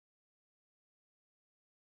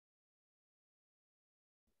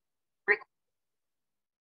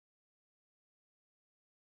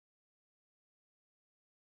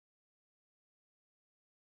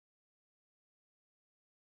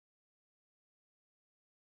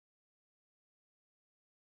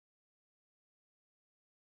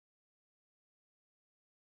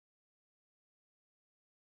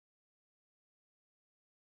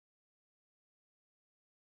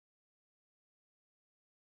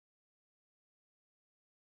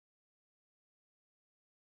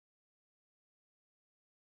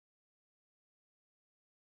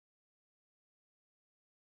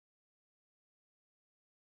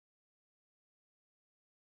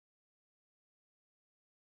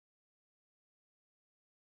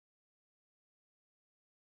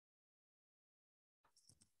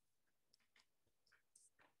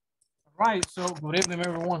Right, so good evening,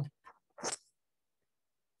 everyone.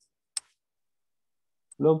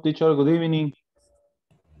 Hello, teacher. Good evening.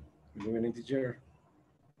 Good evening, teacher.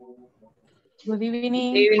 Good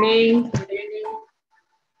evening. Good evening.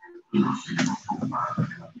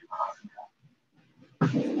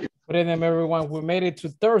 Good evening, everyone. We made it to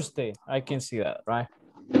Thursday. I can see that, right?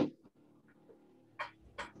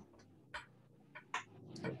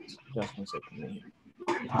 Just 1 second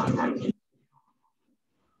here.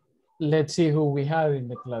 Let's see who we have in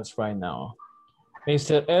the class right now.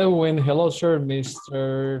 Mr. Edwin, hello, sir.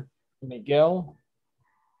 Mr. Miguel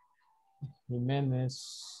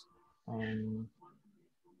Jimenez.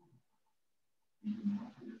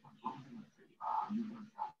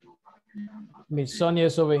 Miss Sonia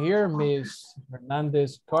is over here, Miss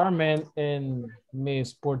Hernandez Carmen, and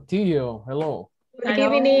Miss Portillo. Hello. Good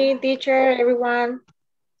evening, teacher, everyone.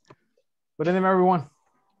 Good evening, everyone.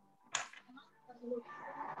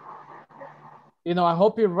 You know, I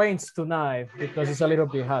hope it rains tonight because it's a little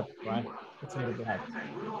bit hot, right? It's a little bit hot.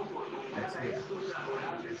 Let's see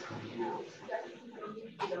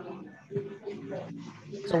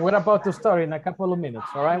that. So we're about to start in a couple of minutes,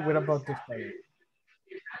 all right? We're about to start.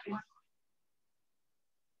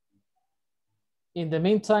 In the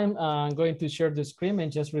meantime, I'm going to share the screen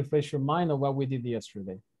and just refresh your mind on what we did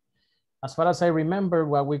yesterday. As far as I remember,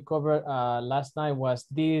 what we covered last night was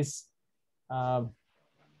this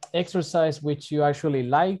exercise, which you actually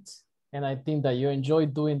liked. And I think that you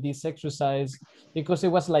enjoyed doing this exercise because it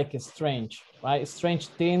was like strange, right? Strange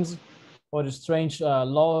things or strange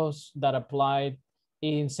laws that applied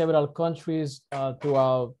in several countries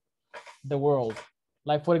throughout the world.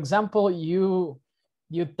 Like, for example, you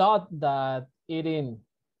thought that eating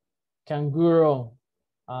kangaroo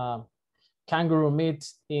meat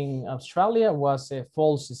in Australia was a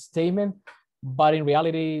false statement, but in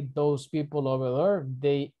reality, those people over there,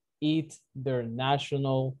 they eat their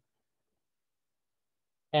national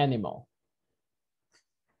animal.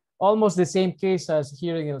 Almost the same case as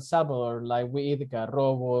here in El Salvador, like we eat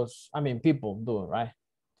garrobos. I mean, people do, right?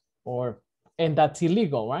 And that's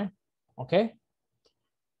illegal, right? Okay.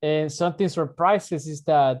 And something surprises is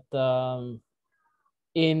that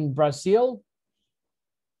in Brazil,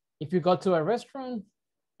 if you go to a restaurant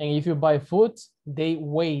and if you buy food, they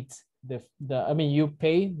weight you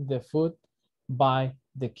pay the food by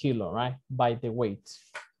the kilo, right? By the weight.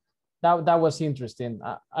 That was interesting,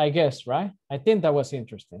 I guess, right? I think that was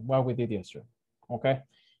interesting what we did yesterday, okay?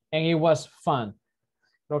 And it was fun.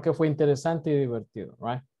 Creo que fue interesante y divertido,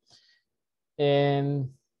 right? And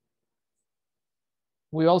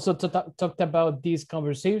we also talked about this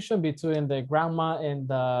conversation between the grandma and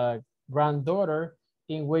the granddaughter,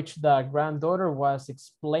 in which the granddaughter was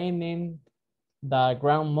explaining the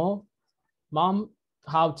mom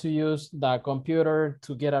how to use the computer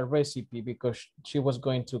to get a recipe because she was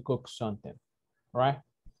going to cook something, right?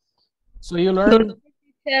 So you learned.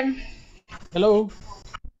 Hello,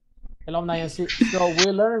 Nancy. So we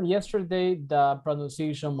learned yesterday the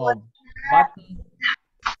pronunciation of button.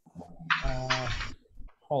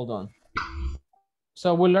 Hold on.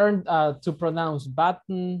 So we learned to pronounce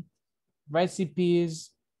button, recipes,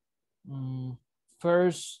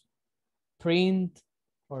 first, print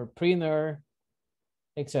or printer,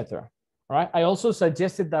 etc. Right? I also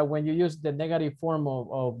suggested that when you use the negative form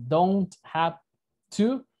of don't have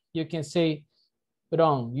to, you can say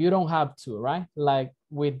don't, you don't have to, right? Like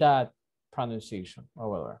with that pronunciation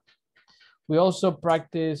over there. We also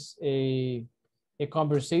practice a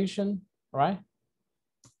conversation, right?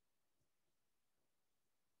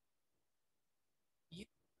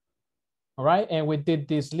 All right, and we did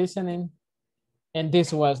this listening, and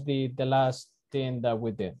this was the last thing that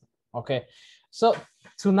we did. Okay, so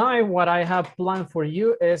tonight what I have planned for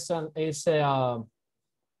you is a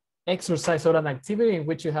exercise or an activity in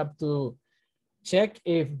which you have to check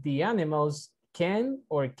if the animals can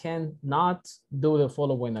or cannot do the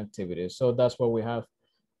following activities. So that's what we have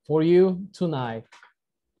for you tonight.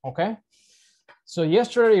 Okay, so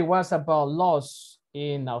yesterday it was about laws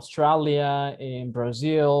in Australia, in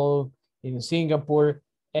Brazil, in Singapore,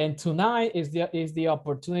 and tonight is the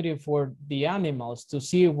opportunity for the animals to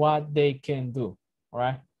see what they can do,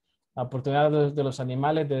 right? La oportunidad de los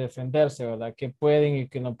animales de defenderse, ¿verdad? ¿Qué pueden y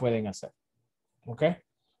qué no pueden hacer? Okay,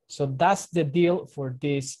 so that's the deal for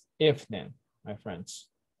this evening, my friends.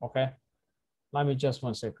 Okay, let me just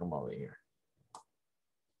 1 second over here.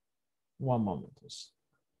 One moment, please.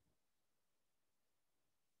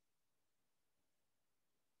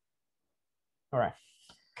 All right.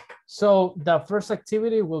 So the first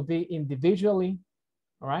activity will be individually,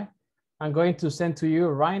 all right? I'm going to send to you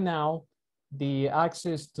right now the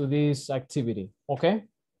access to this activity, okay?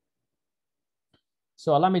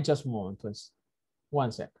 So allow me just a moment, please.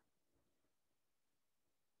 1 sec.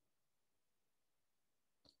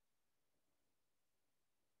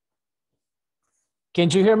 Can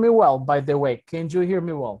you hear me well, by the way? Can you hear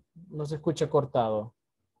me well? No se escucha cortado.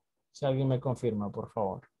 Si alguien me confirma, por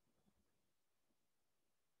favor.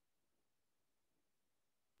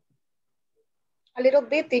 A little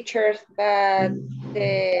bit, teacher, but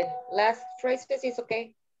the last phrases is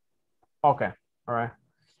okay. Okay, all right.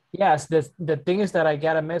 Yes, the thing is that I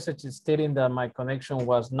got a message stating that my connection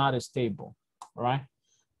was not stable, all right?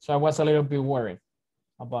 So I was a little bit worried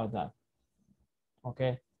about that,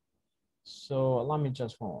 okay? So let me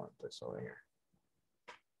just hold on this over here.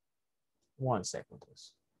 1 second,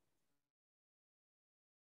 please.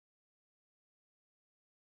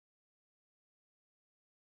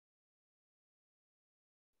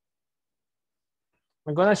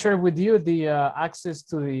 I'm gonna share with you the access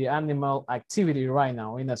to the animal activity right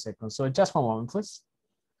now in a second. So just 1 moment, please.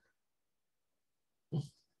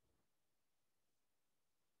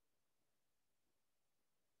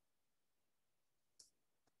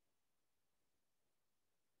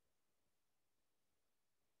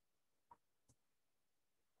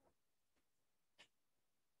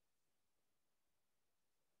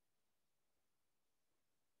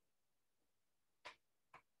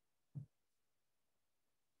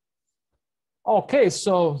 Okay,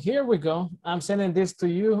 so here we go. I'm sending this to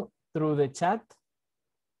you through the chat.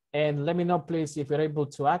 And let me know, please, if you're able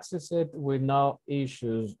to access it with no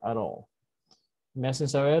issues at all. Me hacen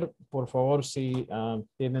saber, por favor, si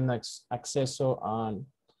tienen acceso al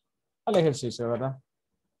ejercicio, ¿verdad?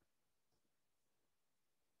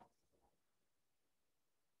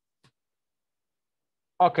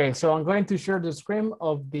 Okay, so I'm going to share the screen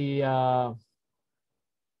of the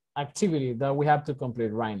activity that we have to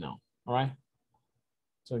complete right now, all right?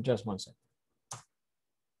 So just 1 second.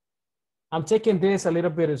 I'm taking this a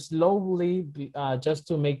little bit slowly just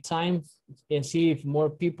to make time and see if more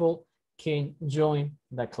people can join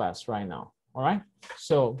the class right now, all right?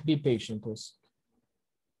 So be patient, please.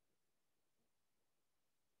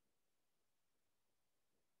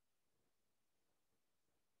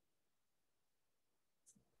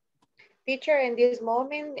 Teacher, in this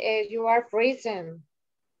moment, you are freezing.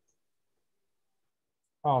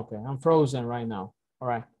 Okay, I'm frozen right now. All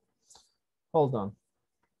right, hold on.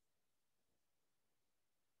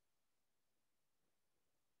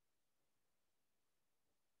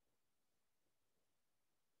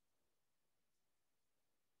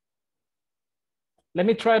 Let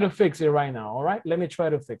me try to fix it right now, all right? Let me try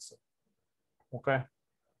to fix it, okay?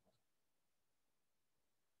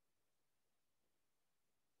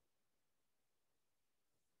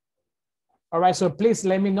 All right, so please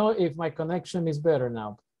let me know if my connection is better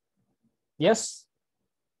now. Yes?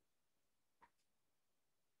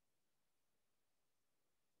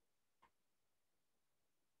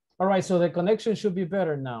 All right, so the connection should be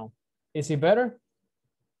better now. Is it better?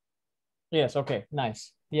 Yes, okay,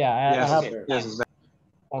 nice. Yeah, I have. Yes.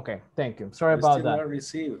 Okay, thank you. Sorry We about still that. not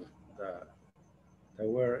received the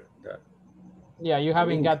word. Yeah, you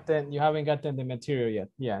haven't link. gotten the material yet.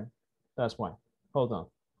 Yeah, that's why. Hold on.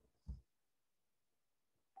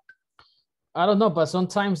 I don't know, but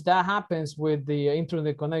sometimes that happens with the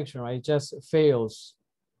internet connection, right? It just fails.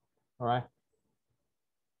 All right.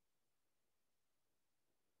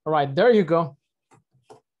 All right, there you go.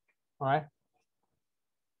 All right.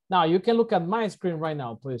 Now you can look at my screen right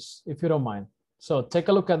now, please, if you don't mind. So take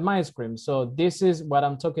a look at my screen. So this is what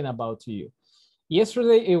I'm talking about to you.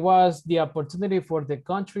 Yesterday, it was the opportunity for the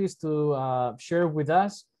countries to share with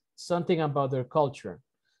us something about their culture.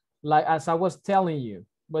 Like as I was telling you,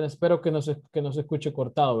 bueno, espero que no se escuche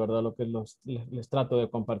cortado, ¿verdad? Lo que les trato de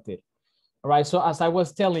compartir. All right, so as I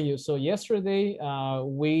was telling you, so yesterday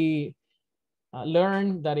we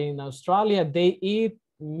learned that in Australia, they eat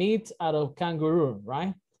meat out of kangaroo,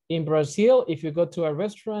 right? In Brazil, if you go to a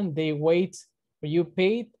restaurant, they weight, you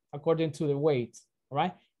pay according to the weight,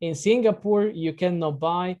 right? In Singapore, you cannot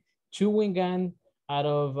buy chewing gum out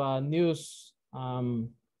of news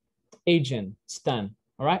agent stand,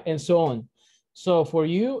 all right? And so on. So for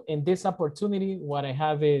you, in this opportunity, what I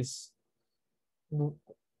have is,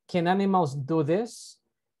 can animals do this?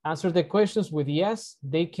 Answer the questions with yes,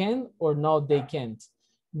 they can, or no, they can't.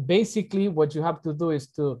 Basically, what you have to do is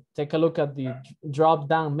to take a look at the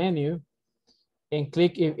drop-down menu and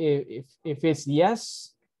click if it's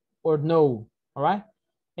yes or no, all right?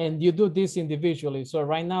 And you do this individually. So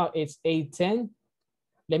right now it's 8:10.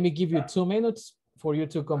 Let me give you 2 minutes for you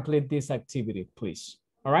to complete this activity, please,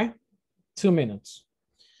 all right? 2 minutes.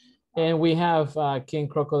 And we have can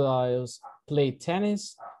crocodiles play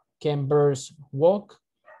tennis? Can birds walk?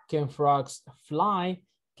 Can frogs fly?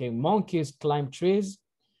 Can monkeys climb trees?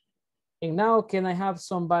 And now can I have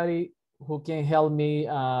somebody who can help me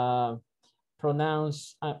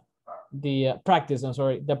pronounce practice, I'm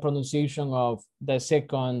sorry, the pronunciation of the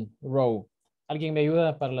second row? ¿Alguien me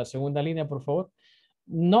ayuda para la segunda línea, por favor?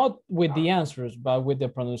 Not with the answers, but with the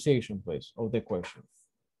pronunciation, please, of the question.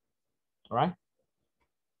 All right.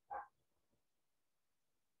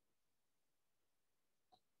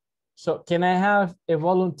 So can I have a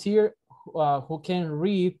volunteer who can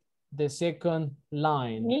read the second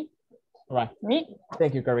line? Me. All right. Me.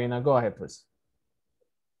 Thank you, Karina. Go ahead, please.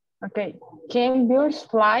 Okay. Can birds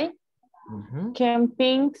fly? Mm-hmm. Can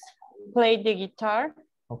pigs play the guitar?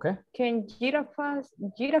 Okay. Can giraffes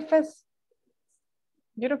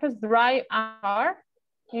drive a car?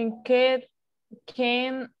 And can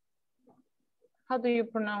how do you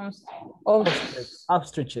pronounce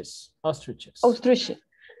ostriches? Ostriches.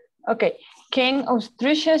 Okay. Can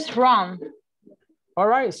ostriches run? All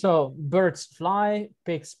right. So birds fly,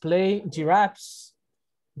 pigs play, giraffes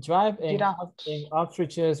drive, and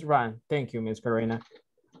ostriches run. Thank you, Miss Karina.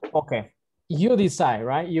 Okay. You decide,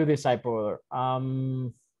 right? You decide, brother.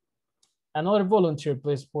 Another volunteer,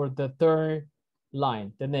 please, for the third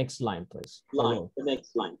line. The next line, please. The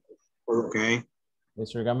next line. Okay.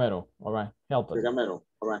 Mr. Gamero. All right. Help us.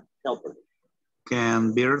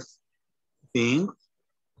 Can birds sing?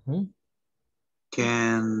 Mm-hmm.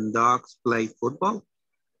 Can dogs play football?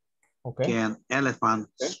 Okay. Can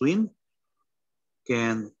elephants swim?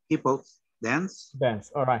 Can hippos dance?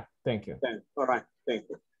 Dance. All right. Thank you.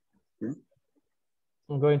 Hmm?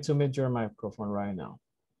 I'm going to mute your microphone right now.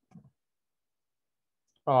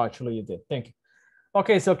 Oh, actually you did. Thank you.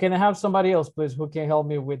 Okay, so can I have somebody else, please, who can help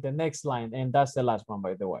me with the next line? And that's the last one,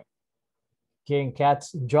 by the way. Can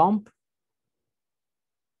cats jump?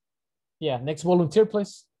 Yeah, next volunteer,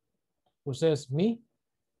 please. Who says me?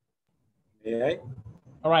 May I?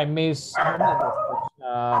 All right, Miss Hernandez,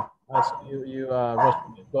 you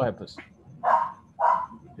responded. Go ahead, please.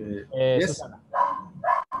 Yes. Susana.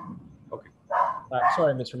 Okay.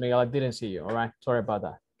 Sorry, Mr. Miguel, I didn't see you. All right, sorry about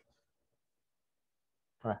that.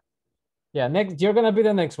 All right. Yeah, next, you're gonna be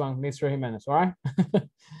the next one, Mr. Jimenez. All right.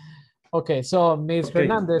 Okay, so Ms.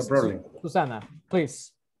 Hernandez, no problem. Susana,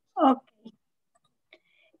 please. Okay.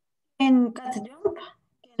 Can cats jump?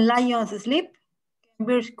 Can lions sleep? Can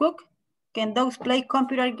birds cook? Can dogs play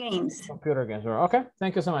computer games? Computer games. Okay,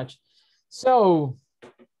 thank you so much. So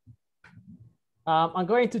I'm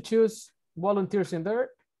going to choose volunteers in there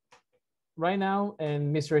right now.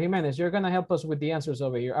 And Mr. Jimenez, you're going to help us with the answers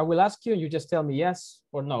over here. I will ask you, and you just tell me yes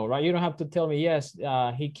or no, right? You don't have to tell me yes,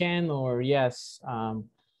 he can, or yes,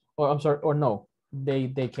 or I'm sorry, or no, they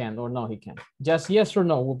can, or no, he can. Just yes or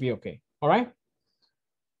no will be okay. All right?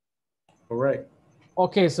 All right.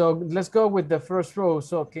 Okay, so let's go with the first row.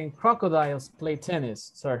 So can crocodiles play tennis,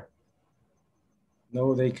 sir?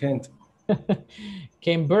 No, they can't.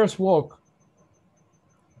 Can birds walk?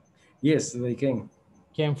 Yes, they can.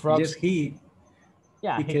 Can frogs? Yes, he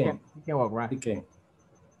can. He can walk, right? He can.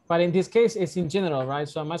 But in this case, it's in general, right?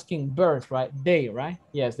 So I'm asking birds, right? They, right?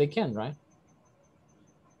 Yes, they can, right?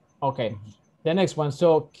 Okay. The next one.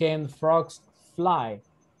 So can frogs fly?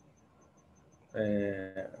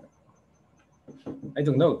 I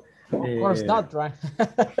don't know. Of course not, right?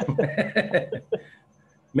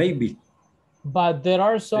 Maybe. But there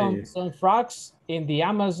are some frogs in the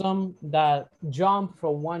Amazon that jump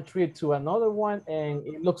from one tree to another one, and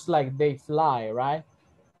it looks like they fly, right?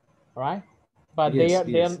 All right. But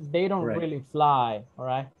yes, they don't really fly, all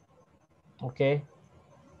right? Okay.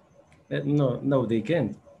 No, they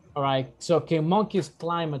can't. All right. So can monkeys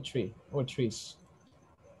climb a tree or trees?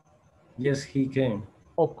 Yes, he can.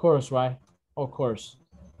 Of course, right? Of course.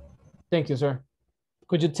 Thank you, sir.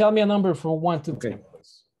 Could you tell me a number from 1 to 10,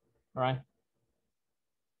 please? All right.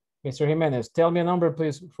 Mr. Jimenez, tell me a number,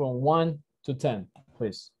 please, from 1 to 10,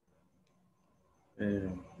 please.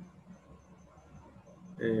 5.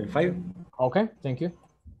 Okay, thank you.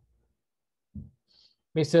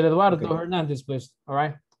 Mr. Eduardo Hernandez, please. All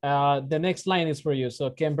right. The next line is for you. So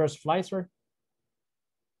can birds fly, sir?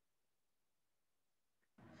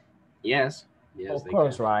 Yes. Yes, of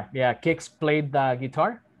course, right. Yeah, Kicks played the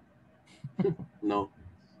guitar? No.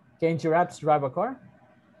 Can giraffes drive a car?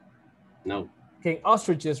 No. Can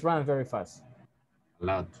ostriches run very fast? A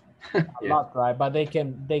lot. A lot, right? But they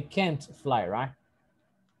can't fly, right?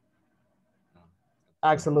 No.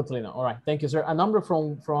 Absolutely no. All right, thank you, sir. A number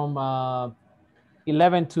from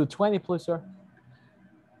 11 to 20, please, sir.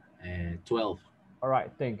 12. All right,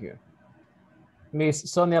 thank you. Miss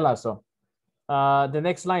Sonia Lasso. The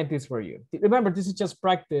next line is for you. Remember, this is just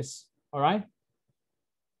practice, all right?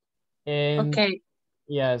 And okay.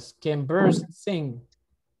 Yes, can birds sing?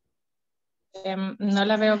 No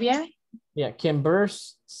la veo bien. Yeah, can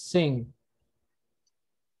birds sing?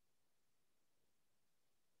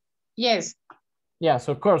 Yes. Yes,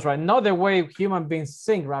 of course, right? Not the way human beings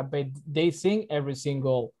sing, right? But they sing every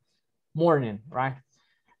single morning, right?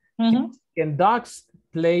 Mm-hmm. Can dogs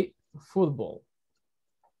play football?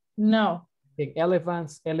 No. Can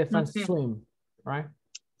elephants Okay. swim, right?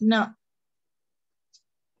 No.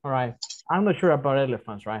 All right. I'm not sure about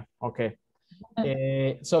elephants, right? Okay.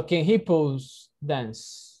 So can hippos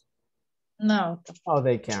dance? No. Oh,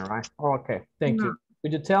 they can, right? Okay, thank No. you.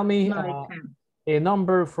 Could you tell me No, I can't. a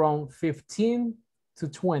number from 15 to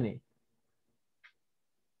 20?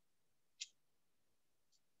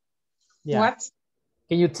 Yeah. What?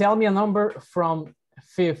 Can you tell me a number from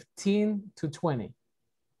 15 to 20?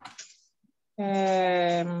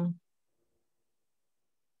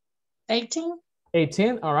 18?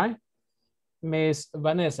 18, all right. Miss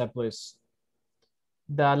Vanessa, please.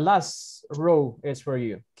 The last row is for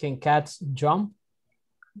you. Can cats jump?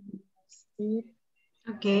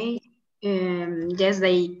 Okay. Yes,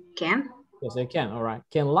 they can. Yes, they can, all right.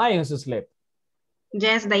 Can lions sleep?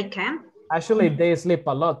 Yes, they can. Actually, they sleep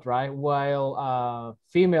a lot, right? While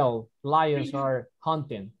female lions are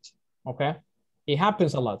hunting, okay? It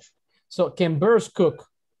happens a lot. So can birds cook?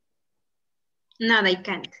 No, they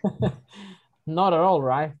can't. Not at all,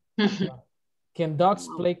 right? Can dogs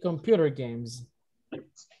play computer games?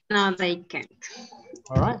 No, they can't.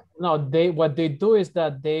 All right. No, what they do is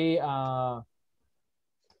that they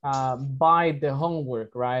buy the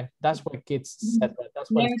homework, right? That's what kids said. Right? That's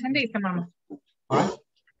what. All right.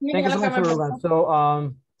 Thank you so much, everyone.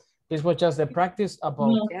 So this was just a practice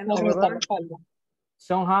about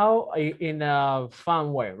somehow in a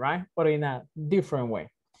fun way, right? But in a different way.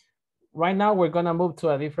 Right now, we're gonna move to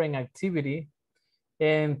a different activity,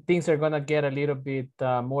 and things are gonna get a little bit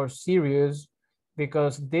more serious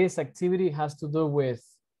because this activity has to do with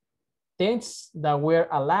things that we're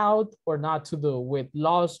allowed or not to do, with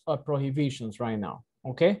laws or prohibitions right now,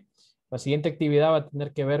 okay? La siguiente actividad va a tener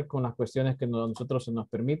que ver con las cuestiones que nosotros se nos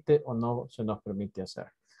permite o no se nos permite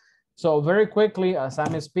hacer. So very quickly, as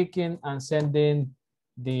I'm speaking, I'm sending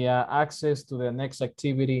the access to the next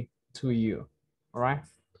activity to you, all right?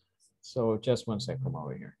 So just one second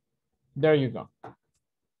over here. There you go.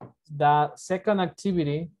 The second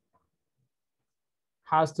activity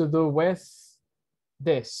has to do with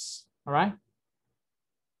this, all right?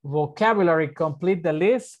 Vocabulary, complete the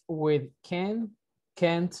list with can,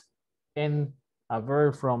 can't, and a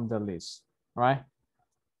verb from the list, all right?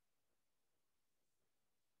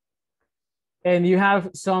 And you have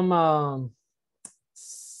some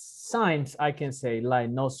signs, I can say, like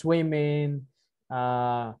no swimming,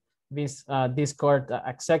 Discord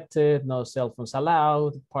accepted, no cell phones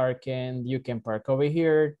allowed, parking, you can park over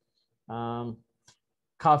here,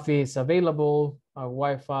 coffee is available,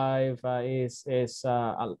 Wi-Fi is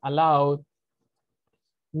allowed,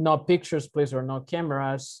 no pictures, please, or no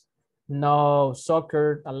cameras, no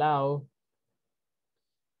soccer allowed.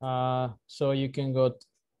 So you can go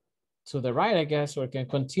to the right, I guess, or can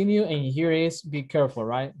continue. And here is be careful,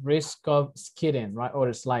 right? Risk of skidding, right?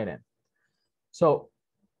 Or sliding. So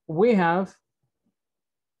we have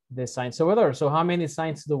the signs over there. So how many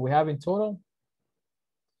signs do we have in total?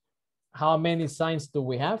 How many signs do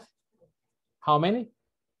we have? How many?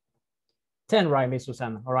 10, right, Miss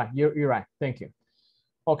Susanna? All right, you're right. Thank you.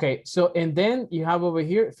 Okay, so and then you have over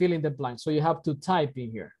here fill in the blank. So you have to type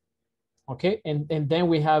in here. Okay, and then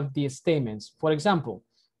we have the statements. For example,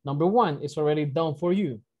 number 1 is already done for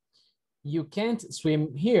you. You can't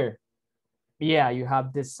swim here. Yeah, you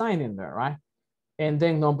have this sign in there, right? And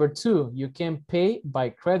then number 2, you can pay by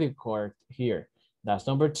credit card here. That's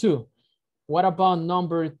number 2. What about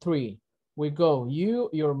number 3? We go,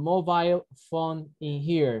 your mobile phone in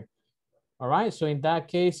here. All right, so in that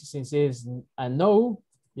case, since it's a no,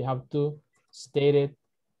 you have to state it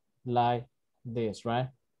like this, right?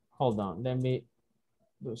 Hold on, let me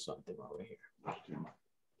do something over here.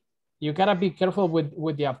 You gotta be careful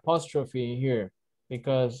with the apostrophe here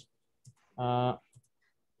because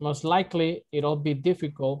most likely it'll be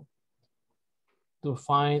difficult to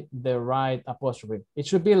find the right apostrophe. It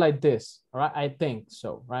should be like this, all right? I think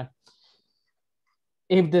so, right?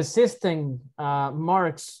 If the system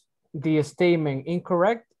marks the statement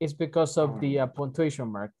incorrect, it's because of the punctuation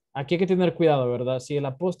mark. Aquí hay que tener cuidado, ¿verdad? Si el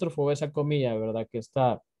apóstrofo o esa comilla, ¿verdad? Que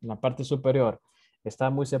está en la parte superior, está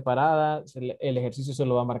muy separada, el ejercicio se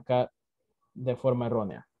lo va a marcar de forma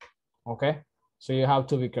errónea. Okay? So you have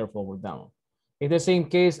to be careful with that one. It's the same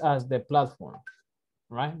case as the platform,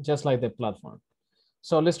 right? Just like the platform.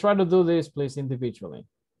 So let's try to do this, please, individually,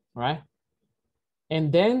 right?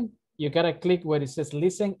 And then you gotta click where it says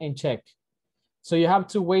listen and check. So you have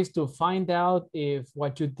two ways to find out if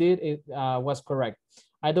what you did was correct.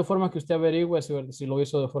 Hay dos formas que usted averigüe si lo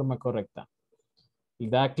hizo de forma correcta. Y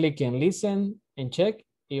da clic en listen and check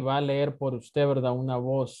y va a leer por usted, ¿verdad? Una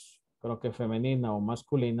voz, creo que femenina o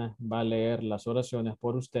masculina, va a leer las oraciones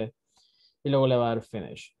por usted y luego le va a dar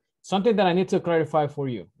finish. Something that I need to clarify for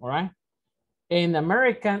you, all right? In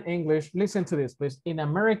American English, listen to this, please. In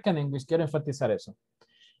American English, quiero enfatizar eso.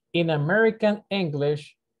 In American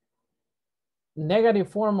English, negative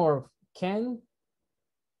form of can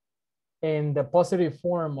and the positive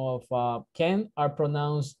form of can are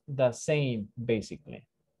pronounced the same, basically.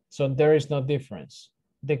 So there is no difference.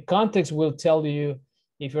 The context will tell you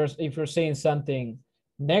if you're saying something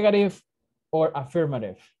negative or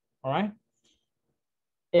affirmative, all right?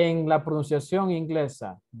 En la pronunciación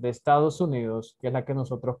inglesa de Estados Unidos, que es la que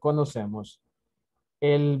nosotros conocemos,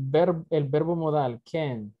 el verbo modal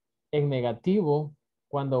can en negativo,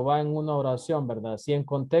 cuando va en una oración, ¿verdad? Si en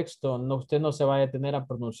contexto, usted no se va a detener a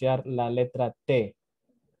pronunciar la letra T.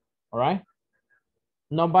 All right?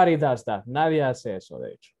 Nobody does that. Nadie hace eso,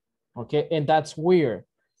 de hecho. Okay? And that's weird.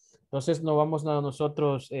 Entonces, no vamos a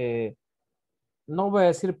nosotros, no voy a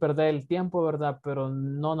decir perder el tiempo, ¿verdad? Pero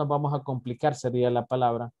no nos vamos a complicar, sería la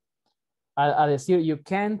palabra. A decir, you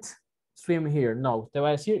can't swim here. No, usted va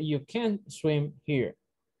a decir, you can't swim here.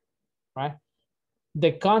 Right?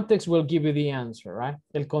 The context will give you the answer, right?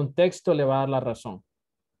 El contexto le va a dar la razón.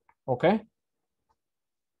 Okay?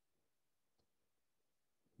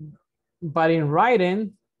 But in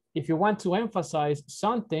writing, if you want to emphasize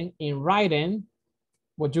something in writing,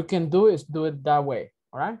 what you can do is do it that way,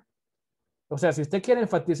 all right? O sea, si usted quiere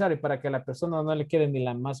enfatizar y para que la persona no le quede ni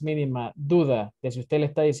la más mínima duda de si usted le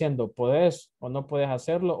está diciendo puedes o no puedes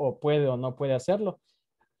hacerlo o puede o no puede hacerlo,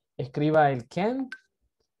 escriba el can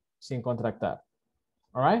sin contractar.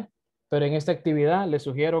 All right? Pero en esta actividad le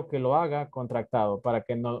sugiero que lo haga contractado para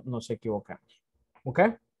que no se equivoquemos.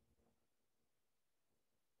 Okay?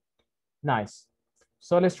 Nice.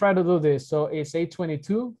 So let's try to do this. So it's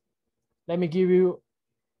 8:22. Let me give you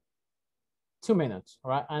 2 minutes,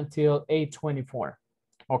 all right, until 8:24.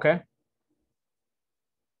 Okay?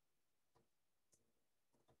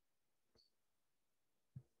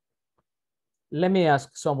 Let me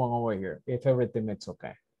ask someone over here if everything is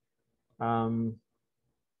okay.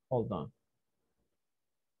 Hold on.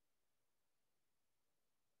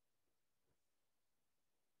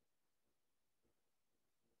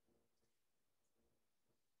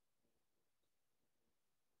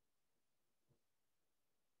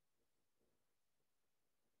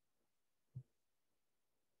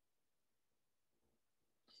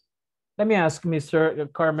 Let me ask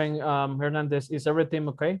Mr. Carmen Hernandez, is everything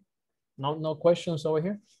okay? No questions over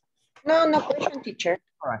here? No question, teacher.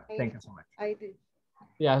 All right, thank you so much. I did.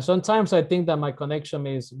 Yeah, sometimes I think that my connection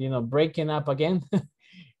is, breaking up again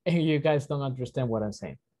and you guys don't understand what I'm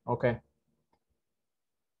saying. Okay.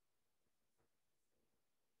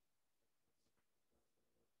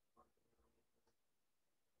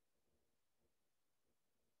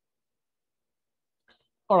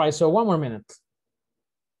 All right, so 1 more minute.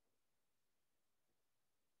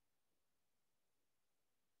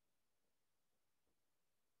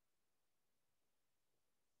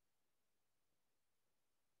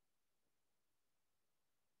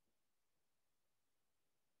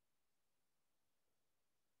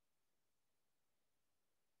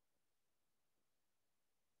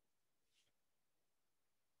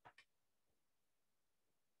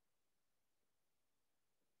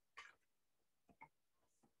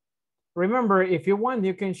 Remember, if you want,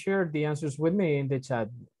 you can share the answers with me in the chat,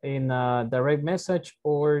 in a direct message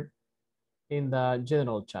or in the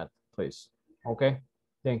general chat, please. Okay,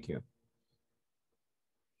 thank you.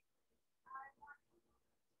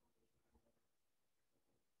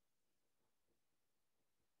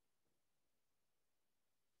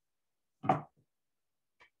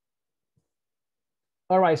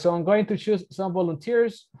 All right, so I'm going to choose some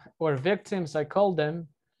volunteers or victims, I call them,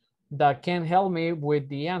 that can help me with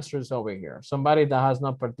the answers over here. Somebody that has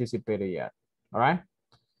not participated yet, all right?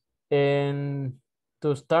 And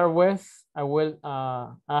to start with, I will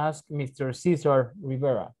ask Mr. Cesar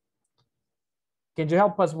Rivera. Can you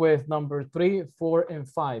help us with number 3, 4, and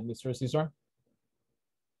 5, Mr. Cesar?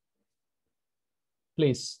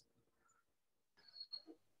 Please.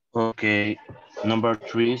 Okay, number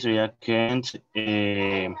 3 sería can't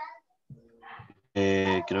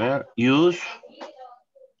use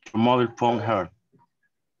your mobile phone here.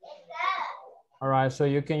 All right, so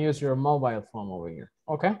you can use your mobile phone over here.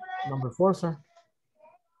 Okay, number 4, sir.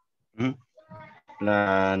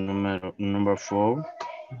 La number 4,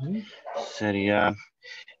 sería,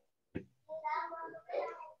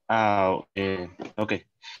 okay.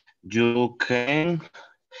 You can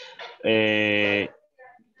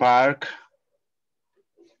park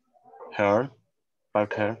here.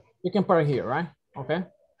 Park here. You can park here, right? Okay.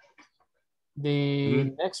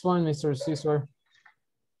 The next one, Mr. Cesar.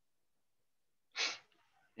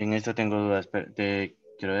 En esta tengo dudas.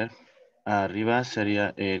 Quiero ver. Arriba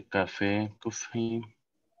sería café, coffee.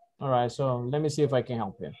 All right, so let me see if I can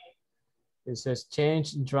help you. It says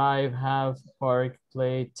change, drive, have, park,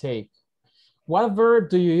 play, take. What verb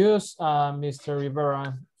do you use, Mr.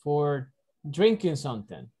 Rivera, for drinking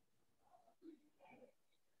something?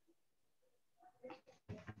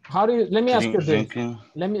 How do you, let me ask you this.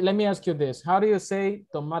 Let me ask you this. How do you say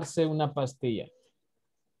tomarse una pastilla?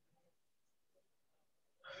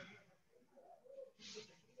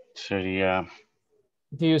 Sería.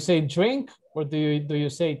 Do you say drink or do you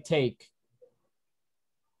say take?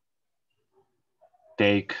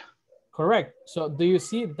 Take. Correct. So do you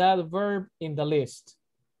see that verb in the list?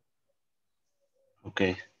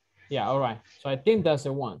 Okay. Yeah, all right. So I think that's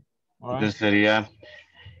the one. All right. Sería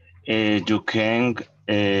you can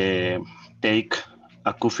take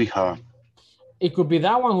a coffee here. It could be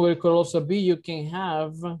that one, or it could also be you can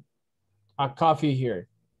have a coffee here.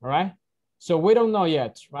 All right. So we don't know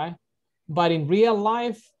yet, right? But in real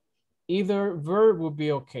life, either verb would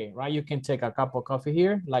be okay, right? You can take a cup of coffee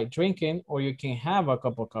here, like drinking, or you can have a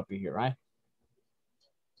cup of coffee here, right?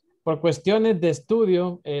 Por cuestiones de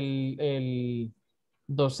estudio, el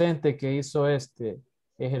docente que hizo este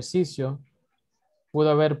ejercicio pudo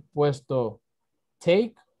haber puesto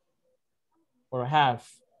take or have,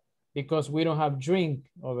 because we don't have drink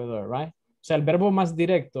over there, right? O sea, el verbo más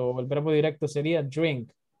directo, o el verbo directo sería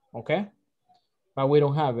drink, ¿ok? But we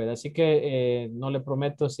don't have it. Así que no le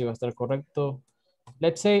prometo si va a estar correcto.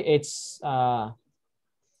 Let's say it's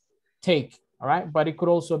take, all right? But it could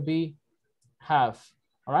also be have,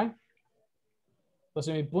 all right?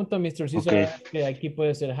 Entonces mi punto, Mr. Cesar, es que aquí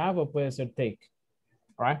puede ser have o puede ser take,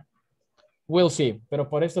 all right? We'll see. Pero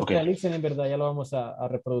por eso que Alicia, en verdad, ya lo vamos a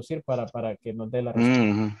reproducir para que nos dé la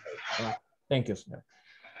respuesta. All right. Thank you, sir.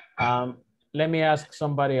 Let me ask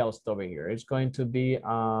somebody else over here. It's going to be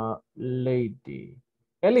a lady.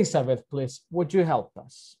 Elizabeth, please, would you help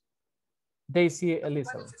us? Daisy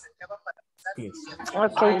Elizabeth, please.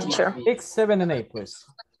 Okay, teacher. 6, 7, and 8, please.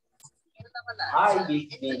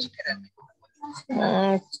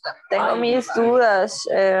 Tengo mis dudas.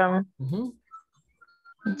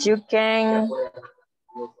 You can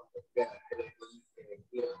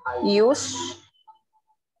use.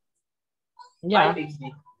 Yeah,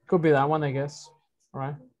 could be that one, I guess. All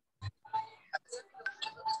right.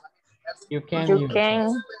 You can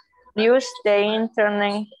use the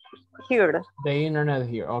internet here. The internet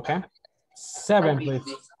here, okay. 7, please.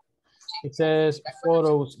 It says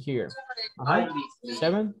photos here.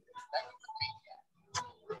 7.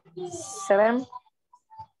 7.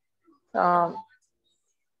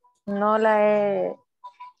 No la he.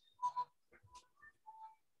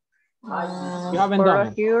 You haven't done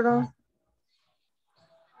it. Here.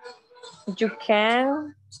 You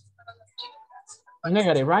can.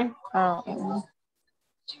 Negative, right?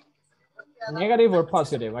 Negative or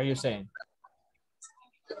positive, are you saying?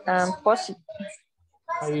 Positive.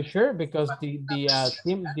 Are you sure? Because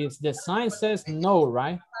the sign says no,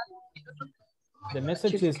 right? The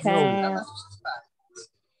message is no.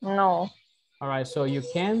 No. All right, so you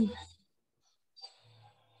can.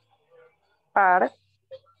 Park.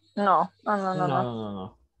 No.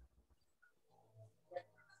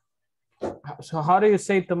 So how do you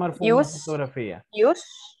say tomar una fotografía? Use.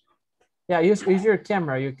 Yeah, use your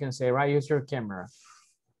camera, you can say, right? Use your camera.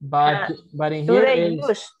 But in here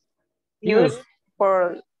is use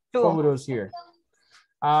for photos here.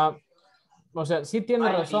 O sea, sí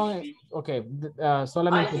tiene razón. Ok,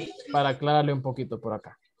 solamente para aclararle un poquito por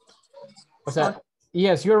acá. O sea,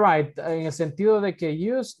 yes, you're right. En el sentido de que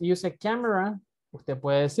use a camera, usted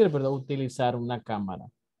puede decir, ¿verdad? Utilizar una cámara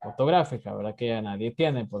fotográfica, ¿verdad? Que ya nadie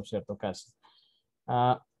tiene, por cierto caso.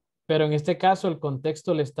 Pero en este caso, el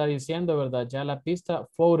contexto le está diciendo, ¿verdad? Ya la pista,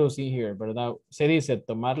 photos in here, ¿verdad? Se dice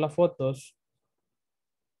tomar las fotos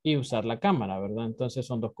y usar la cámara, ¿verdad? Entonces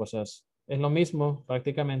son dos cosas. Es lo mismo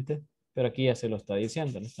prácticamente, pero aquí ya se lo está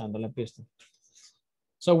diciendo, le está dando la pista.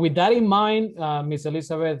 So with that in mind, Miss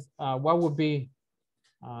Elizabeth, what would be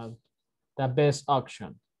the best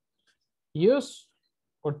option? Use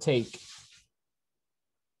or take?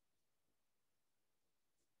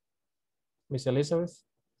 Miss Elizabeth?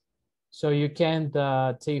 So you can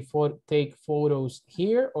take photos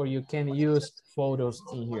here or you can use photos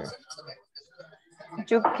in here?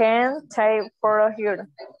 You can take photo here.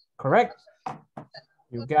 Correct.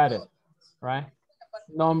 You got it, right?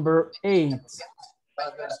 Number 8.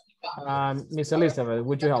 Miss Elizabeth,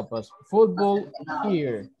 would you help us? Football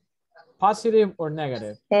here. Positive or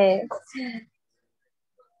negative?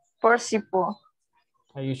 Possible.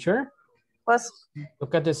 Are you sure?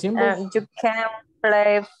 Look at the symbol. You can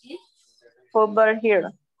play football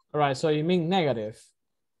here. All right, so you mean negative.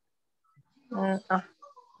 All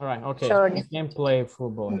right, okay. Sorry. You can play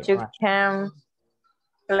football here. You right. can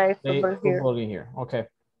play football here. In here. Okay.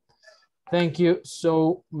 Thank you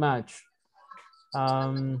so much.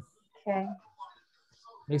 Okay.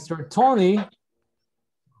 Mr. Tony.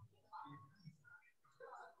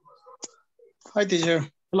 Hi, teacher.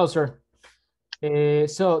 Hello, sir.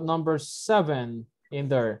 So number 7 in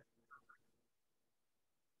there.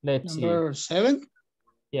 Let's see. Number 7?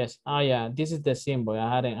 Yes. Oh yeah, this is the symbol. I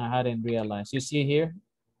hadn't realized. You see here?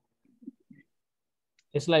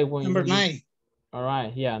 It's like when number 9. All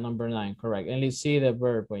right, yeah, number 9, correct. And you see the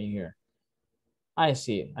verb in here. I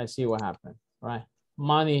see what happened. All right.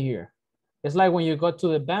 Money here. It's like when you go to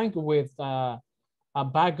the bank with a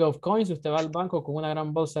bag of coins. Usted va al banco con una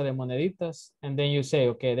gran bolsa de moneditas, and then you say,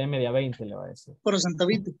 okay, deme de a 20, le va a decir. Por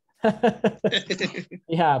centavito.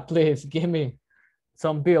 Yeah, please give me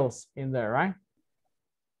some bills in there, right?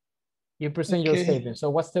 You present your statement. So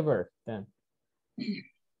what's the verb then?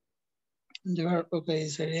 The verb, okay,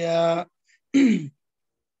 sería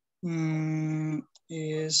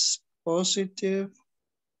is positive.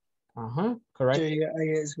 Correct.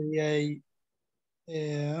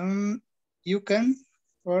 You can,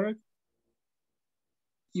 correct.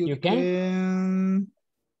 You can.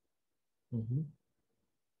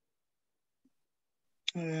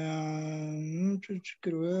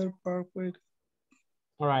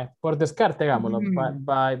 All right, por descarte, hagámoslo.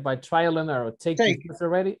 By trial and error. Take is used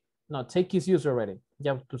already. No, take is used already.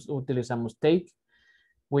 Ya utilizamos take.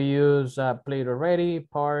 We use played already,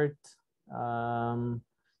 part.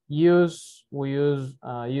 Use, we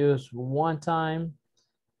use one time.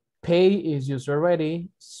 Pay is used already.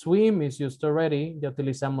 Swim is used already. Ya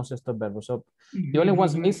utilizamos estos verbos. So the only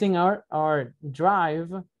ones missing are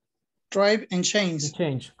drive. Drive and change.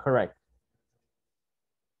 Change, correct.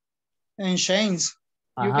 And change.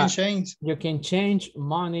 You can change. You can change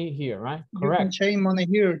money here, right? Correct. You can change money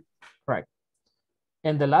here. Correct.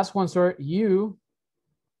 And the last ones are you.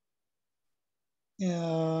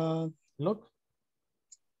 Look.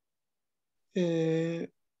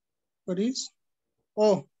 What is?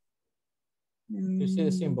 Oh. You see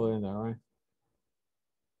the symbol in there, right?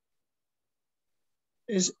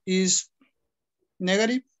 Is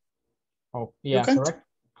negative? Oh, yeah, correct.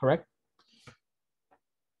 Correct.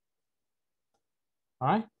 All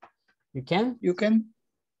right. You can? You can.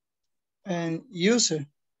 And use it.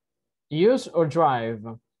 Use or drive?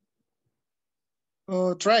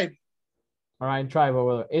 Drive. All right, drive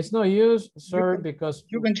over there. It's no use, sir, because...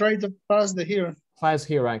 You can try to pass the here. Pass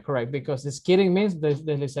here, right, correct. Because the skidding means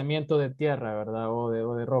deslizamiento de tierra, ¿verdad? O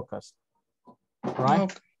de rocas. Right?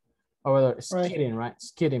 Okay. Over there, skidding, right?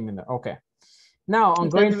 Skidding in there, okay. Now, I'm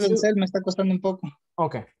going to... Me está costando un poco.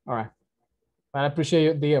 Okay, all right. But I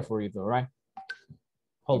appreciate the effort, though, right?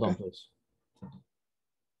 Hold on, please.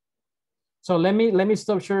 So let me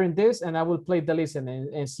stop sharing this and I will play the listen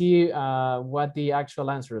and see what the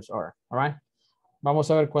actual answers are. All right.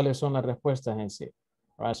 Vamos a ver cuáles son las respuestas en sí.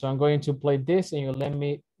 All right. So I'm going to play this and you let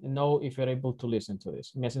me know if you're able to listen to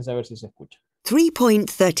this. Me hacen saber si se escucha.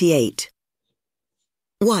 3.38.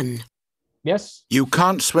 1. Yes. You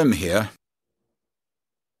can't swim here.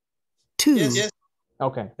 2. Yes.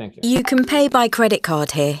 Okay. Thank you. You can pay by credit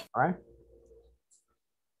card here. All right.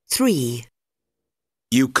 3.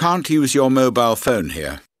 You can't use your mobile phone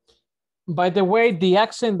here. By the way, the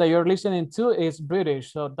accent that you're listening to is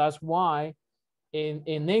British. So that's why in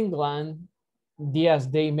England, yes,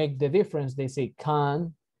 they make the difference. They say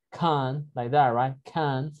can, like that, right?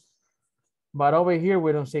 Can. But over here,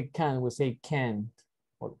 we don't say can, we say can't.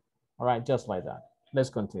 All right, just like that. Let's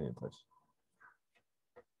continue, please.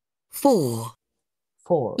 4.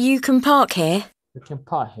 4. You can park here. You can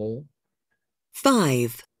park here.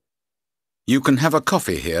 5. You can have a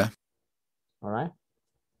coffee here. All right.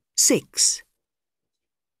 6.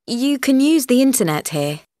 You can use the internet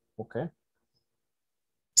here. Okay.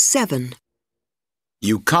 7.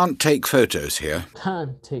 You can't take photos here.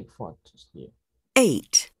 Can't take photos here.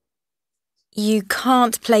 8. You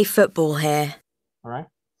can't play football here. All right.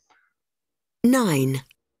 9.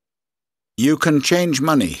 You can change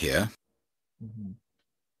money here.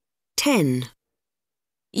 10.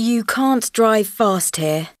 You can't drive fast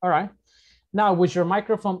here. All right. Now, with your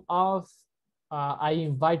microphone off, I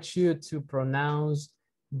invite you to pronounce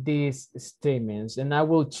these statements, and I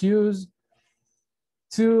will choose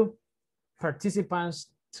 2 participants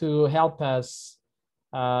to help us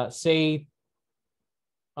say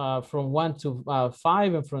from 1 to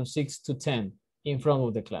 5 and from 6 to 10 in front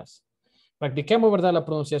of the class. Practiquemos, ¿verdad? La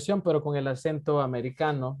pronunciación, pero con el acento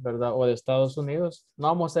americano, ¿verdad? O de Estados Unidos. No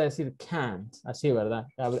vamos a decir can't, así, ¿verdad?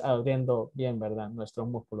 Abriendo bien, ¿verdad? Nuestros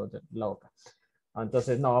músculos de la boca.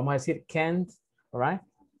 Entonces, no, vamos a decir can't, all right?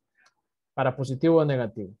 Para positivo o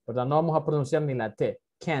negativo, ¿verdad? No vamos a pronunciar ni la T.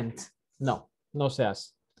 Can't, no, no se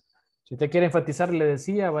hace. Si usted quiere enfatizar, le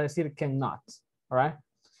decía, va a decir cannot, all right?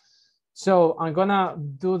 So, I'm gonna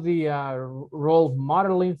do the role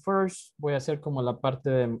modeling first. Voy a hacer como la parte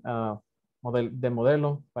de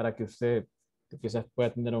modelo para que usted quizás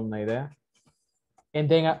pueda tener una idea. And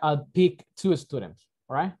then I'll pick 2 students,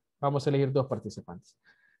 all right? Vamos a elegir 2 participantes.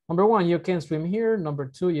 Number 1, you can swim here. Number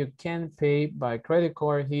 2, you can pay by credit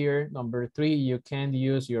card here. Number 3, you can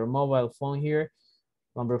use your mobile phone here.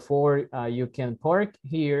 Number 4, you can park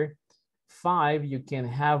here. 5, you can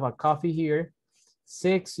have a coffee here.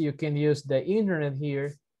 6, you can use the internet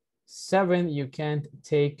here. 7, you can't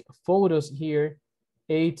take photos here.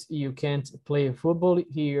 8, you can't play football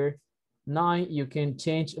here. 9, you can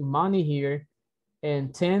change money here.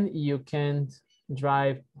 And 10, you can't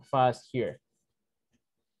drive fast here.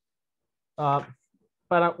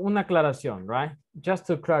 Para una aclaración, right? Just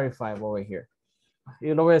to clarify over here.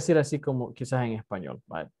 Y lo voy a decir así como quizás en español.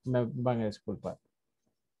 Right? Me van a disculpar.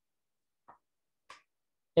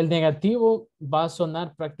 El negativo va a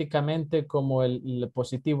sonar prácticamente como el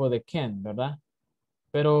positivo de can, ¿verdad?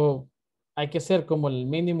 Pero hay que hacer como el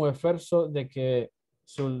mínimo esfuerzo de que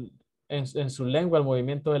en su lengua, el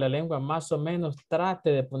movimiento de la lengua, más o menos trate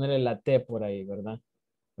de ponerle la T por ahí, ¿verdad?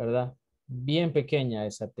 ¿Verdad? Bien pequeña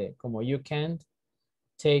esa T, como you can't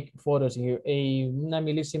take photos here. Y una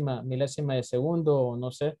milésima de segundo, o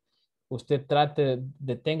no sé, usted trate,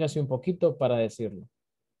 deténgase un poquito para decirlo,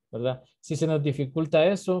 ¿verdad? Si se nos dificulta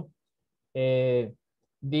eso,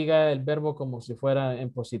 diga el verbo como si fuera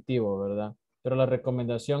en positivo, ¿verdad? Pero la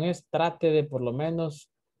recomendación es trate de por lo menos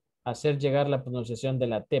hacer llegar la pronunciación de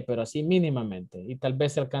la T, pero así mínimamente. Y tal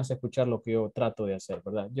vez se alcance a escuchar lo que yo trato de hacer,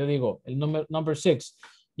 ¿verdad? Yo digo, el number 6,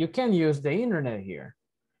 you can use the internet here.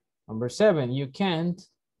 Number 7, you can't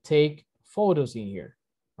take photos in here.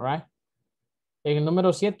 All right? En el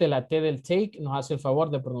número 7, la T del take nos hace el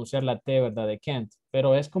favor de pronunciar la T, ¿verdad? De can't,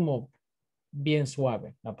 pero es como bien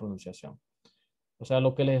suave la pronunciación. O sea,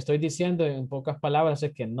 lo que les estoy diciendo en pocas palabras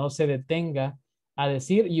es que no se detenga a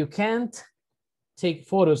decir you can't take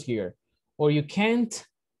photos here or you can't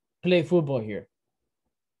play football here.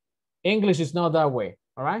 English is not that way,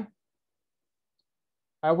 all right?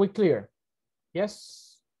 Are we clear?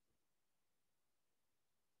 Yes?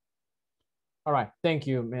 All right, thank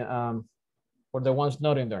you for the ones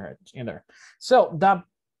noting their in there. So the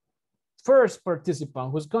first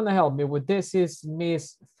participant who's gonna help me with this is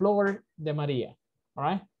Miss Flor de Maria, all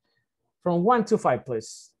right? From 1 to 5,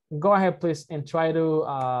 please. Go ahead, please, and try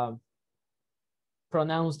to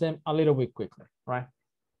pronounce them a little bit quickly, all right?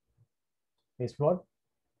 Miss Flor.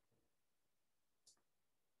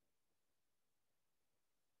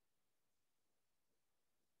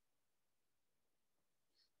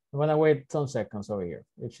 I'm gonna wait some seconds over here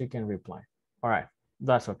if she can reply. All right,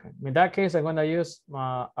 that's okay. In that case, I'm gonna use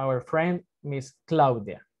our friend, Miss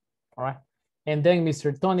Claudia, all right? And then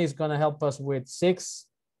Mr. Tony is gonna help us with 6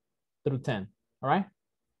 through 10, all right?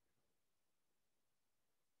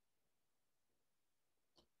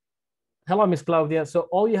 Hello, Miss Claudia. So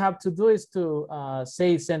all you have to do is to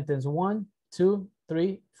say sentence 1, 2,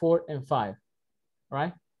 3, 4, and 5, all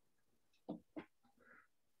right?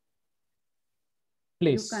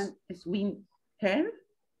 Please. You can swim here.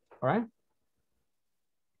 All right.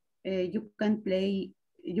 You can pay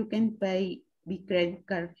with credit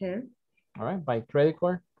card here. All right, by credit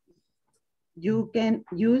card. You can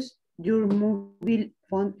use your mobile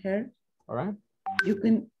phone here. All right. You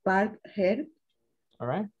can park here. All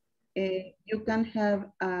right. You can have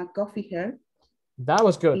a coffee here. That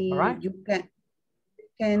was good. All right. You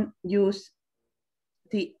can use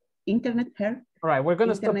the internet here. All right, we're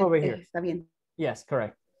gonna stop over here. Está bien. Yes,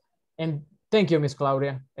 correct. And thank you, Miss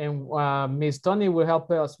Claudia. And Miss Tony will help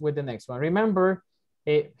us with the next one. Remember,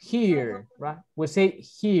 here, right? We say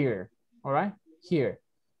here, all right? Here.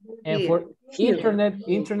 And here. for Here.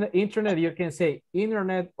 internet, you can say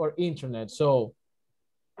internet or internet. So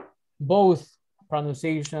both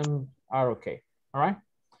pronunciation are okay, all right?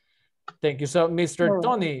 Thank you. So Mr.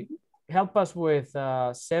 Tony, help us with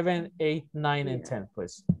 7, 8, 9, and 10,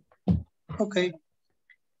 please. Okay.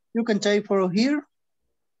 You can take photo here.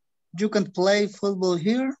 You can play football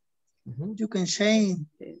here. Mm-hmm. You can change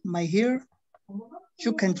my here.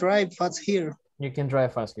 You can drive fast here. You can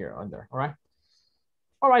drive fast here on there, all right?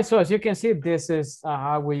 All right, so as you can see, this is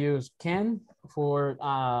how we use can for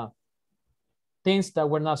things that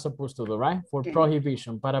we're not supposed to do, right? For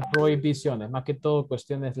prohibition, para prohibiciones, más que todo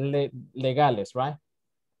cuestiones legales, right?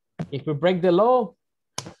 If we break the law,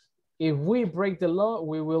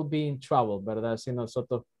 we will be in trouble, ¿verdad? Si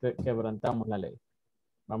nosotros quebrantamos la ley,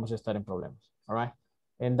 vamos a estar en problemas, all right?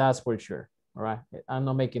 And that's for sure, all right? I'm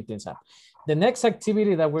not making things up. The next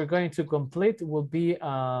activity that we're going to complete will be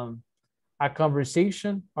a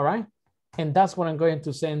conversation, all right? And that's what I'm going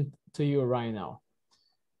to send to you right now.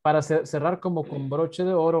 Para cerrar como con broche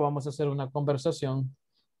de oro, vamos a hacer una conversación.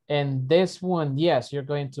 And this one, yes, you're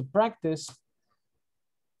going to practice.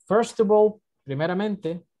 First of all,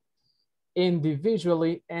 primeramente,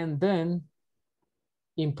 individually, and then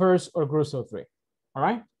in pairs or groups of three, all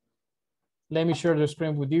right? Let me share the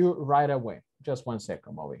screen with you right away. Just 1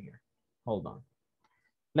 second over here. Hold on.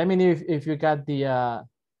 Let me know if you got the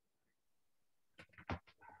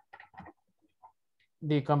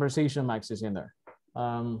conversation maxes in there.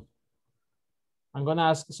 I'm gonna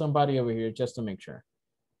ask somebody over here just to make sure.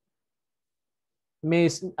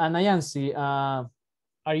 Miss Anayansi,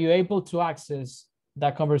 are you able to access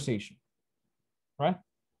that conversation? Right?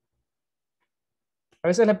 A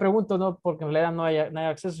veces le pregunto, no porque en realidad no hay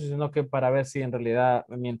acceso, sino que para ver si en realidad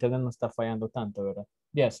mi internet no está fallando tanto, ¿verdad?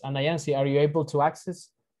 Yes, Anayansi, are you able to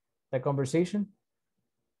access the conversation?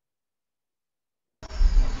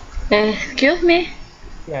 Excuse me?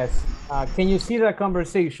 Yes. Can you see the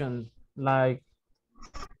conversation like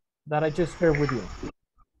that I just shared with you?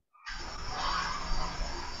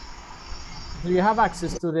 Do you have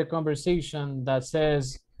access to the conversation that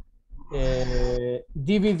says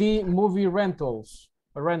DVD movie rentals?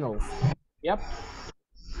 Yep.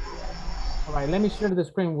 All right, let me share the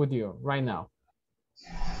screen with you right now.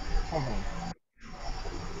 Hold on.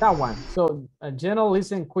 That one. So a general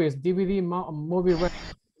listen quiz, DVD movie rentals.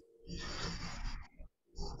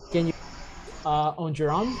 Can you on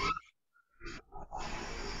your own?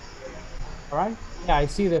 All right. Yeah, I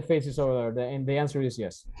see the faces over there, and the answer is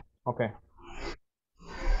yes. Okay.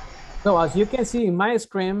 So as you can see in my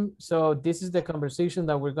screen, so this is the conversation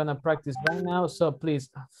that we're gonna practice right now. So please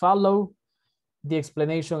follow the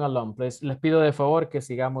explanation along. Please, les pido de favor que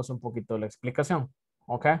sigamos un poquito la explicación.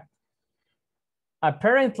 Okay.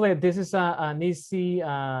 Apparently, this is an easy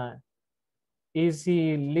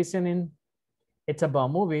listening. It's about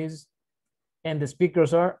movies, and the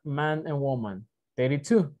speakers are man and woman.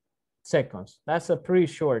 32 seconds. That's a pretty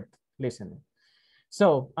short listening.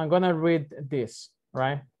 So I'm gonna read this,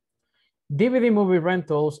 right? DVD movie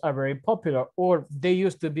rentals are very popular, or they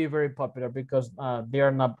used to be very popular because they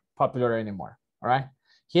are not popular anymore, all right?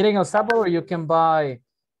 Here in El Salvador, you can buy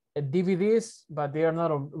DVDs, but they are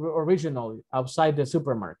not original outside the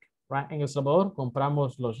supermarket, right? En El Salvador,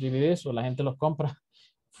 compramos los DVDs, o la gente los compra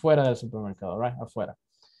fuera del supermercado, right? Afuera.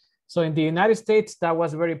 So in the United States, that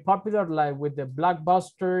was very popular, like with the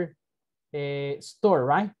Blockbuster store,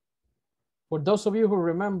 right? For those of you who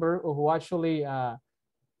remember, or who actually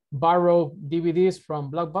borrow DVDs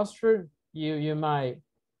from Blockbuster, you might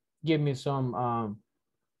give me some,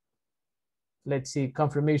 let's see,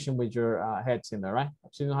 confirmation with your heads in there, right?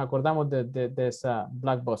 Si nos acordamos de esa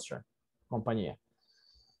Blockbuster compañía.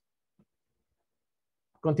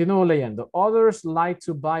 Continúo leyendo. Others like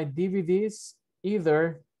to buy DVDs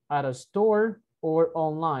either at a store or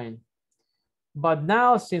online. But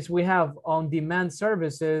now, since we have on-demand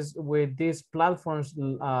services with these platforms,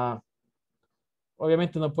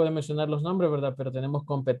 obviamente no puedo mencionar los nombres, ¿verdad? Pero tenemos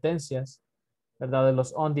competencias, ¿verdad? De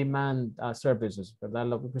los on-demand services, ¿verdad?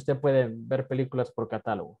 Lo que usted puede ver películas por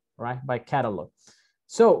catálogo, right? By catalog.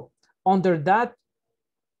 So, under that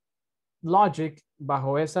logic,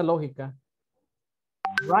 bajo esa lógica,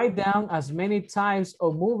 write down as many types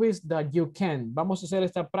of movies that you can. Vamos a hacer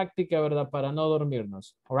esta práctica, ¿verdad? Para no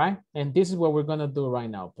dormirnos, all right? And this is what we're going to do right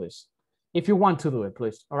now, please. If you want to do it,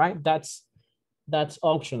 please, all right? That's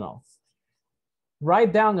optional.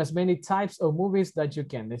 Write down as many types of movies that you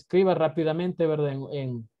can. Escriba rápidamente, ¿verdad?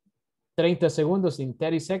 En 30 segundos, in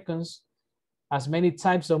 30 seconds, as many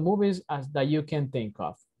types of movies as that you can think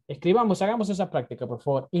of. Escribamos, hagamos esa práctica, por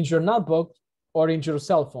favor, in your notebook or in your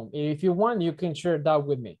cell phone. If you want, you can share that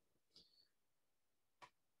with me.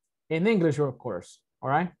 In English, of course, all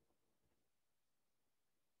right?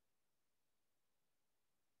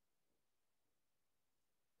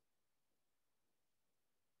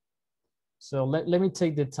 So let me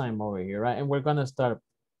take the time over here, right? And we're gonna start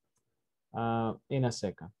in a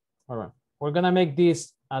second. All right, we're gonna make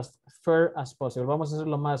this as fair as possible. Vamos a hacer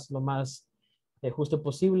lo más justo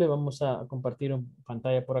posible. Vamos a compartir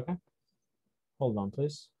pantalla por acá. Hold on,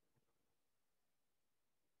 please.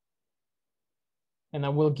 And I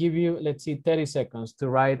will give you, let's see, 30 seconds to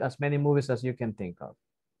write as many movies as you can think of.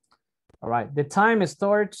 All right, the time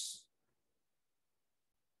starts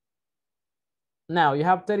now. You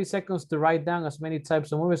have 30 seconds to write down as many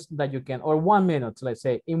types of movies that you can, or 1 minute, let's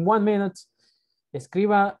say. In 1 minute,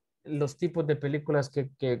 escriba los tipos de películas que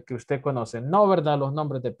usted conoce. No, ¿verdad? Los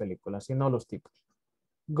nombres de películas, sino los tipos.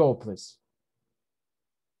 Go, please.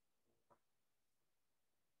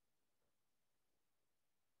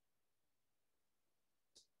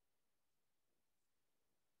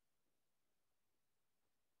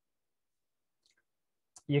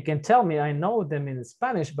 You can tell me I know them in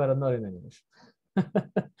Spanish, but not in English.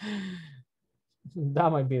 That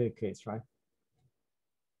might be the case, right?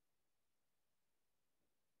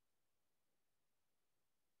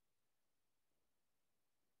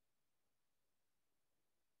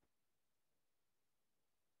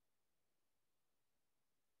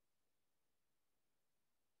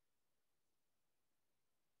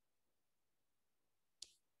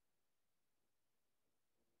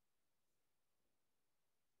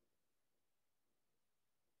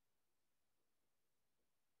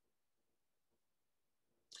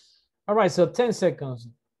 All right, so 10 seconds.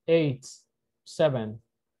 8, 7,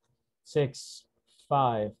 6,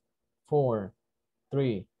 5, 4,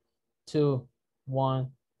 3, 2,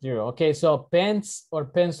 1, 0. Okay, so pens or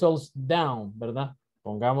pencils down, ¿verdad?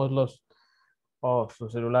 Pongámoslos,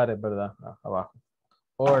 sus celulares, ¿verdad? Abajo.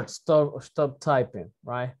 Or stop typing,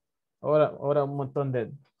 right? Ahora un montón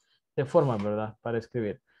de formas, ¿verdad? Para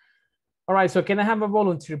escribir. All right, so can I have a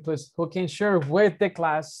volunteer, please, who can share with the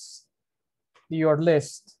class your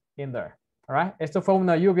list in there? All right, esto fue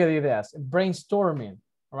una lluvia de ideas. Brainstorming,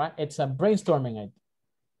 all right? It's a brainstorming idea.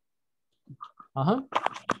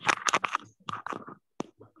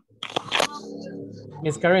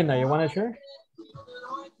 Miss Karina, you want to share?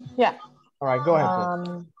 Yeah. All right, go ahead,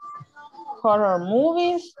 please. Horror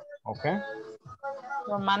movies. Okay.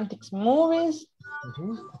 Romantic movies.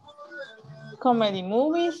 Comedy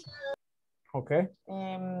movies. Okay.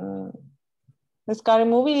 The scary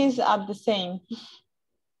movies are the same.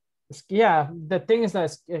 Yeah, the thing is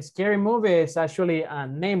that a scary movie is actually a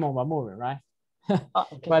name of a movie, right? Oh,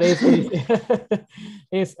 okay. But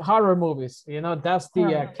it's horror movies. You know, that's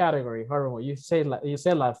the category, horror movie. You say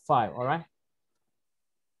like 5, all right?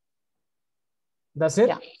 That's it?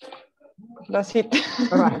 Yeah, that's it.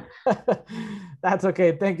 All right. That's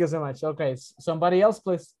okay. Thank you so much. Okay, somebody else,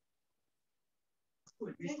 please.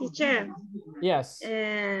 Teacher. Yes.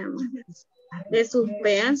 De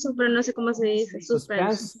suspenso, pero no sé cómo se dice.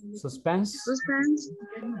 Suspense.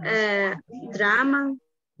 Drama.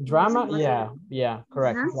 Drama, yeah,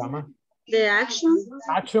 correct. Drama. De action.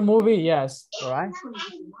 Action movie, yes, all right.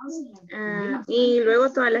 Y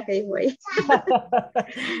luego todas las que dijo ahí.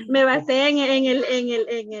 Me basé en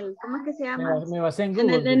el, ¿cómo es que se llama? Me basé en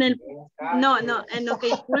Google. No, en lo que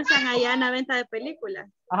impulsan allá en la venta de películas.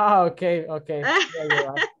 Ah, ok.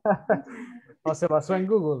 O se basó en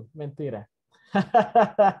Google, mentira.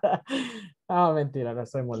 Mentira, no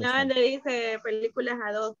estoy molestando. No, donde dice películas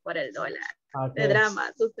a $2 por el dólar. Okay. De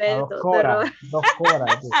drama, suspenso, terror. 2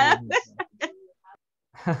 horas.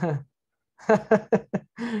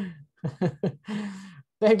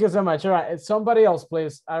 Thank you so much. All right, somebody else,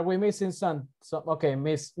 please. Are we missing some? Okay,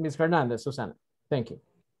 Miss Hernandez, Susana. Thank you.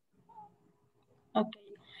 Okay,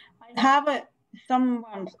 I have some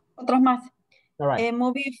ones, otros más. All right. A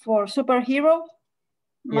movie for superhero,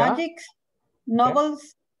 magic,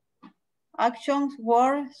 novels, actions,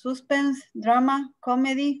 war, suspense, drama,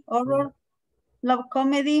 comedy, horror, love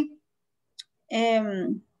comedy.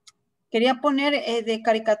 Quería poner de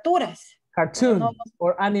caricaturas. Cartoon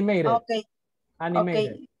or animated. Okay.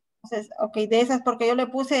 Animated. Okay, de esas porque yo le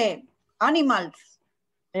puse animals.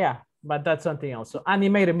 Yeah, but that's something else. So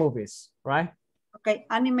animated movies, right? Okay,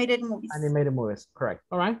 animated movies. Animated movies, correct.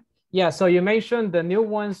 All right. Yeah, so you mentioned the new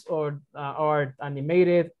ones or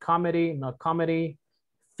animated, comedy, not comedy,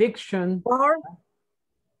 fiction. War.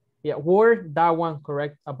 Yeah, war, that one,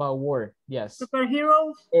 correct, about war, yes.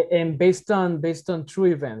 Superheroes. And based on true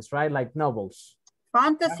events, right, like novels.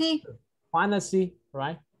 Fantasy. Fantasy,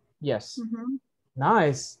 right? Yes.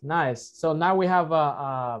 Nice. So now we have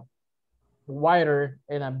a wider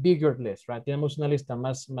and a bigger list, right? Tenemos una lista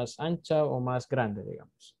más ancha o más grande,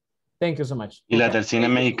 digamos. Thank you so much. ¿Y las del cine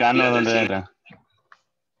mexicano dónde entra?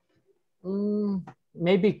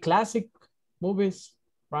 Maybe classic movies,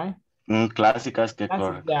 right? Clásicas que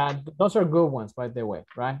corren. Yeah, those are good ones, by the way,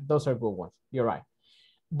 right? Those are good ones. You're right.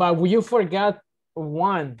 But you forgot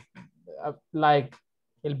one, like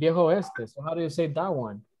El Viejo Oeste. So how do you say that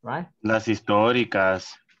one, right? Las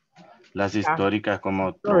históricas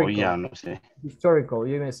como Troya, no sé. Historical,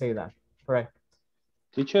 you're going to say that, correct.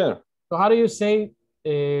 Teacher. So how do you say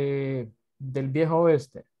Del Viejo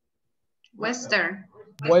Oeste? Western.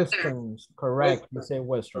 Westerns, correct. You say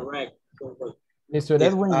Western. Correct. Mr.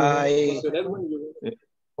 Edwin,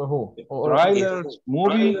 or who? Trailers,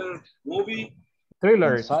 movie.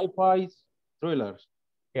 Thrillers. Sci-fi, thrillers.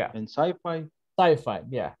 Yeah. And sci-fi. Sci-fi,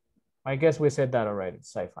 yeah. I guess we said that already,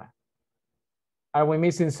 sci-fi. Are we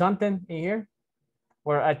missing something in here?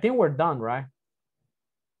 Well, I think we're done, right?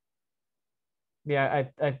 Yeah,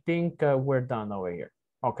 I think we're done over here.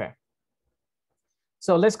 Okay.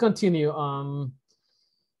 So let's continue.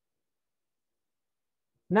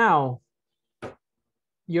 Now,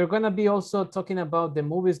 you're gonna be also talking about the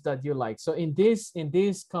movies that you like. So in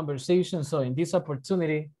this conversation, so in this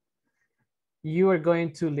opportunity, you are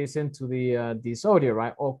going to listen to the this audio,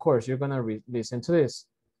 right? Of course, you're gonna listen to this.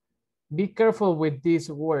 Be careful with this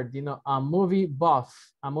word, you know, a movie buff.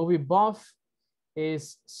 A movie buff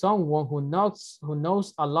is someone who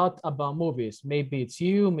knows a lot about movies. Maybe it's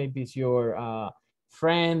you, maybe it's your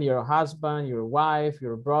friend, your husband, your wife,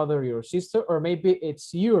 your brother, your sister, or maybe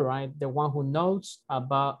it's you, right? The one who knows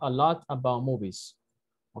about a lot about movies,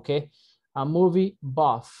 okay? A movie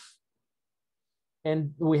buff.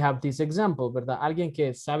 And we have this example, ¿verdad? Alguien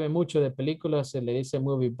que sabe mucho de películas se le dice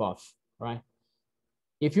movie buff, right?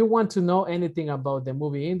 If you want to know anything about the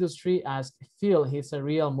movie industry, ask Phil. He's a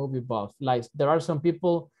real movie buff. Like there are some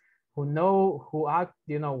people who know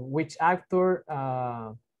which actor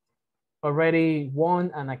already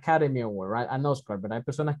won an Academy Award, right? An Oscar, but hay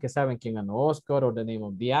personas que saben quién ganó Oscar or the name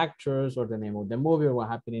of the actors or the name of the movie or what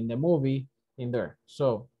happened in the movie in there.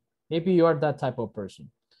 So maybe you are that type of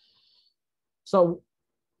person. So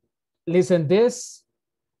listen this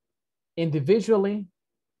individually,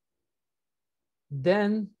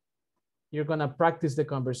 then you're gonna practice the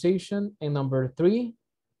conversation. And number 3,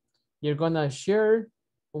 you're gonna share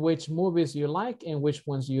which movies you like and which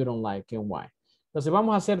ones you don't like and why. Entonces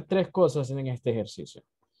vamos a hacer 3 cosas en este ejercicio.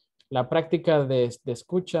 La práctica de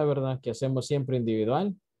escucha, ¿verdad? Que hacemos siempre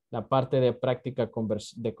individual. La parte de práctica de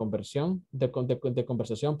conversación,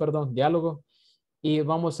 perdón, diálogo. Y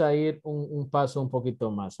vamos a ir un paso un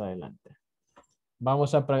poquito más adelante.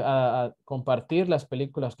 Vamos a compartir las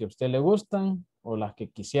películas que a usted le gustan o las que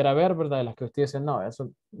quisiera ver, ¿verdad? Y las que usted dice, no,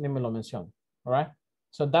 eso ni me lo menciona. All right?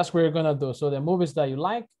 So that's what you're going to do. So the movies that you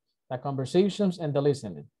like, the conversations, and the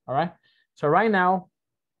listening. All right? So right now,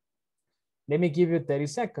 let me give you 30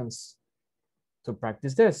 seconds to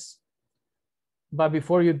practice this. But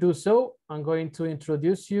before you do so, I'm going to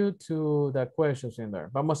introduce you to the questions in there.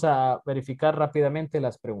 Vamos a verificar rápidamente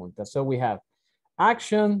las preguntas. So we have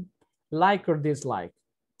action, like or dislike.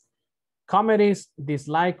 Comedies,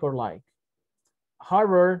 dislike or like.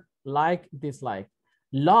 Horror, like, dislike.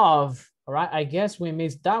 Love, all right? I guess we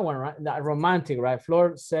missed that one, right? That romantic, right?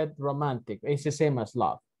 Flor said romantic. It's the same as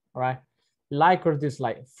love, all right? Like or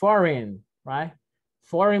dislike. Foreign, right?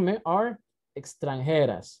 Foreign or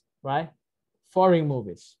extranjeras, right? Foreign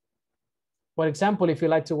movies. For example, if you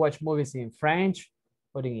like to watch movies in French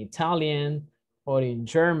or in Italian or in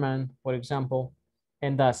German, for example,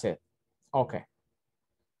 and that's it. Okay.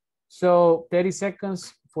 So 30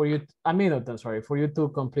 seconds for you, a minute, I'm sorry, for you to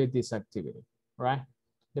complete this activity, right?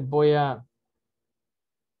 Les voy a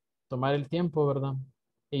tomar el tiempo, ¿verdad?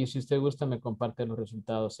 Y si usted gusta, me comparte los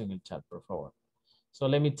resultados en el chat, por favor. So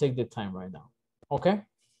let me take the time right now. Okay?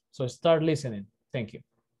 So start listening. Thank you.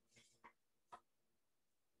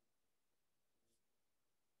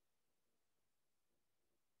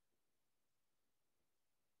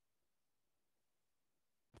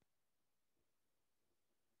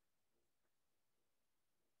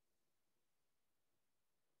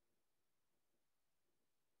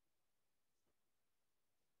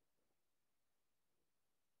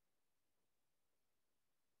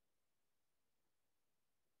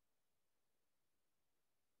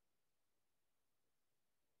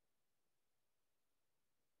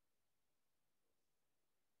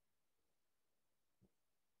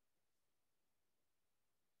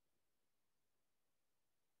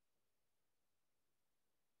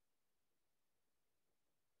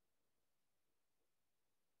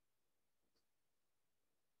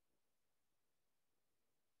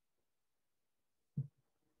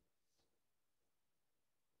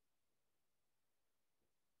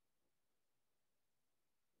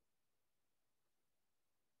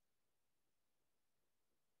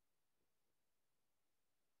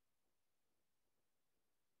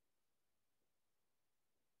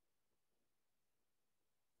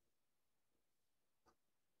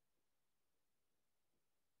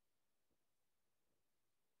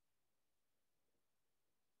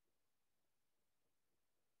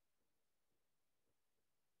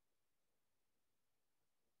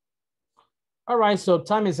 All right, so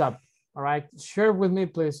time is up. All right, share with me,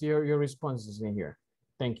 please, your responses in here.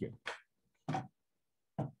 Thank you.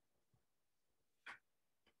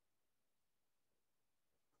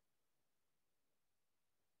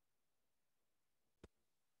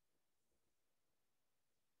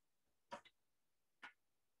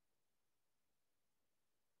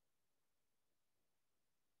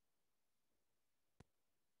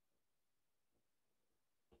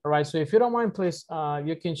 All right, so if you don't mind, please,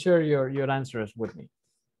 you can share your answers with me,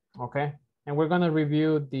 okay? And we're gonna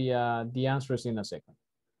review the answers in a second,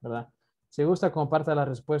 ¿verdad? Si gusta, comparta la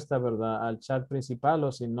respuesta, ¿verdad? Al chat principal o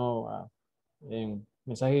si no, en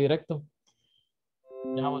mensaje directo.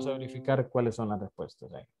 Ya vamos a verificar cuáles son las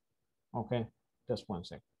respuestas ahí. Okay, just one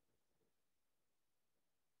second.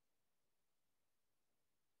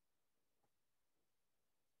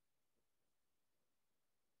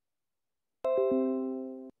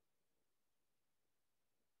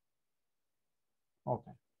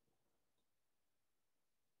 Okay.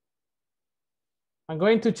 I'm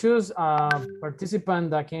going to choose a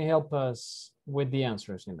participant that can help us with the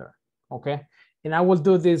answers in there. Okay. And I will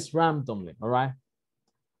do this randomly. All right.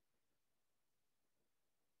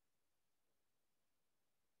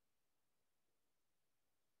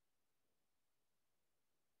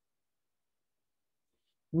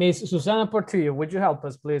 Miss Susana Portillo, would you help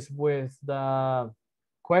us, please, with the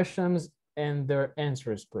questions and their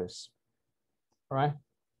answers, please? All right.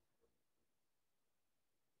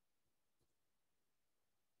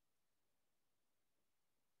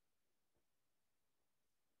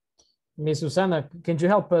 Miss Susana, can you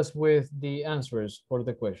help us with the answers for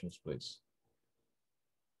the questions, please?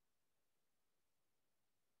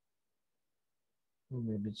 Oh,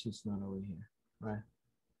 maybe she's not over here, right?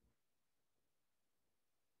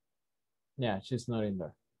 Yeah, she's not in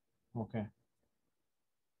there. Okay.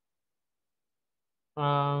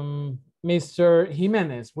 Mr.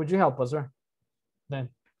 Jimenez, would you help us, sir? Then.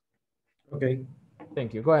 Okay.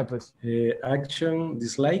 Thank you. Go ahead, please. Action,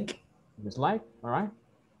 dislike. Dislike, all right.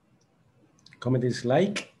 Comment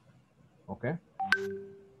dislike. Okay.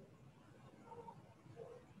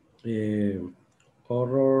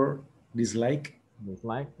 Horror, dislike.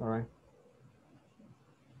 Dislike, all right.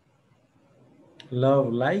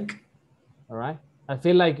 Love, like. All right. I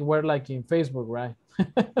feel like we're like in Facebook, right?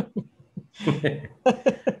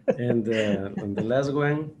 And the last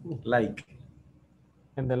one, like.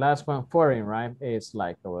 And the last one, foreign, right? Is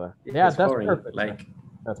like over there. Yes, Yeah, that's foreign, perfect. like. Sir.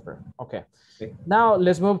 That's perfect. Okay. Now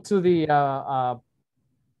let's move to the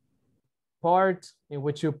part in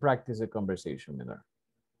which you practice the conversation, Miller.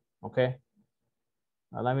 Okay.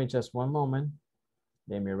 Let me just one moment.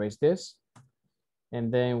 Let me erase this.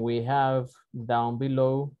 And then we have down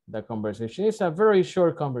below the conversation. It's a very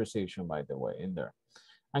short conversation, by the way, in there.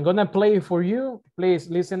 I'm gonna play it for you. Please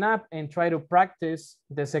listen up and try to practice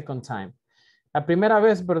the second time. La primera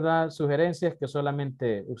vez, ¿verdad? Sugerencia es que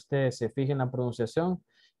solamente usted se fije en la pronunciación.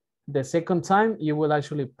 The second time, you will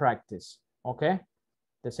actually practice, okay?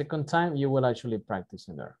 The second time, you will actually practice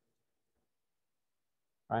in there.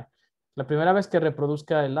 Right? La primera vez que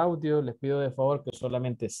reproduzca el audio, les pido de favor que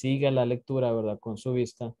solamente siga la lectura, ¿verdad? Con su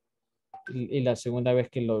vista. Y la segunda vez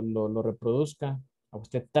que lo reproduzca,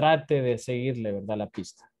 usted trate de seguirle, ¿verdad? La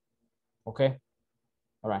pista. Okay?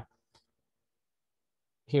 All right.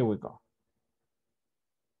 Here we go.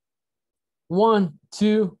 1,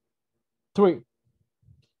 2, 3.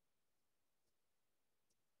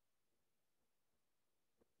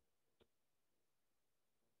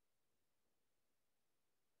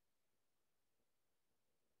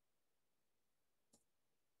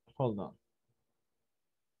 Hold on.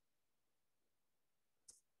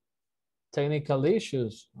 Technical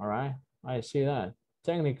issues. All right. I see that.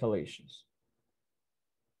 Technical issues.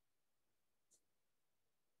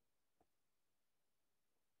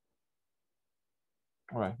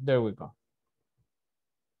 All right, there we go.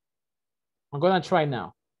 I'm gonna try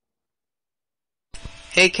now.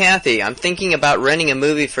 Hey Kathy, I'm thinking about renting a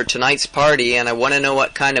movie for tonight's party and I want to know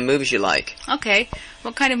what kind of movies you like. Okay,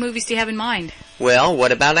 what kind of movies do you have in mind? Well,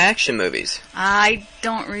 what about action movies? I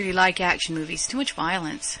don't really like action movies, too much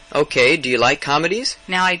violence. Okay, do you like comedies?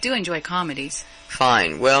 Now, I do enjoy comedies.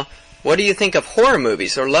 Fine, well, what do you think of horror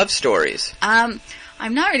movies or love stories? I'm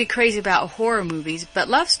not really crazy about horror movies, but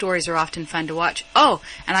love stories are often fun to watch. Oh,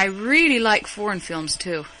 and I really like foreign films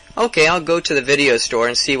too. Okay, I'll go to the video store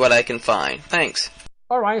and see what I can find. Thanks.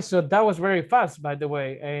 All right, so that was very fast, by the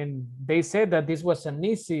way, and they said that this was an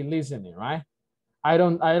easy listening, right? I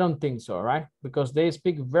don't think so, right? Because they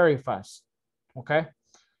speak very fast. Okay.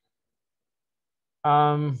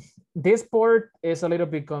 this part is a little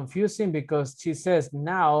bit confusing because she says,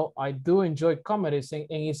 now I do enjoy comedies, and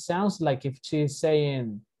it sounds like if she's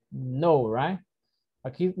saying no, right?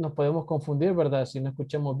 Aquí nos podemos confundir, ¿verdad? Si no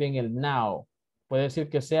escuchamos bien el now. Puede decir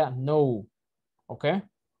que sea no, okay?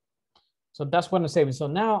 So that's what I'm saying. So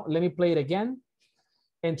now let me play it again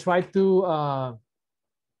and try to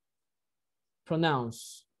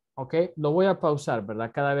pronounce, okay? Lo voy a pausar,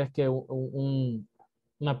 ¿verdad? Cada vez que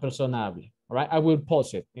una persona hable. All right, I will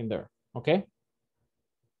pause it in there, okay?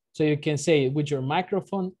 So you can say with your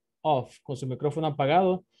microphone off, con su micrófono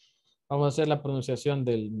apagado, vamos a hacer la pronunciación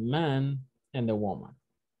del man and the woman.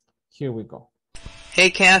 Here we go. Hey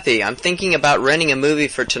Kathy, I'm thinking about renting a movie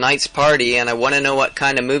for tonight's party and I want to know what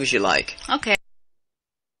kind of movies you like. Okay.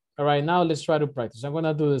 All right, now let's try to practice. I'm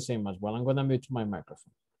gonna do the same as well. I'm gonna mute my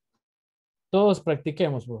microphone. Todos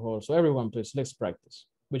practiquemos, por favor. So everyone, please, let's practice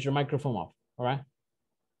with your microphone off, all right?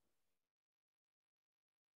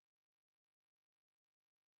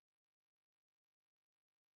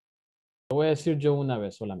 Lo voy a decir yo una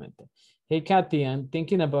vez solamente. Hey, Kathy, I'm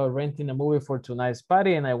thinking about renting a movie for tonight's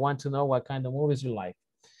party and I want to know what kind of movies you like.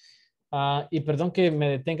 Y perdón que me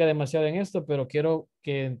detenga demasiado en esto, pero quiero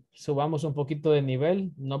que subamos un poquito de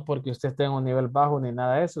nivel, no porque usted esté en un nivel bajo ni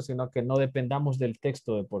nada de eso, sino que no dependamos del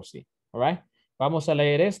texto de por sí. All right? Vamos a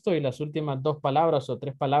leer esto y las últimas 2 palabras o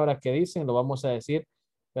 3 palabras que dicen, lo vamos a decir,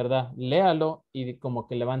 ¿verdad? Léalo y como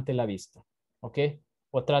que levante la vista. ¿Ok?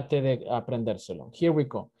 O trate de aprendérselo. Here we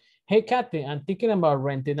go. Hey, Kathy, I'm thinking about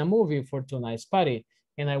renting a movie for tonight's party,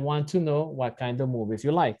 and I want to know what kind of movies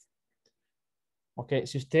you like. Ok,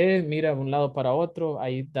 si usted mira de un lado para otro,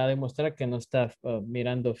 ahí da a demostrar que no está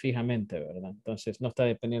mirando fijamente, ¿verdad? Entonces, no está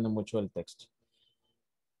dependiendo mucho del texto.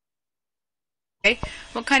 Okay.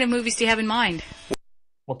 What kind of movies do you have in mind?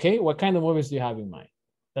 Ok, what kind of movies do you have in mind?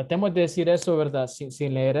 Tratemos de decir eso, ¿verdad?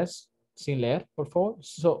 Sin leer, por favor.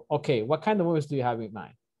 So, ok, what kind of movies do you have in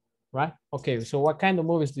mind? Right? Okay, so what kind of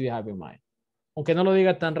movies do you have in mind? Aunque no lo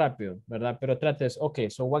diga tan rápido, ¿verdad? Pero trates, okay,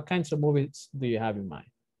 so what kinds of movies do you have in mind?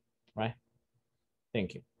 Right?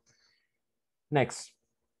 Thank you. Next.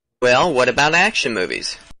 Well, what about action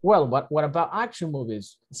movies? Well, what about action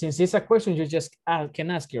movies? Since it's a question, you just can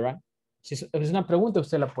ask you, right? Si es una pregunta,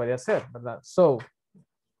 usted la puede hacer, ¿verdad? So,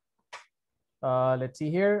 let's see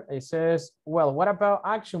here. It says, well, what about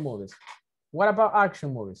action movies? What about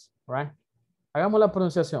action movies, right? Hagamos la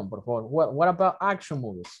pronunciación, por favor. What about action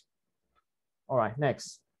movies? All right,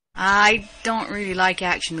 next. I don't really like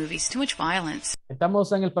action movies. Too much violence.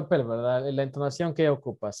 Estamos en el papel, ¿verdad? La entonación que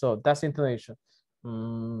ocupa. So, that's intonation.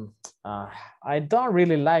 I don't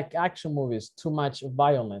really like action movies. Too much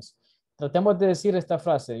violence. Tratemos de decir esta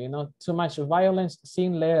frase, you know, too much violence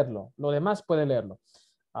sin leerlo. Lo demás puede leerlo.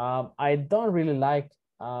 I don't really like,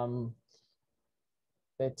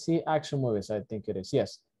 let's see, action movies, I think it is.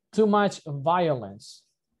 Yes. Too much violence.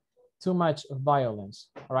 Too much violence.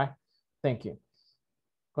 All right. Thank you.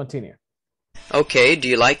 Continue. Okay, do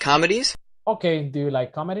you like comedies? Okay, do you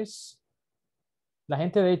like comedies? La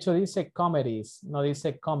gente de hecho dice comedies, no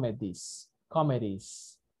dice comedies.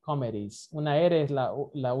 Comedies. Comedies. Una R es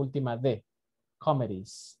la última D.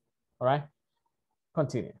 Comedies. All right.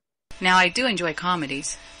 Continue. Now I do enjoy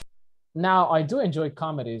comedies. Now I do enjoy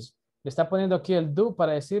comedies. Le está poniendo aquí el do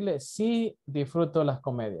para decirle sí disfruto las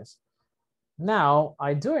comedias. Now,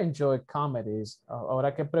 I do enjoy comedies.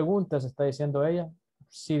 Ahora que preguntas está diciendo ella,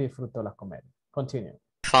 sí disfruto las comedias. Continue.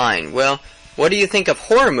 Fine. Well, what do you think of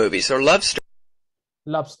horror movies or love stories?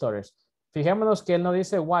 Love stories. Fijémonos que él no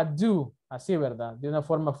dice what do, así, ¿verdad? De una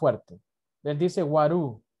forma fuerte. Él dice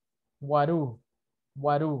waru, waru,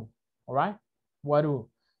 waru. All right? Waru.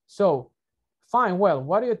 So, fine. Well,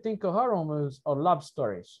 what do you think of horror movies or love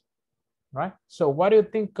stories? Right? So what do you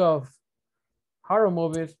think of horror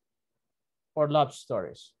movies or love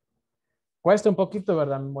stories? Cuesta un poquito,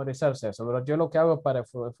 ¿verdad? Memorizarse eso, pero yo lo que hago para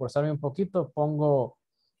esforzarme un poquito, pongo,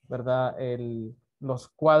 ¿verdad? Los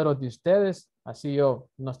cuadros de ustedes, así yo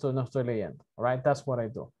no estoy leyendo. All right? That's what I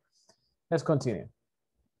do. Let's continue.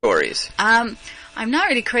 Stories. I'm not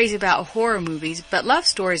really crazy about horror movies, but love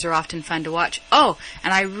stories are often fun to watch. Oh,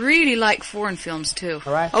 and I really like foreign films too.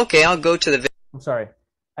 All right? Okay, I'll go to the... I'm sorry.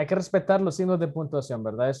 Hay que respetar los signos de puntuación,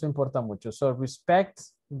 ¿verdad? Eso importa mucho. So, respect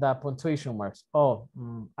the punctuation marks. Oh,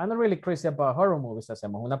 I'm not really crazy about horror movies.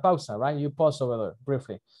 Hacemos una pausa, right? You pause over there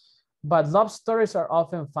briefly. But love stories are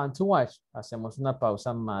often fun to watch. Hacemos una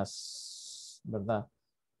pausa más, ¿verdad?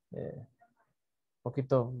 Un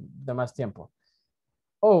poquito de más tiempo.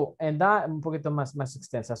 Oh, and that, un poquito más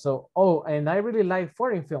extensa. So, oh, and I really like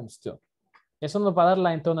foreign films too. Eso nos va a dar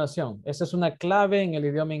la entonación. Esa es una clave en el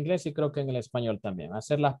idioma inglés y creo que en el español también.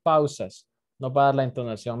 Hacer las pausas nos va a dar la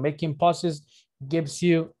entonación. Making pauses gives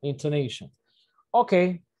you intonation.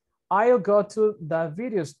 Okay, I'll go to the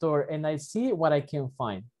video store and I see what I can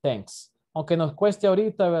find. Thanks. Aunque nos cueste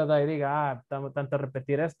ahorita, ¿verdad? Y diga, tanto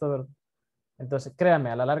repetir esto, ¿verdad? Entonces,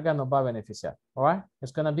 créame, a la larga nos va a beneficiar. All right?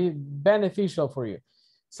 It's going to be beneficial for you.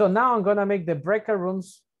 So now I'm going to make the breakout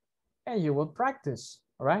rooms and you will practice.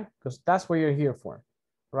 All right? Because that's what you're here for.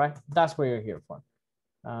 All right? That's what you're here for.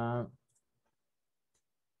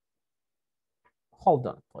 Hold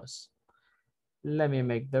on, please. Let me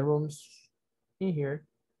make the rooms in here.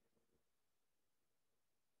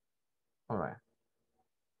 All right.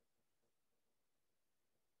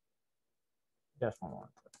 Just one more.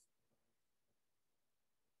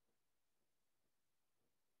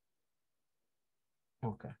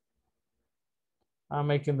 Okay. I'm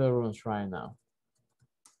making the rooms right now.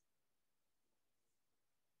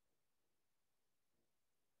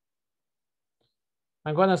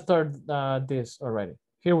 I'm gonna start this already.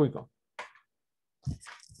 Here we go.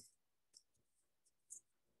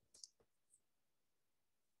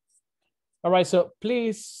 All right, so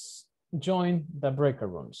please join the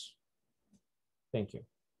breakout rooms. Thank you.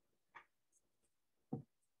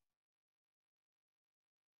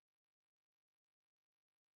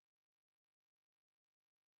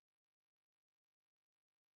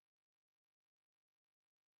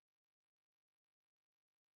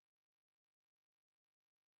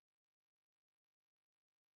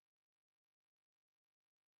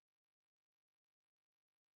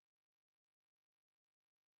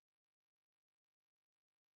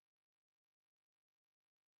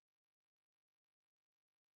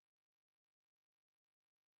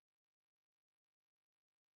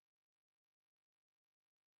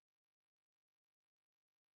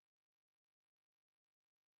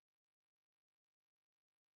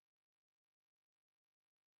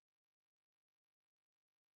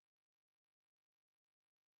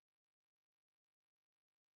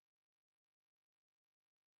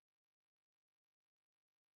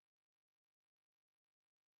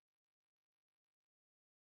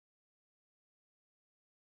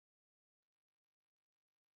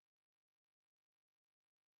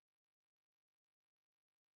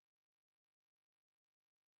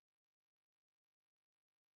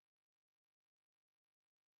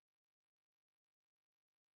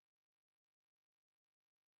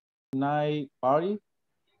 Night party.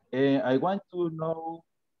 I want to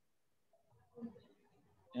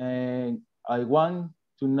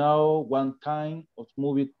know what kind of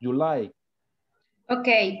movie you like.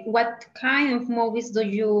 Okay, what kind of movies do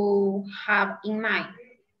you have in mind?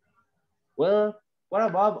 Well, what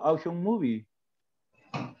about action movie?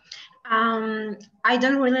 I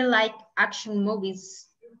don't really like action movies,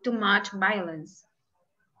 too much violence.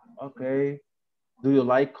 Okay. Do you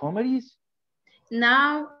like comedies?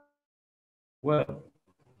 Now, Well,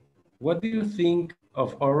 what do you think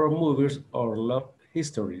of horror movies or love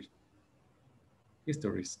histories?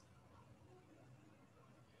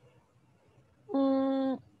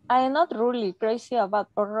 I'm not really crazy about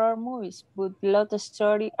horror movies, but love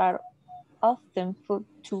stories are often fun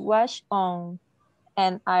to watch on,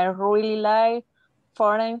 and I really like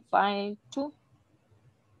foreign film too.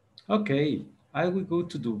 Okay, I will go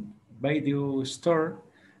to the video store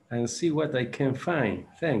and see what I can find.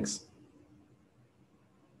 Thanks.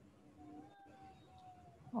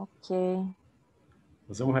 Okay.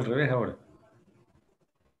 Lo hacemos al revés ahora.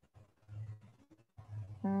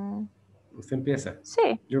 Usted empieza.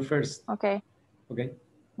 Sí. You're first. Okay. Okay.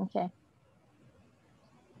 Okay.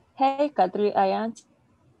 Hey, Catherine, I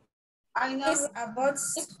know about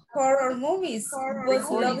horror movies, but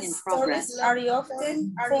love stories are often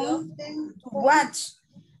fun to watch.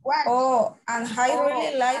 Oh, and I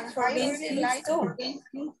really like forbidden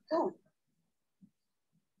things too.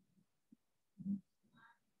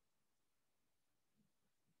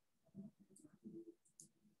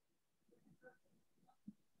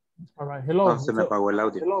 All right, hello. No, se me apagó el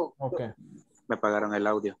audio. Hello. Okay. Me apagaron el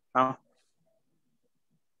audio. Ah.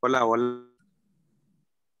 Hola, hola.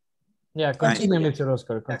 Yeah, continue, Mr.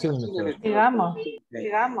 Oscar. Continue, Mr. Oscar.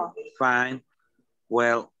 Digamos. Fine.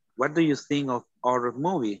 Well, what do you think of horror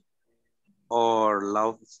movie or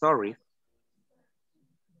love story?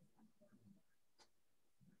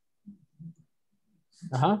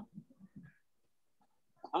 Uh-huh.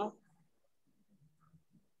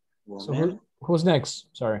 So who's next?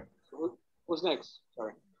 Sorry. Who's next?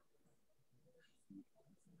 Sorry.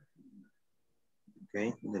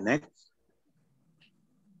 Okay, the next.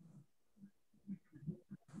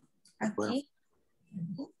 Aquí.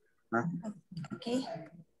 Huh? Okay.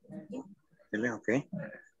 Okay.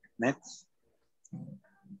 Next.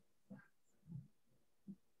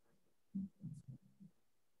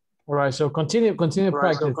 All right, so continue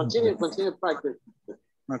practicing. Continue practice.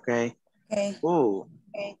 Okay. Okay. Oh,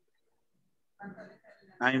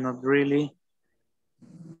 I'm not really.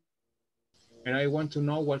 And I want to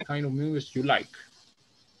know what kind of movies you like.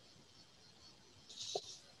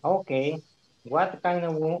 Okay. What kind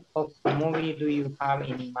of movie do you have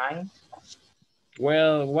in mind?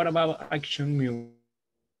 Well, what about action movies?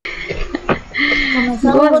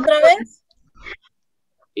 ¿Comenzamos otra vez?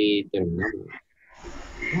 Y terminamos.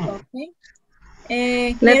 Ok.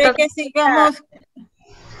 ¿Quiere que sigamos?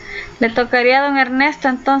 Le tocaría a don Ernesto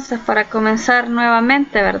entonces para comenzar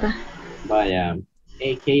nuevamente, ¿verdad? Vaya.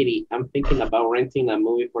 Hey, Katie, I'm thinking about renting a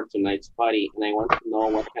movie for tonight's party, and I want to know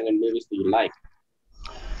what kind of movies do you like?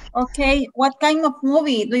 Okay. What kind of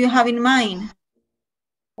movie do you have in mind?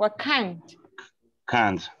 What kind?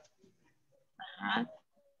 Can't.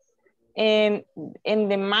 In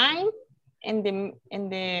the mind, and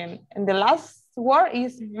the last word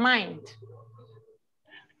is mind.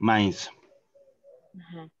 Mines.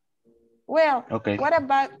 Well, Okay. what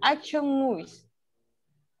about action movies?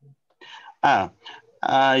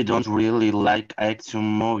 I don't really like action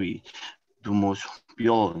movie. Too much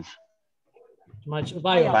violence. Much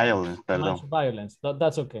violence. Violence, perdón. Much violence.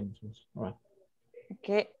 That's okay. All right.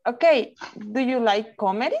 Okay. Do you like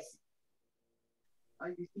comedies?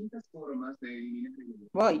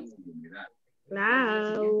 Voy.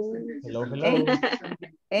 Hello. Hello.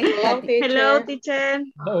 Hello, teacher.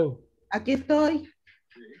 Hello. Aquí estoy.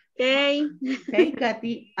 Okay. Hey,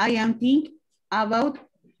 Kathy, I am thinking about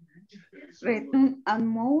return and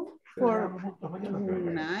move for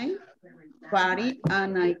tonight party,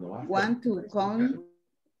 and I want to come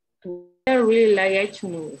to. I really like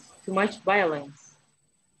action movies. Too much violence.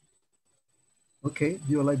 Okay.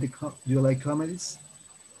 Do you like comedies?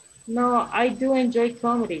 No, I do enjoy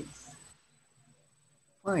comedies.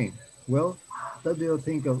 Fine. Well, what do you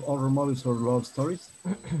think of horror movies or love stories?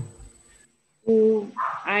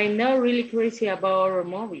 I'm not really crazy about horror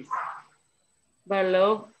movies, but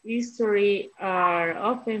love history are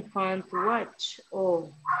often fun to watch.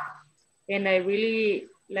 And I really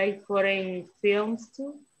like foreign films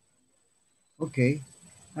too. Okay.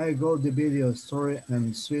 I go the video store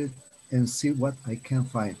and see what I can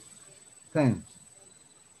find. Thanks.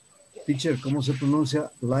 Teacher, ¿cómo se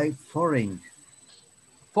pronuncia like foreign?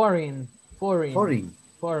 Foreign.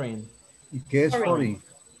 ¿Y qué es foreign?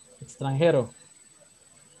 Extranjero.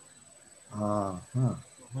 Ajá.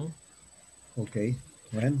 Ok.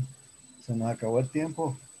 Bueno, se nos acabó el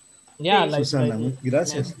tiempo. Yeah, Susana,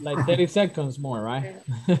 gracias. Like 30 seconds more, right?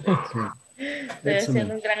 Estoy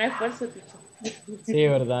haciendo un gran esfuerzo, teacher. Sí,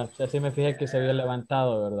 verdad. Así me fijé que se había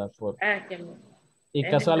levantado, ¿verdad? Y Es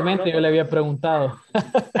casualmente yo le había preguntado.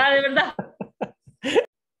 de verdad.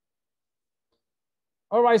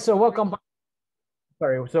 All right, so welcome back.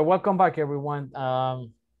 Sorry, so welcome back, everyone.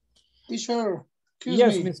 Teacher,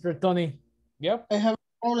 yes, me. Mr. Tony. Yep. I have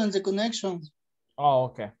problems with the connection. Oh,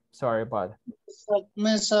 okay. Sorry about it.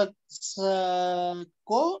 Me sacó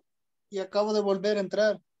y acabo de volver a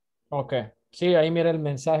entrar. Okay. Sí, ahí mira el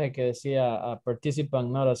mensaje que decía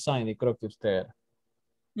participant not assigned y creo que usted era.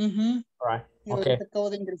 All right. Okay. Acabo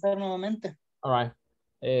de ingresar nuevamente. All right.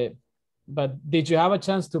 But did you have a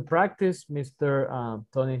chance to practice, Mr.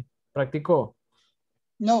 Tony? ¿Practicó?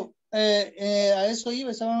 No, a eso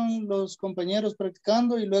iba, estaban los compañeros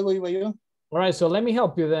practicando y luego iba yo. All right, so let me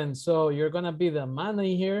help you then. So you're going to be the man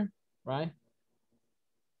in here, right?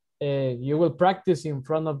 You will practice in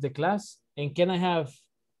front of the class. And can I have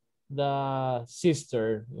the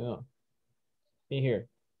sister, in here?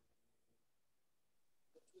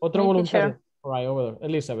 Otro voluntario. All right, over there.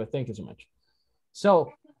 Elizabeth, thank you so much.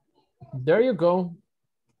 So there you go.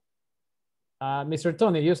 Mr.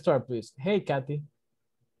 Tony, you start, please. Hey, Kathy.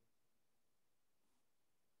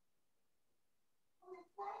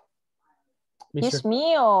 Is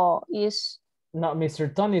me or is... No, Mr.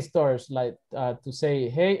 Tony starts like to say,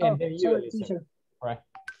 hey, and then you, Elizabeth. All right,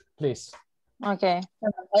 please. Okay.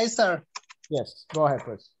 I start. Yes, go ahead,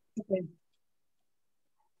 please. Okay.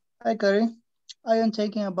 Hi, Carrie. I am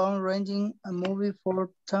thinking about renting a movie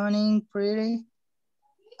for turning pretty,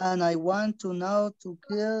 and I want to know to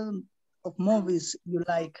kind of movies you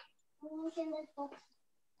like.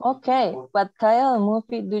 Okay, what kind of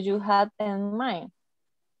movie do you have in mind?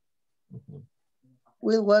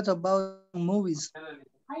 Well, what about movies?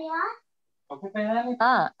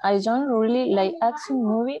 I don't really like action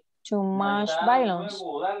movie, too much violence.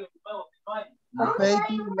 Okay,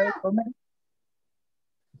 do you like comedy?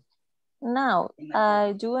 Now,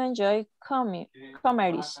 I do enjoy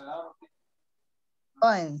comedies.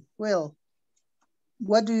 Fine, well,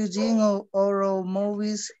 what do you think of horror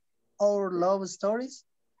movies or love stories?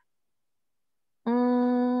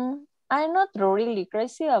 I'm not really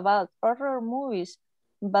crazy about horror movies,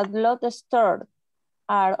 but love stories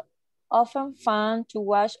are often fun to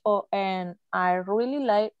watch and I really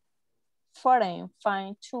like foreign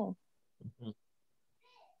fine too.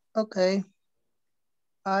 Okay.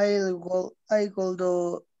 I go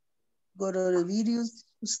to the videos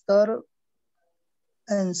store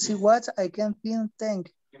and see what I can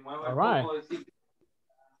think. All right.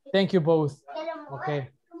 Thank you both. Okay.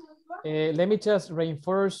 Let me just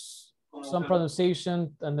reinforce some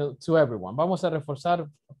pronunciation to everyone. Vamos a reforzar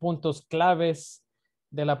puntos claves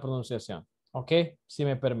de la pronunciación. Ok, si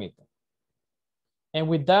me permite. And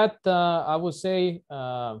with that, I would say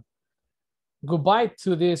goodbye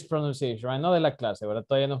to this pronunciation, right? No de la clase, ¿verdad?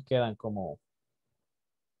 Todavía nos quedan como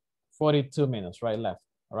 42 minutes, right, left,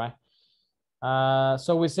 all right?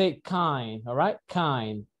 So we say kind, all right?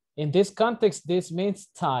 Kind. In this context, this means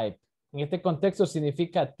type. En este contexto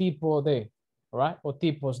significa tipo de, all right? O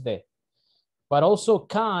tipos de. But also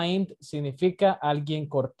kind significa alguien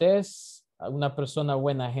cortés, una persona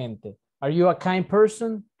buena gente. Are you a kind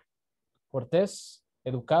person? Cortés,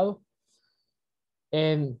 educado.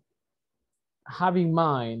 And have in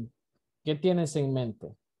mind, ¿qué tienes en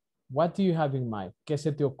mente? What do you have in mind? ¿Qué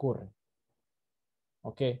se te ocurre?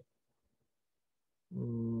 Okay.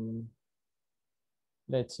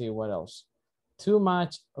 Let's see what else. Too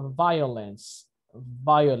much violence.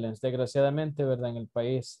 Violence. Desgraciadamente, ¿verdad? En el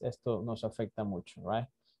país esto nos afecta mucho, right?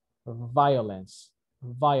 Violence.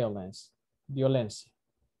 Violence. Violencia.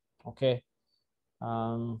 Okay.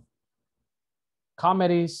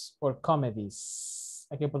 Comedies or comedies.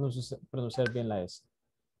 Hay que pronunciar bien la S.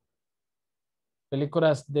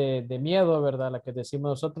 Películas de miedo, ¿verdad? La que decimos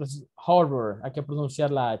nosotros, horror. Hay que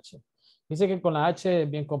pronunciar la H. Dice que con la H es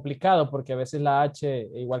bien complicado porque a veces la H,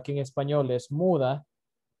 igual que en español, es muda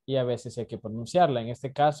y a veces hay que pronunciarla. En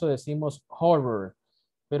este caso decimos horror,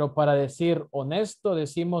 pero para decir honesto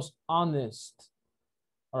decimos honest.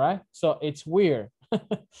 All right? So it's weird.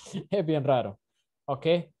 Es bien raro. Ok.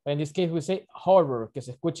 In this case we say horror, que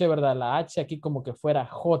se escuche, ¿verdad? La H aquí como que fuera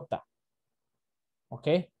J. Ok.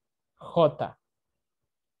 J.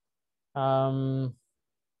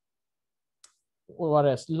 What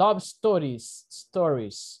else? Love stories.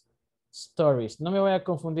 Stories. No me voy a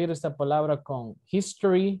confundir esta palabra con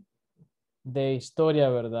history, de historia,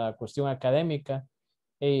 ¿verdad? Cuestión académica.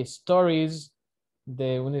 Stories,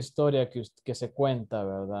 de una historia que se cuenta,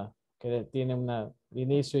 ¿verdad? Que tiene un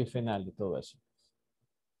inicio y final y todo eso.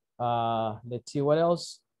 Let's see what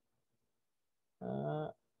else.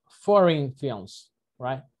 Foreign films,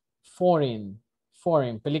 right? Foreign,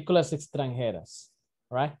 películas extranjeras,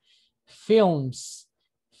 right? Films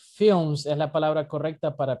es la palabra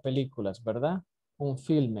correcta para películas, ¿verdad? Un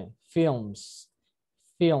filme, films,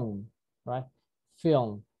 film, right?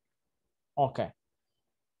 Film. Okay.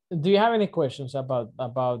 Do you have any questions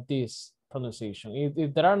about this pronunciation?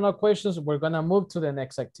 If there are no questions, we're gonna move to the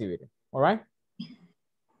next activity, all right?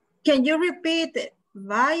 Can you repeat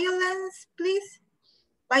violence, please?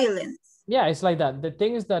 Violence. Yeah, it's like that. The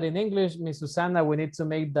thing is that in English, Miss Susana, we need to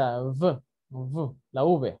make the V, la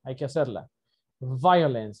V, hay que hacerla.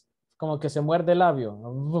 Violence, como que se muerde el labio.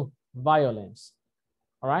 V, violence,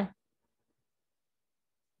 all right?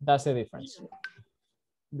 That's the difference.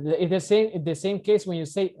 It's the same case when you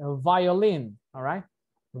say violin, all right?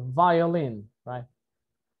 Violin, right?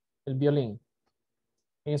 El violín.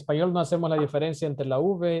 En español no hacemos la diferencia entre la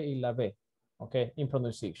V y la B, okay? In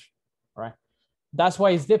pronunciation, all right? That's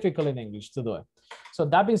why it's difficult in English to do it. So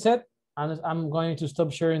that being said, I'm going to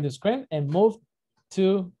stop sharing the screen and move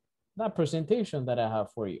to that presentation that I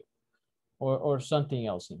have for you or something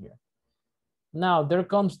else in here. Now, there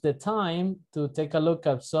comes the time to take a look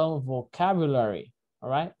at some vocabulary, all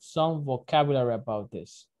right? Some vocabulary about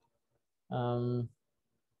this.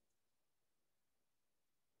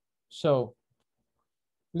 So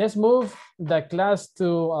let's move the class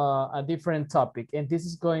to a different topic, and this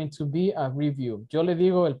is going to be a review. Yo le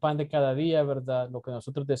digo el pan de cada día, ¿verdad? Lo que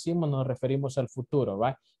nosotros decimos nos referimos al futuro,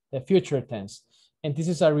 right? The future tense. And this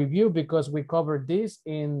is a review because we covered this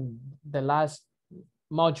in the last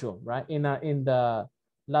module, right? In the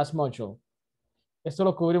last module. Esto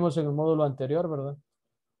lo cubrimos en el módulo anterior, ¿verdad?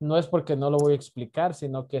 No es porque no lo voy a explicar,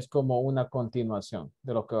 sino que es como una continuación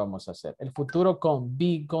de lo que vamos a hacer. El futuro con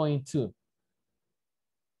be going to.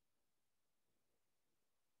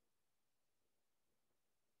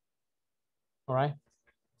 All right.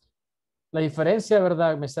 La diferencia,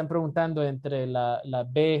 ¿verdad? Me están preguntando entre la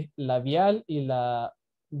B labial y la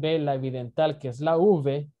B labidental, que es la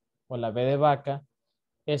V o la B de vaca,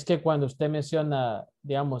 es que cuando usted menciona,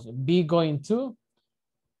 digamos, be going to,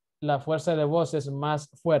 la fuerza de voz es más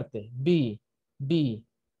fuerte. Be B,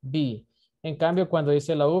 B. En cambio, cuando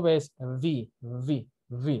dice la V es V, V,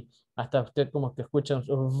 V. Hasta usted como que escucha un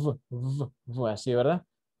V, V, V, así, ¿verdad?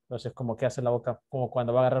 Entonces como que hace la boca como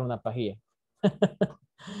cuando va a agarrar una pajilla.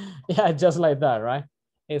 Yeah, just like that, right?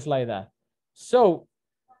 It's like that. So,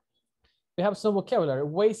 we have some vocabulary,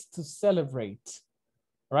 ways to celebrate.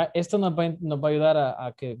 Right? Esto nos va a ayudar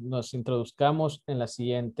a que nos introduzcamos en la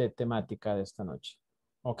siguiente temática de esta noche.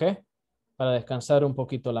 ¿Ok? Para descansar un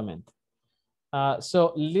poquito la mente.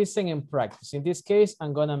 So listen and practice. In this case,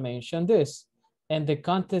 I'm going to mention this. And the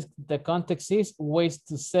context is ways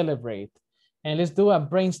to celebrate. And let's do a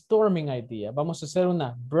brainstorming idea. Vamos a hacer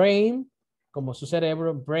una brain, como su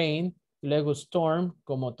cerebro, brain, y luego storm,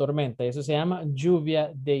 como tormenta. Eso se llama lluvia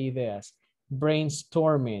de ideas.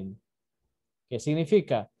 Brainstorming. ¿Qué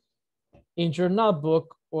significa? In your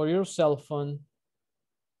notebook or your cell phone,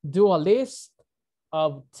 do a list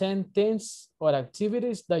of 10 things or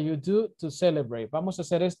activities that you do to celebrate. Vamos a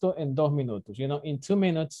hacer esto en 2 minutos. You know, in 2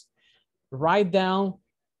 minutes, write down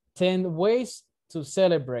 10 ways to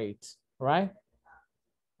celebrate, right?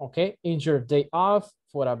 Okay, in your day off,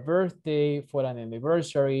 for a birthday, for an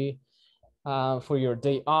anniversary, for your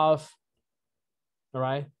day off, all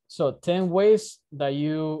right? So 10 ways that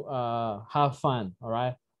you have fun, all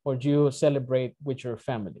right? Or you celebrate with your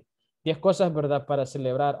family. 10 cosas, ¿verdad? Para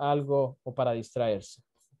celebrar algo o para distraerse.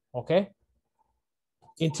 Okay?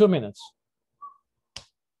 In 2 minutes.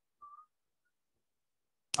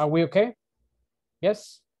 Are we okay?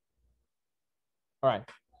 Yes? All right.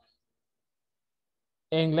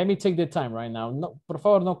 And let me take the time right now. No, por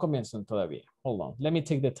favor, no comiencen todavía. Hold on. Let me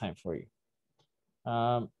take the time for you.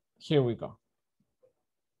 Here we go.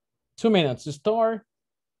 2 minutes to start.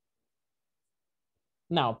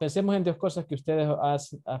 Now, pensemos en 2 cosas que ustedes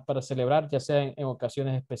hacen para celebrar, ya sea en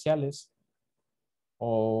ocasiones especiales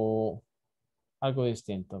o algo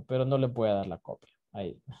distinto, pero no les voy a dar la copia.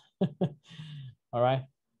 Ahí. All right.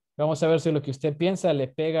 Vamos a ver si lo que usted piensa le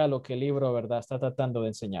pega a lo que el libro, ¿verdad? Está tratando de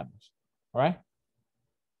enseñarnos. All right.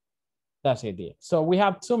 That's the idea. So we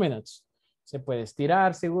have 2 minutes. Se puede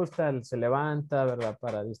estirar si gusta, se levanta, ¿verdad?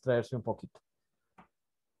 Para distraerse un poquito.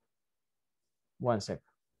 1 second.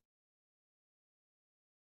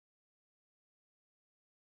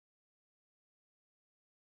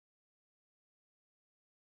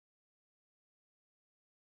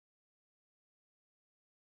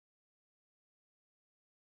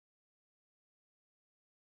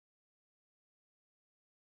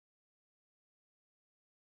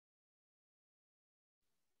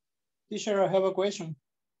 Teacher, I have a question.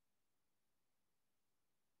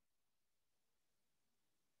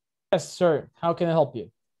 Yes, sir. How can I help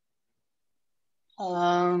you?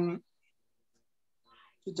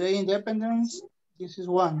 Today, Independence, this is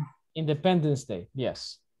one. Independence Day,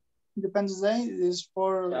 yes. Independence Day is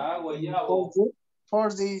for the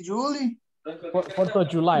July. 4th of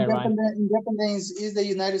July, right? Independence is the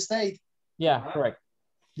United States. Yeah, correct.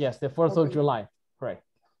 Yes, the 4th of July, correct.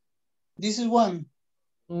 This is one.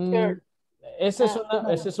 Sure. Esa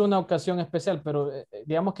es una ocasión especial, pero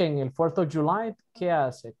digamos que en el 4th of July, ¿qué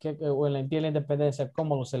hace? O en el Día de la Independencia,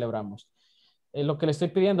 ¿cómo lo celebramos? Lo que le estoy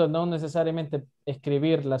pidiendo no necesariamente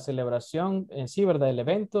escribir la celebración en sí, ¿verdad? El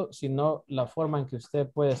evento, sino la forma en que usted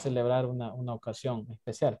puede celebrar una ocasión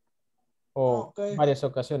especial. O varias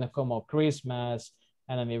ocasiones como Christmas,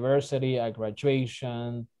 an anniversary, a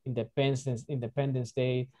graduation, Independence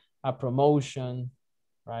Day, a promotion,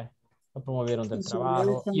 right? Lo promovieron del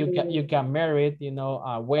trabajo. You got married, you know,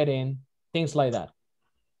 a wedding, things like that.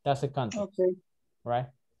 That's the context. Okay. Right?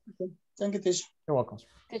 Okay. Thank you, teacher. You're welcome.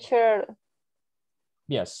 Teacher.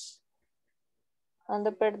 Yes.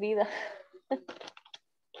 Ando perdida.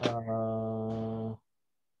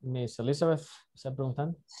 Miss Elizabeth, ¿está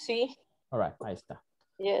preguntando? Sí. All right, ahí está.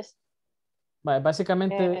 Yes. Vale,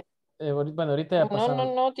 básicamente, bueno, ahorita ya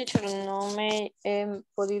pasamos. No, teacher, no me he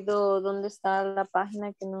podido, ¿dónde está la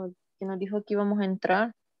página que nos dijo que íbamos a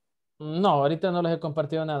entrar? No, ahorita no les he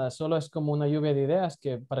compartido nada, solo es como una lluvia de ideas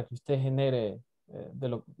que para que usted genere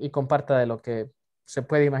y comparta de lo que se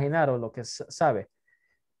puede imaginar o lo que sabe.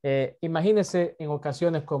 Imagínese en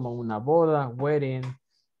ocasiones como una boda, wedding,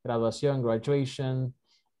 graduación, graduation,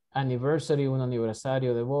 anniversary, un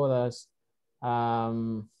aniversario de bodas, a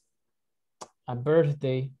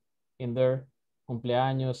birthday in there,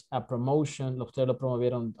 cumpleaños, a promotion, ustedes lo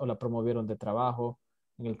promovieron o la promovieron de trabajo,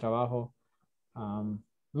 en el trabajo,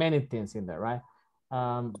 many things in there, right?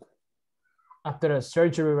 After a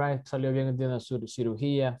surgery, right? Salió bien de una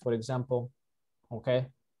cirugía, for example, okay?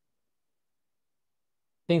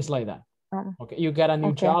 Things like that. Okay, you got a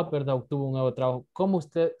new job, ¿verdad? Obtuvo un nuevo trabajo. ¿Cómo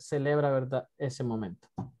usted celebra, verdad, ese momento?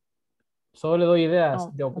 Solo le doy ideas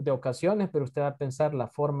Oh. de ocasiones, pero usted va a pensar la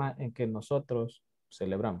forma en que nosotros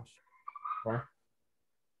celebramos. Right?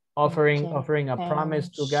 Offering a promise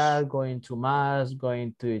to God, going to mass,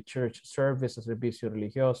 going to church service, a servicio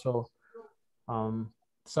religioso,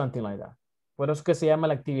 something like that. Por eso es que se llama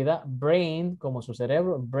la actividad brain, como su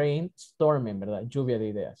cerebro, brainstorming, ¿verdad? Lluvia de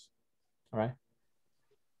ideas. All right.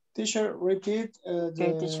 Teacher, repeat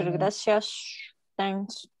Okay, teacher, gracias.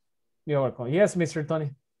 Thanks. You're welcome. Yes, Mr.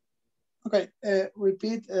 Tony. Okay,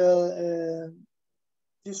 repeat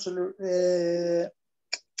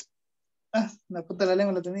la puta de la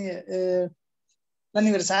lengua la tenía. El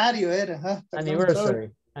aniversario era.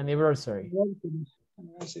 Anniversary. Anniversary.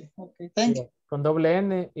 Okay, thank you. Con doble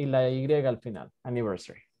N y la Y al final.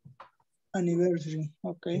 Anniversary. Anniversary,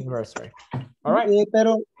 okay. Anniversary. All right.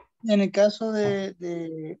 Pero en el caso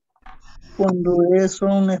de cuando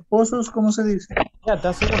son esposos, ¿cómo se dice? Yeah,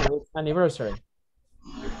 that's the one. Anniversary.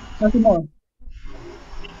 That's the one.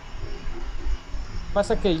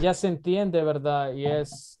 Pasa que ya se entiende, ¿verdad? Y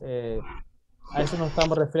es, a eso nos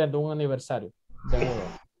estamos refiriendo, un aniversario de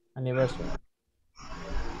boda. Anniversary.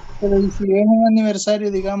 Pero si es un aniversario,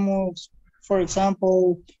 digamos, for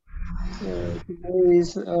example,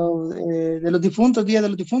 de los difuntos, Día de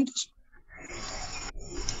los Difuntos.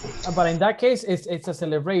 But in that case, it's a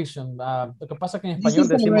celebration. Lo que pasa es que en español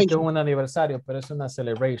decimos que es un aniversario, pero es una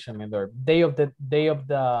celebration. Day of the death,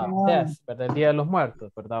 ¿verdad? El Día de los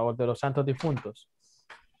Muertos, ¿verdad? O de los Santos Difuntos.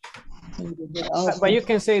 But you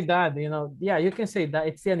can say that, you know, yeah, you can say that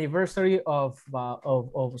it's the anniversary of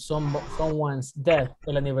someone's death,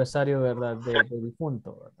 el aniversario, ¿verdad? De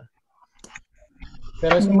difunto, ¿verdad?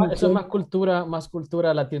 Pero eso es más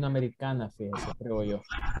cultura latinoamericana, fíjense, creo yo.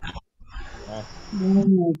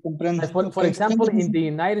 For example, in the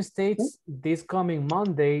United States, this coming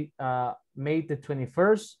Monday, May the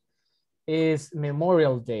 21st, is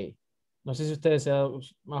Memorial Day. No sé si ustedes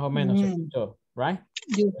más o menos escuchó, right?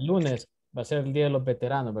 Yeah. El lunes va a ser el Día de los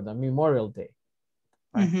Veteranos, ¿verdad? Memorial Day.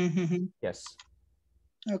 Right? Yes.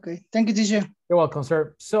 Okay, thank you, teacher. You're welcome,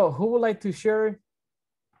 sir. So, who would like to share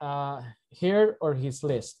here or his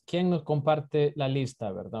list? ¿Quién nos comparte la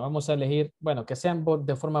lista, verdad? Vamos a elegir, bueno, que sean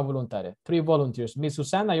de forma voluntaria. 3 volunteers. Miss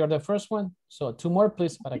Susana, you're the first one. So, 2 more,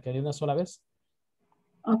 please, para que de una sola vez.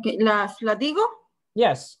 Okay, ¿las digo?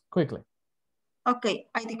 Yes, quickly. Okay,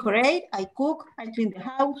 I decorate, I cook, I clean the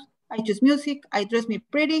house, I choose music, I dress me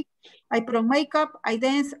pretty, I put on makeup, I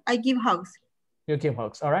dance, I give hugs. You give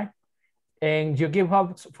hugs, all right? And you give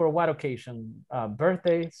hugs for what occasion?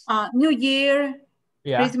 Birthdays? New Year,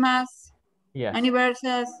 Yeah. Christmas, Yes.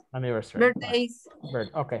 anniversaries, birthdays.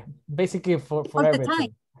 Okay, basically for all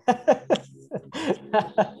everything.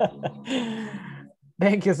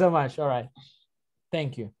 Thank you so much. All right.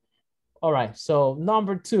 Thank you. All right. So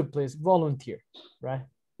number 2, please, volunteer, right?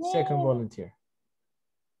 Second volunteer.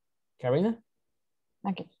 Karina?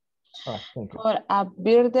 Okay. All right, thank you. For a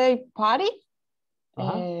birthday party.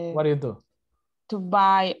 What do you do? To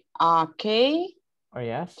buy a cake. Oh,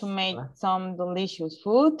 yes. To make some delicious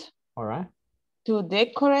food. All right. To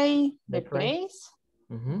decorate the place.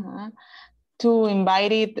 To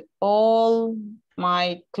invite all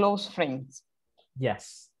my close friends.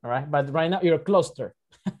 Yes. All right. But right now you're a cluster.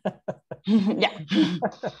 Yeah.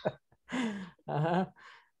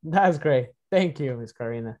 That's great. Thank you, Miss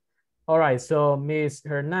Karina. All right. So Miss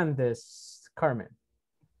Hernandez, Carmen.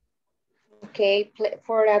 Okay.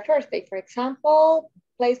 For a birthday, for example,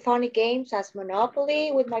 play funny games as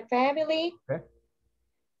Monopoly with my family. Okay.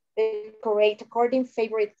 Decorate according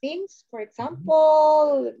favorite things. For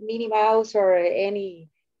example, Minnie Mouse or any,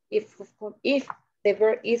 if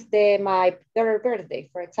my third birthday,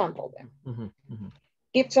 for example, then.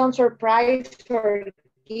 Give some surprise or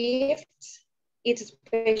gifts. Eat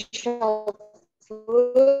special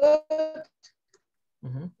food.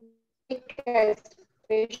 Make a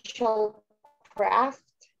special craft.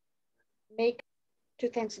 Make to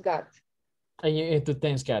thank God. And you to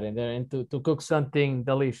thank God and to cook something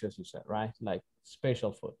delicious, you said, right? Like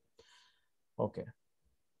special food. Okay.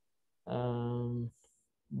 1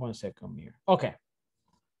 second here. Okay.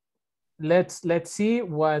 Let's see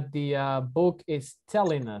what the book is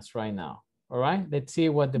telling us right now. All right. Let's see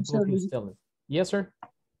what the book is telling. Yes, sir.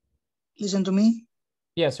 Listen to me.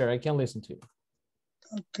 Yes, sir. I can listen to you.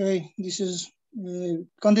 Okay. This is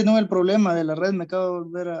continúa el problema de la red. Me acabo de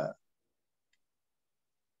volver a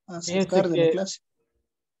acercar de la clase.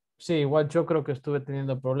 Sí, igual yo creo que estuve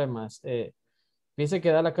teniendo problemas. Fíjense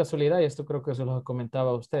que da la casualidad, y esto creo que se los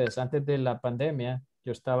comentaba a ustedes, antes de la pandemia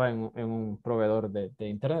yo estaba en un proveedor de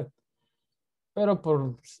internet, pero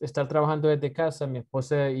por estar trabajando desde casa, mi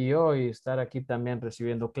esposa y yo, y estar aquí también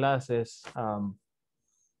recibiendo clases,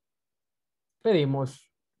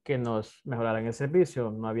 pedimos que nos mejoraran el servicio.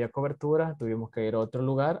 No había cobertura, tuvimos que ir a otro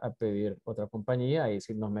lugar a pedir otra compañía y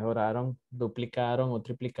si nos mejoraron, duplicaron o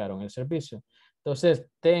triplicaron el servicio. Entonces,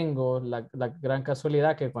 tengo la gran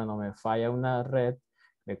casualidad que cuando me falla una red,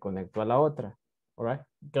 me conecto a la otra. All right?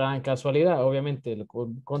 Gran casualidad. Obviamente, el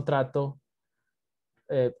contrato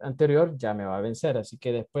anterior ya me va a vencer, así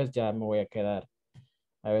que después ya me voy a quedar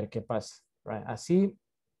a ver qué pasa. Right? Así,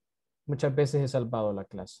 muchas veces he salvado la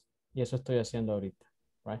clase y eso estoy haciendo ahorita.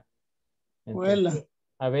 Right? Entonces, Bueno,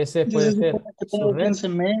 a veces yo puede se ser supone que su tengo red. 15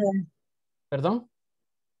 megas. ¿Perdón?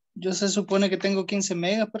 Yo se supone que tengo 15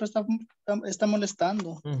 megas, pero está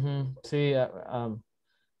molestando. Sí,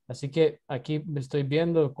 así que aquí estoy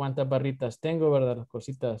viendo cuántas barritas tengo, ¿verdad? Las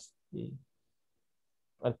cositas. Y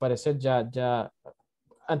al parecer ya,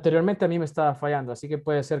 anteriormente a mí me estaba fallando, así que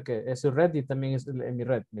puede ser que es su red y también es en mi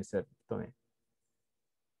red, Mr. Tony.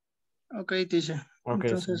 Ok, teacher. Ok,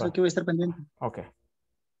 Entonces va. aquí voy a estar pendiente. Ok.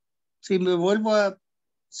 Si me vuelvo a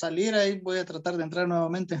salir ahí, voy a tratar de entrar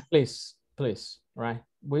nuevamente. Please, right?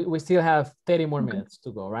 We still have 30 more minutes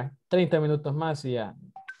to go, right? 30 minutos más y ya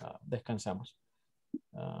descansamos.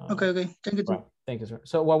 Okay. Thank you. Right. Thank you, sir.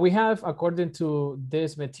 So what we have, according to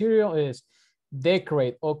this material, is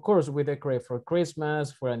decorate. Of course, we decorate for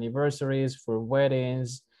Christmas, for anniversaries, for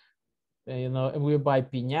weddings. You know, we buy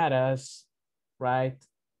piñatas, right?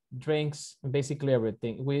 Drinks, basically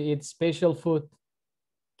everything. We eat special food,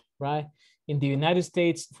 right? In the United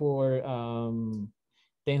States, for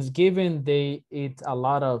Thanksgiving, they eat a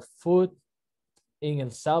lot of food. In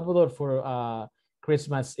El Salvador, for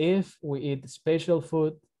Christmas Eve, we eat special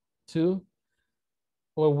food too.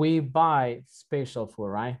 Or we buy special food,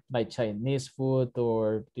 right? Like Chinese food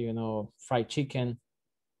or, you know, fried chicken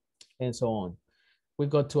and so on. We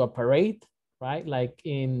go to a parade, right? Like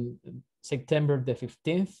in September the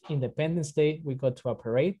 15th, Independence Day, we go to a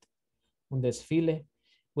parade, un desfile.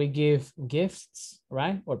 We give gifts,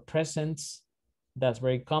 right? Or presents. That's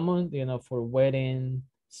very common, you know, for weddings,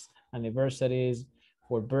 anniversaries,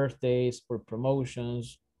 for birthdays, for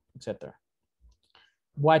promotions, etc.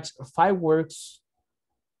 Watch fireworks.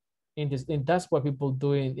 And that's what people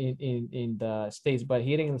do in the States. But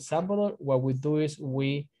here in El Salvador, what we do is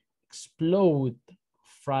we explode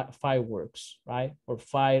fireworks, right? Or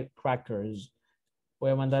firecrackers. Voy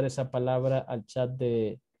a mandar esa palabra al chat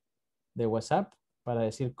de WhatsApp para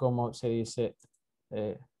decir cómo se dice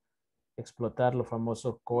explotar los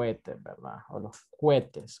famosos cohetes, ¿verdad? O los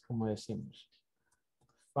cohetes, como decimos.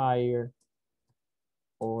 Fire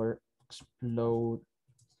or explode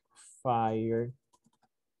fire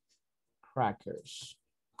crackers.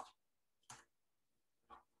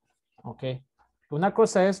 Ok. Una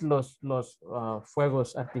cosa es los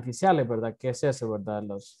fuegos artificiales, ¿verdad? ¿Qué es eso, verdad?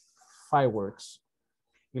 Los fireworks.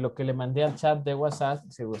 Y lo que le mandé al chat de WhatsApp,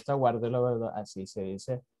 si gusta guárdelo, ¿verdad? Así se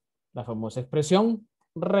dice la famosa expresión,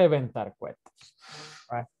 reventar cohetes.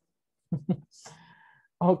 Right?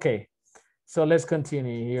 Okay. So let's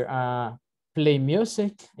continue here. Play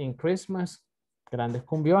music in Christmas. Grandes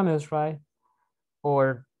cumbiones, right?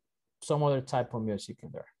 Or some other type of music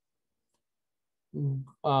in there.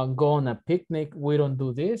 Go on a picnic. We don't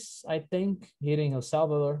do this, I think, here in El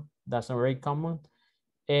Salvador. That's not very common.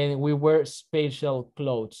 And we wear special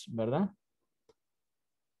clothes, ¿verdad?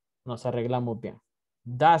 Nos arreglamos bien.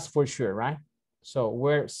 That's for sure, right? So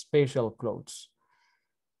wear special clothes.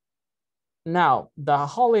 Now, the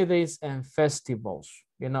holidays and festivals,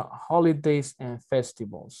 you know, holidays and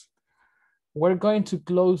festivals. We're going to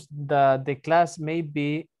close the class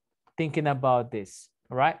maybe thinking about this,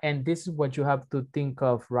 right? And this is what you have to think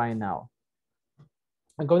of right now.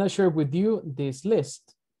 I'm going to share with you this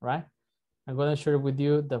list, right? I'm going to share with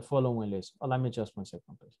you the following list. Oh, let me just 1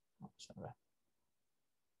 second, please.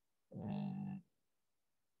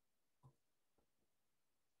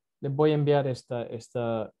 Les voy a enviar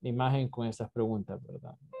esta imagen con estas preguntas,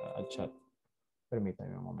 ¿verdad? Al chat.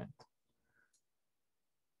 Permítanme un momento.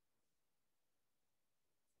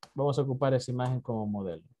 Vamos a ocupar esa imagen como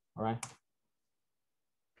modelo, all right?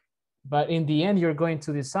 But in the end, you're going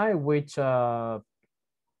to decide which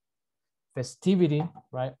festivity,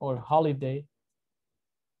 right, or holiday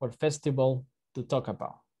or festival to talk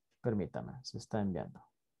about. Permítame, se está enviando.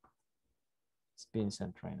 It's being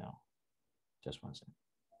sent right now. Just 1 second.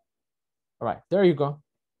 All right, there you go. All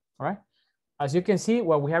right. As you can see,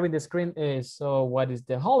 what we have in the screen is, so what is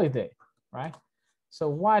the holiday, right? So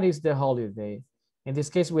what is the holiday? In this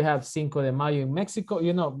case, we have Cinco de Mayo in Mexico.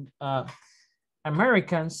 You know,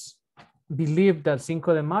 Americans believe that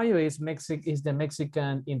Cinco de Mayo is the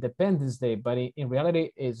Mexican Independence Day, but in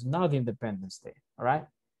reality, it's not Independence Day, all right?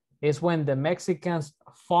 It's when the Mexicans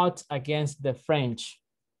fought against the French,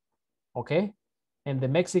 okay? And the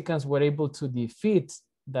Mexicans were able to defeat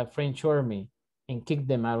the French army and kick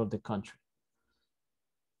them out of the country.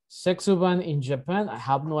 Sexuban in Japan, I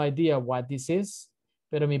have no idea what this is,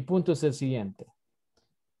 pero mi punto es el siguiente.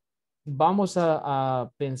 Vamos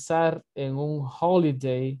a pensar en un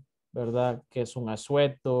holiday, ¿verdad? Que es un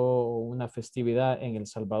asueto o una festividad en El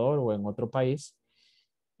Salvador o en otro país.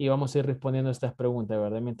 Y vamos a ir respondiendo estas preguntas,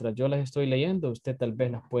 ¿verdad? Mientras yo las estoy leyendo, usted tal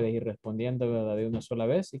vez las puede ir respondiendo, ¿verdad? De una sola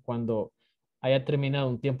vez. Y cuando haya terminado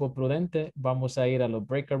un tiempo prudente, vamos a ir a los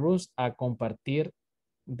breakout rooms a compartir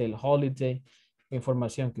del holiday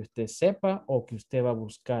información que usted sepa o que usted va a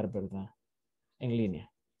buscar, ¿verdad? En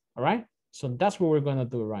línea. All right? So that's what we're going to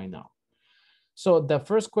do right now. So the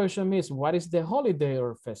first question is, what is the holiday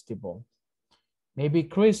or festival? Maybe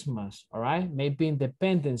Christmas, all right? Maybe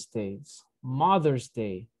Independence Day, Mother's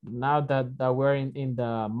Day. Now that we're in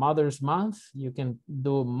the Mother's Month, you can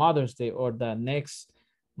do Mother's Day, or the next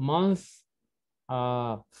month,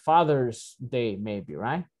 Father's Day, maybe,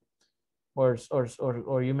 right?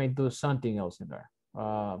 Or you may do something else in there.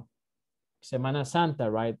 Semana Santa,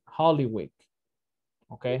 right? Holy Week,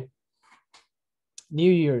 okay? New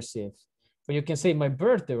Year's Eve. But you can say my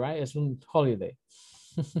birthday, right? It's a holiday.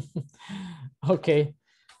 Okay.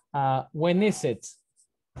 When is it?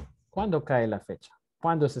 ¿Cuándo cae la fecha?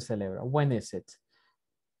 ¿Cuándo se celebra? When is it?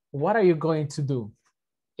 What are you going to do?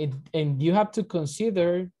 And you have to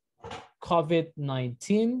consider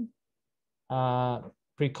COVID-19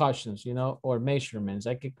 precautions, you know, or measurements.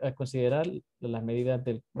 Hay que considerar las medidas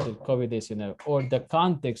del COVID-19 or the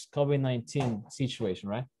context COVID-19 situation,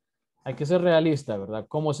 right? Hay que ser realista, ¿verdad?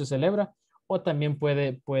 ¿Cómo se celebra? O también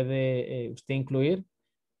puede usted incluir,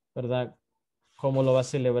 ¿verdad? ¿Cómo lo va a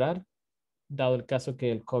celebrar? Dado el caso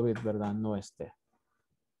que el COVID, ¿verdad? No esté.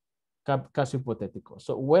 Caso hipotético.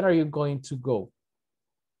 So where are you going to go?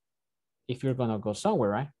 If you're going to go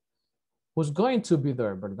somewhere, right? Who's going to be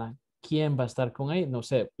there, ¿verdad? ¿Quién va a estar con ahí? No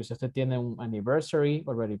sé, pues usted tiene un anniversary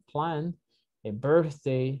already planned, a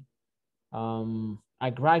birthday, a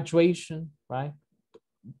graduation, right?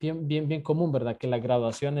 Bien común, ¿verdad? Que las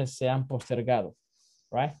graduaciones se han postergado,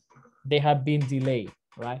 right? They have been delayed,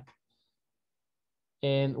 right?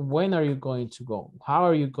 And when are you going to go? How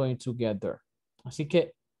are you going to get there? Así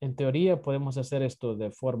que, en teoría, podemos hacer esto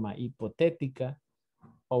de forma hipotética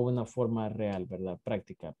o una forma real, ¿verdad?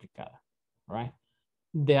 Práctica aplicada, right?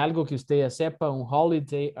 De algo que usted ya sepa, un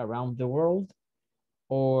holiday around the world,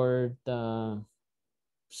 or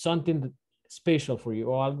something special for you,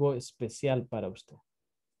 o algo especial para usted.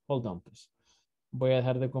 Hold on, please. Voy a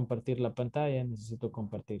dejar de compartir la pantalla. Necesito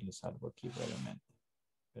compartirles algo aquí brevemente.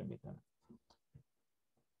 Permítanme.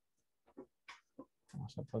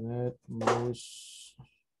 Vamos a poner los...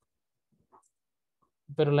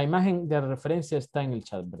 Pero la imagen de referencia está en el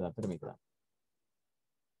chat, ¿verdad? Permítanme.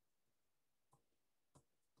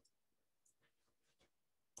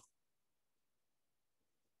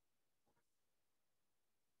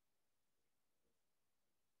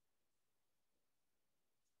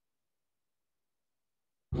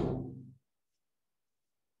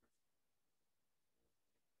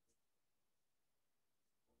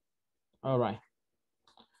 All right.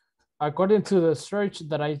 According to the search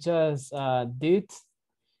that I just did,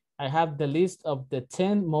 I have the list of the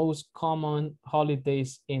 10 most common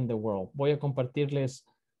holidays in the world. Voy a compartirles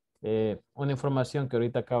una información que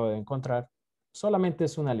ahorita acabo de encontrar. Solamente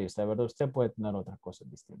es una lista, ¿verdad? Usted puede tener otras cosas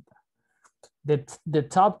distintas. The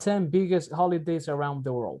top 10 biggest holidays around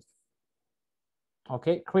the world.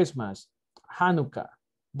 Okay, Christmas, Hanukkah.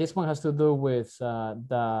 This one has to do with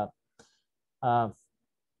the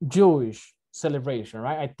Jewish celebration,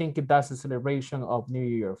 right? I think that's a celebration of New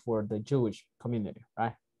Year for the Jewish community,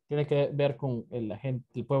 right? Tiene que ver con el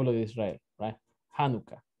pueblo de Israel, right?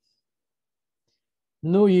 Hanukkah.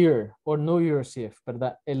 New Year or New Year's Eve,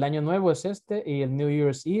 ¿verdad? El año nuevo es este y el New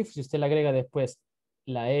Year's Eve, si usted le agrega después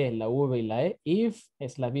la E, la V y la E, Eve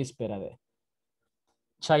es la víspera de.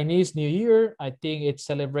 Chinese New Year, I think it's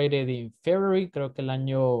celebrated in February. Creo que el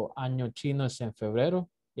año chino es en febrero,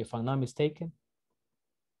 if I'm not mistaken.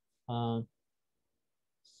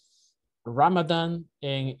 Ramadan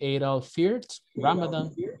en Eid al-Fitr.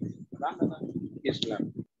 Ramadan.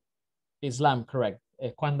 Islam, correct.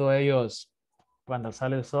 Es cuando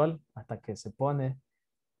sale el sol hasta que se pone,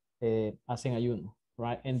 hacen ayuno,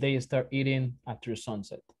 right? And they start eating after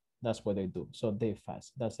sunset. That's what they do. So they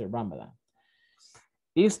fast. That's the Ramadan.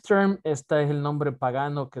 Eastern, este es el nombre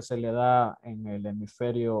pagano que se le da en el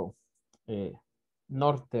hemisferio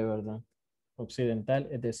norte, ¿verdad? Occidental,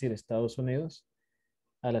 es decir, Estados Unidos,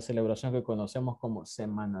 a la celebración que conocemos como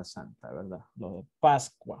Semana Santa, ¿verdad? Lo de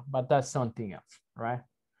Pascua, but that's something else, right?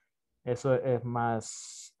 Eso es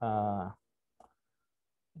más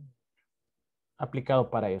aplicado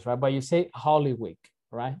para ellos, right? But you say Holy Week,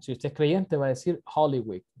 right? Si usted es creyente va a decir Holy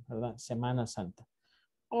Week, ¿verdad? Semana Santa.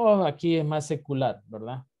 O aquí es más secular,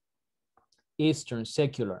 ¿verdad? Eastern,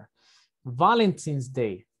 secular. Valentine's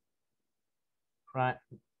Day, right?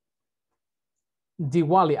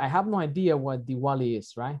 Diwali, I have no idea what Diwali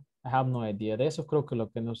is, right? I have no idea. De eso creo que lo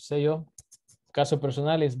que no sé yo, caso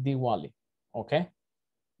personal, es Diwali, ¿ok?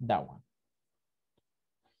 That one.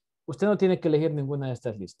 Usted no tiene que elegir ninguna de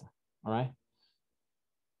estas listas, all right?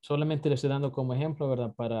 Solamente le estoy dando como ejemplo,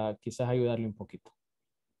 ¿verdad? Para quizás ayudarle un poquito.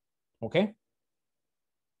 ¿Ok?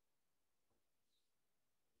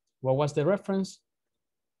 What was the reference,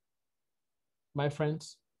 my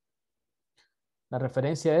friends? La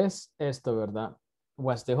referencia es esto, ¿verdad?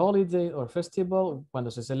 What's the holiday or festival?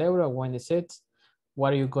 Cuando se celebra, when is it?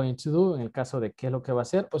 What are you going to do? En el caso de qué es lo que va a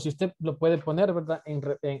hacer. O si usted lo puede poner, ¿verdad?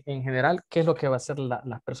 En general, qué es lo que va a hacer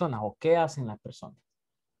las personas o qué hacen las personas.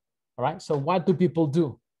 All right? So what do people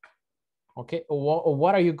do? Okay? Or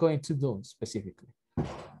what are you going to do specifically?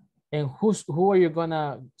 And who are you going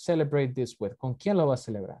to celebrate this with? ¿Con quién lo va a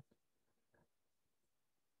celebrar?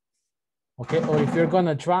 Okay, or if you're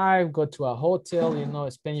gonna drive, go to a hotel, you know,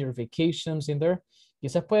 spend your vacations in there.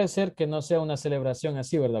 Quizás puede ser que no sea una celebración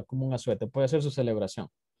así, ¿verdad? Como un asueto. Puede ser su celebración.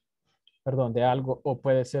 Perdón, de algo, o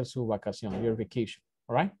puede ser su vacación, your vacation.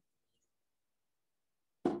 All right?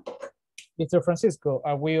 Mr. Francisco,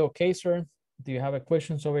 are we okay, sir? Do you have a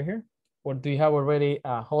questions over here? Or do you have already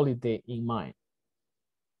a holiday in mind?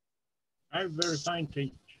 I'm very fine,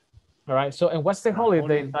 teacher. All right, so, and what's the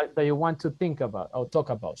holiday that you want to think about or talk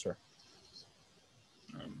about, sir?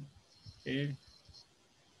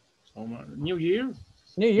 New Year.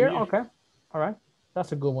 New Year, okay. All right,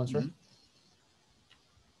 that's a good one, sir.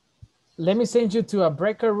 Let me send you to a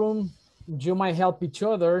breaker room. You might help each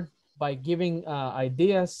other by giving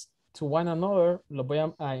ideas to one another. Los voy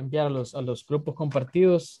a enviar a los grupos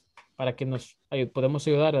compartidos para que nos podemos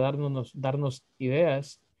ayudar a darnos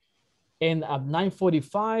ideas. And at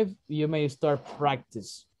 9:45, you may start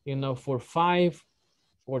practice, you know, for 5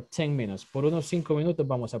 or 10 minutes. Por unos 5 minutos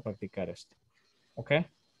vamos a practicar esto. Okay?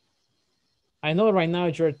 I know right now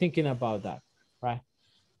you're thinking about that, right?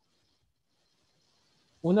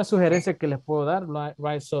 Una sugerencia que les puedo dar,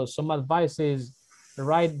 right? So some advice is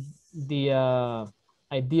write the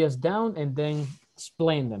ideas down and then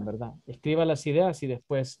explain them, ¿verdad? Escriba las ideas y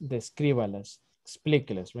después descríbalas,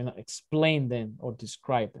 explíquelas, you know, explain them or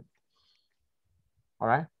describe them. All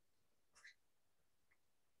right?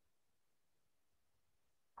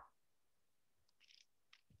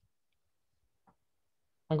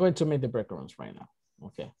 I'm going to make the break rooms right now.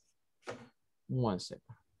 Okay. 1 second.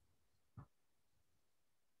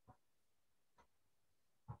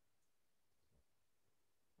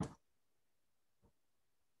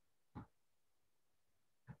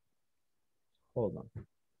 Hold on.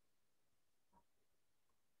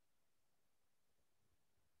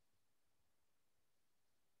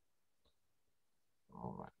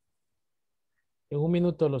 All right. En un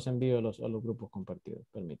minuto los envío a los grupos compartidos.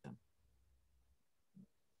 Permítanme.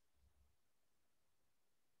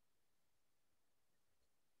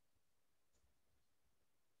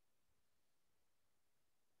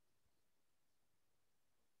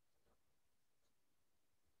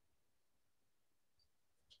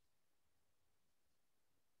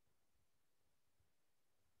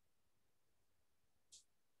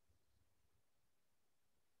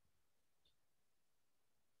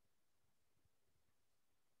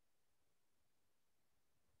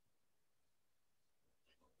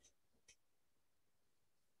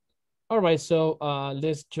 All right, so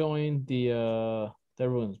let's join the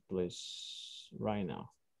rooms, please, right now.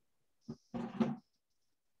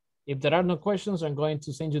 If there are no questions, I'm going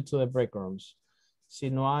to send you to the break rooms. Si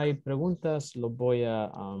no hay preguntas, lo voy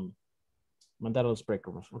a mandar a los break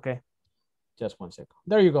rooms, okay? Just 1 second.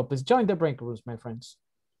 There you go. Please join the break rooms, my friends.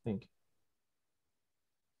 Thank you.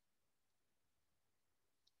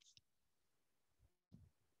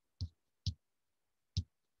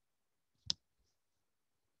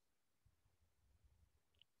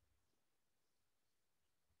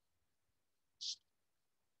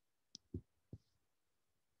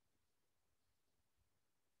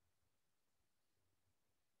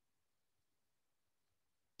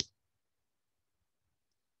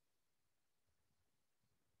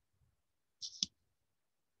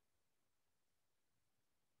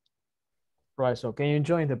 Right, so can you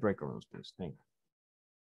join the break rooms, please? Thank you.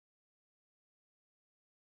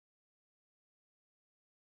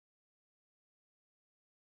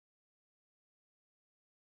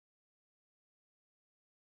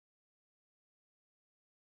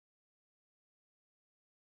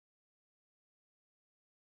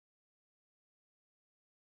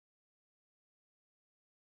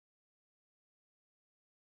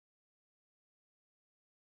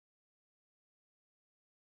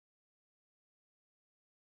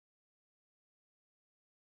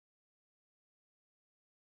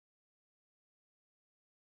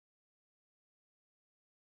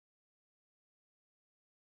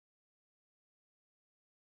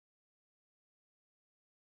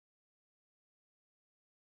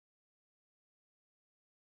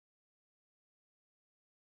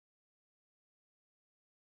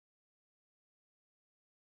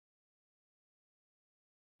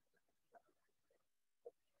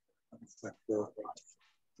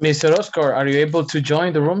 Mr. Oscar, are you able to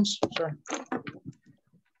join the rooms? Sir?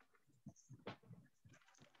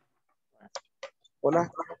 Hola.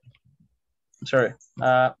 Sorry.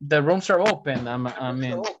 The rooms are open. I'm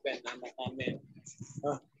in.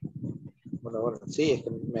 Bueno, sí, es que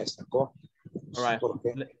me sacó. All right. ¿Por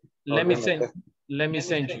qué? Let me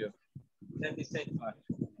send you.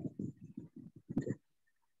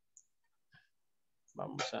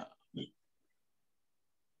 Vamos a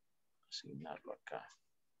asignarlo acá.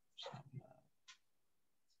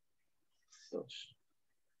 Dos.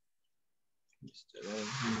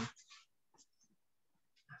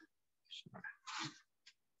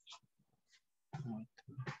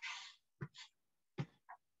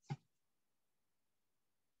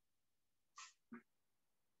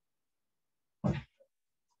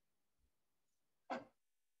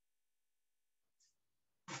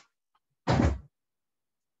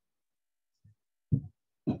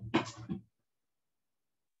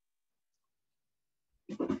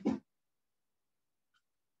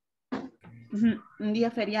 Un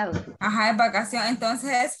día feriado. Ajá, es vacación,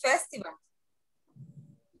 entonces es festival.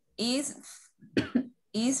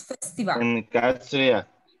 Is festival. En mi caso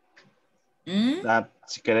sería,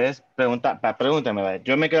 si querés, pregúntame. Vaya.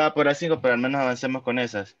 Yo me quedaba por las 5, pero al menos avancemos con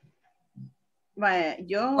esas. Vaya,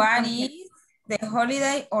 yo... What is the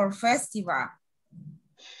holiday or festival?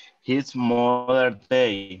 His Mother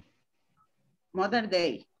Day. Mother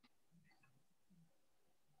Day.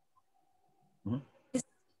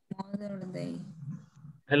 Mother Day.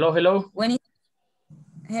 Hello. Hello,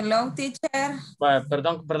 teacher. Vale,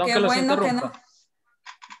 perdón Qué que los bueno interrumpa.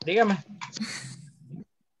 Dígame.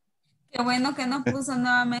 Qué bueno que nos puso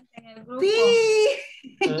nuevamente en el grupo. Sí.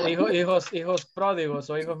 Hijos pródigos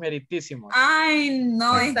o hijos meritísimos. Ay,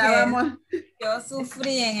 no, estábamos. Yo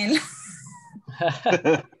sufrí en el...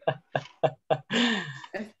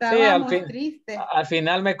 Estábamos tristes. Al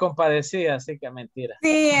final me compadecí, así que mentira.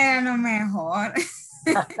 Sí, era lo mejor.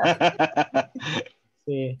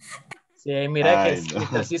 Sí, mira que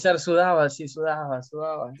no. César sudaba.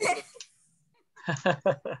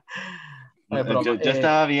 Yo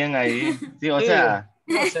estaba bien ahí. Sí, o sea.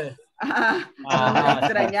 No sé. Me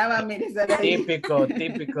extrañaba, mire, típico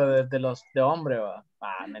de hombre, va.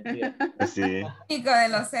 Mentira. Sí. Típico de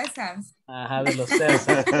los Césars. Ajá, de los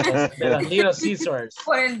Césars. De los Little Caesars.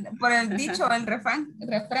 Por el dicho, el refrán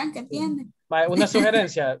que tiene. Una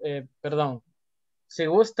sugerencia, perdón. Si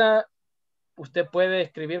gusta, usted puede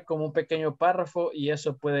escribir como un pequeño párrafo y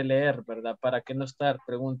eso puede leer, ¿verdad? Para que no estar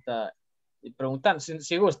preguntando,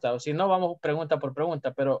 si gusta, o si no, vamos pregunta por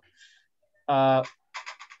pregunta, pero a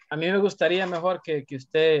mí me gustaría mejor que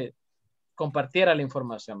usted compartiera la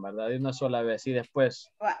información, ¿verdad? De una sola vez y después.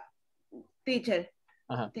 Teacher,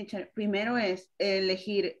 Ajá. Teacher, primero es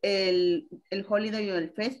elegir el holiday o el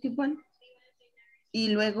festival y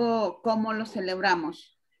luego cómo lo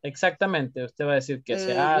celebramos. Exactamente, usted va a decir qué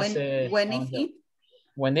se hace. When is it?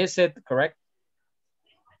 When is it, correct?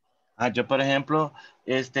 Yo, por ejemplo,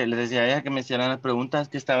 les decía a ella que me hicieran las preguntas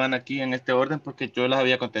que estaban aquí en este orden porque yo las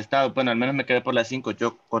había contestado. Bueno, al menos me quedé por las 5,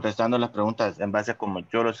 yo contestando las preguntas en base a cómo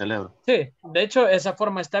yo lo celebro. Sí, de hecho, esa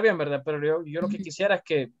forma está bien, ¿verdad? Pero yo lo que quisiera es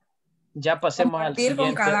que ya pasemos al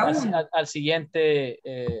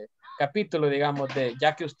siguiente capítulo, digamos,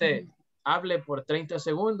 ya que usted hable por 30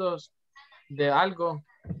 segundos de algo.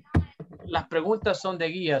 Las preguntas son de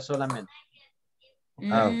guía solamente.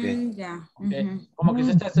 Ok. Ya. Okay. Como que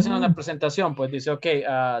usted está haciendo una presentación, pues dice,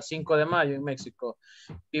 5 de mayo en México.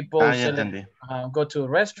 People ya entendí. Go to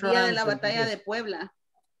restaurants. Día de la batalla de Puebla.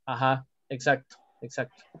 Ajá, exacto.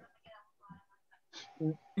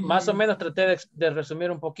 Más o menos traté de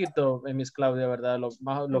resumir un poquito, Miss Claudia, ¿verdad?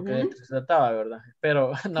 Lo que se trataba, ¿verdad?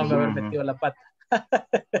 Pero no me haber metido la pata.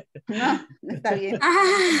 No, está bien.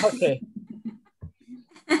 Ok.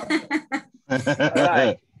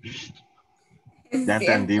 Right. Ya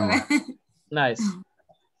entendimos. Nice.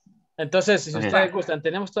 Entonces, si ustedes gustan,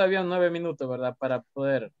 tenemos todavía 9 minutos, ¿verdad? Para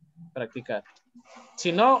poder practicar.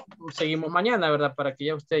 Si no, seguimos mañana, ¿verdad? Para que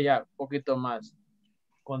ya usted un poquito más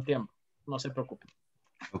con tiempo. No se preocupe.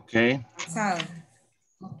 Ok.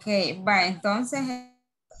 Ok, va, entonces...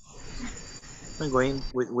 I'm going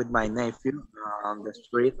with my nephew on the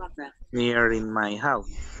street near in my house.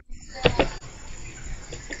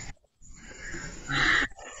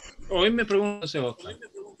 Hoy me pregunto, Sebastián.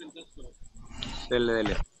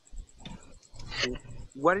 Dele.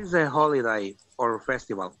 What is the holiday or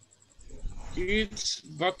festival? It's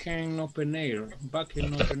back in open air.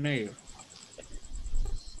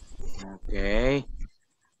 Okay.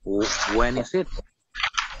 When is it?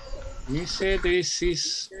 We said this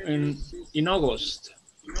is in August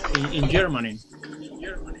in Germany.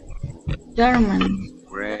 German.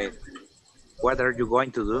 Great. What are you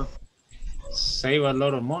going to do? Save a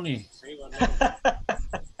lot of money.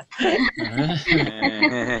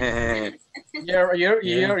 You're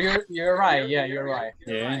right. Yeah, you're right.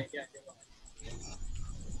 Yeah.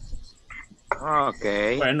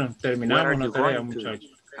 Okay. Bueno, terminamos la tarea,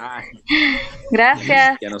 muchachos.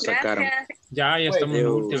 Gracias. Ya nos sacaron. Ya estamos en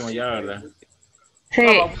lo último, ya, ¿verdad? Sí.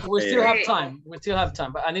 No, but we still have time. We still have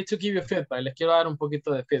time. But I need to give you feedback. Les quiero dar un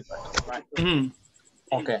poquito de feedback. Right?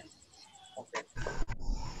 Okay.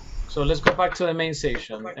 So let's go back to the main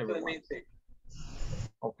session, everyone.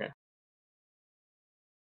 Okay.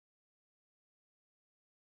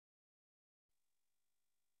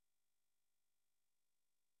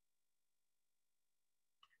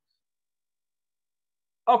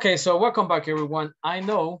 Okay, so welcome back, everyone. I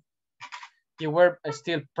know you were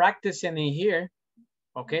still practicing in here.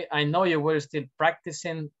 Okay, I know you were still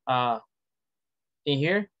practicing in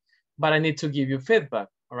here, but I need to give you feedback.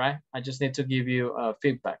 All right, I just need to give you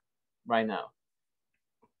feedback right now.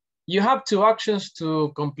 You have two options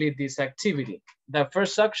to complete this activity. The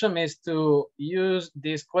first option is to use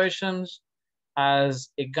these questions as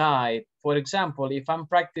a guide. For example, if I'm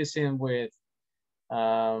practicing with,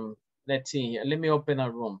 let's see, let me open a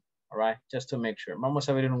room, all right, just to make sure. Vamos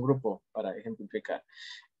a ver en un grupo para ejemplificar.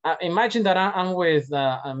 Imagine that I'm with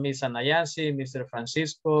Miss Anayansi, Mr.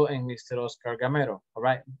 Francisco, and Mr. Oscar Gamero, all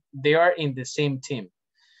right? They are in the same team.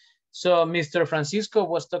 So Mr. Francisco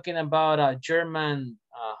was talking about a German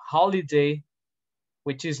holiday,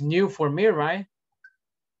 which is new for me, right?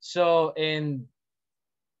 So in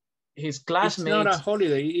his classmates. It's not a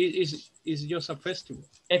holiday, it's just a festival.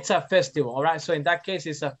 It's a festival, all right? So in that case,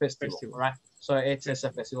 it's a festival, all right? So it's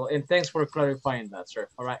a festival. And thanks for clarifying that, sir,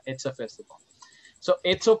 all right? It's a festival. So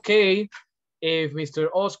it's okay if Mr.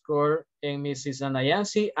 Oscar and Mrs.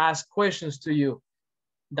 Anayansi ask questions to you.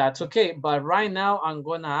 That's okay. But right now, I'm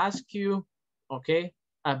going to ask you, okay,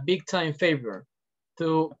 a big time favor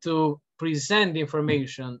to present the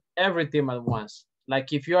information, everything at once.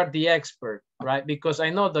 Like if you are the expert, right? Because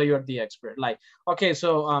I know that you're the expert. Like, okay,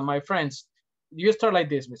 so my friends, you start like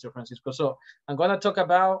this, Mr. Francisco. So I'm going to talk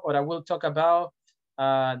about, or I will talk about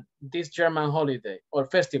this German holiday or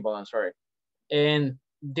festival, I'm sorry. And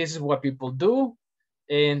this is what people do.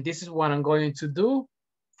 And this is what I'm going to do.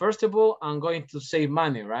 First of all, I'm going to save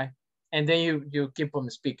money, right? And then you keep on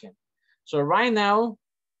speaking. So right now,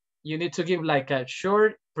 you need to give like a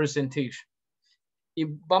short presentation. Y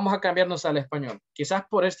vamos a cambiarnos al español. Quizás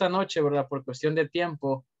por esta noche, ¿verdad? Por cuestión de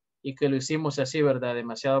tiempo y que lo hicimos así, ¿verdad?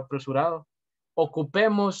 Demasiado apresurado.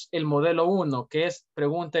 Ocupemos el modelo 1, que es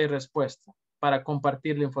pregunta y respuesta, para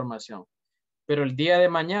compartir la información. Pero el día de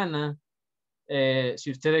mañana, si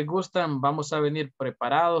ustedes gustan, vamos a venir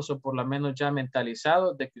preparados o por lo menos ya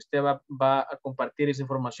mentalizados de que usted va a compartir esa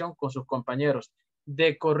información con sus compañeros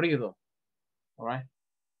de corrido. All right.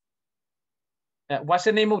 What's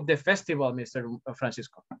the name of the festival, Mr.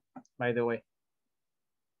 Francisco, by the way?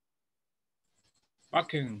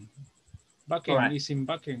 Backen Right. is in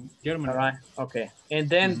Backen, Germany. All right, okay. And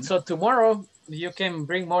then, so tomorrow, you can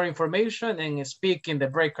bring more information and speak in the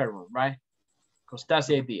breakout room, right? Because that's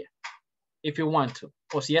the idea, if you want to.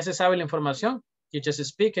 O si ya se sabe la información, you just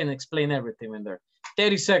speak and explain everything in there.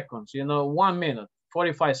 30 seconds, 1 minute,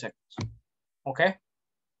 45 seconds, okay?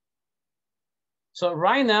 So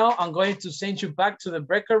right now, I'm going to send you back to the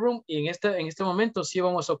breakout room. Y en este momento sí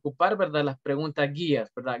vamos a ocupar, ¿verdad? Las preguntas guías,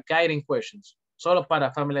 ¿verdad? Guiding questions, solo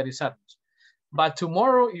para familiarizarnos. But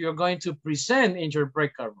tomorrow, you're going to present in your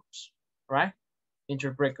breakout rooms, right? In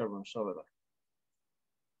your breakout rooms over there.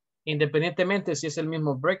 Independientemente si es el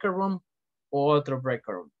mismo breakout room o otro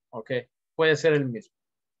breakout room, okay? Puede ser el mismo.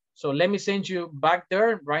 So let me send you back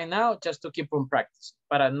there right now just to keep on practice,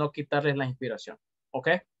 para no quitarles la inspiración,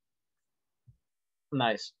 okay?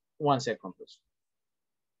 Nice. 1 second, please.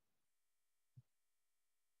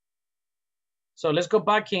 So let's go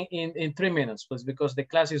back in 3 minutes, please, because the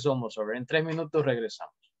class is almost over. En 3 minutos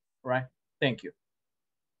regresamos, right? Thank you.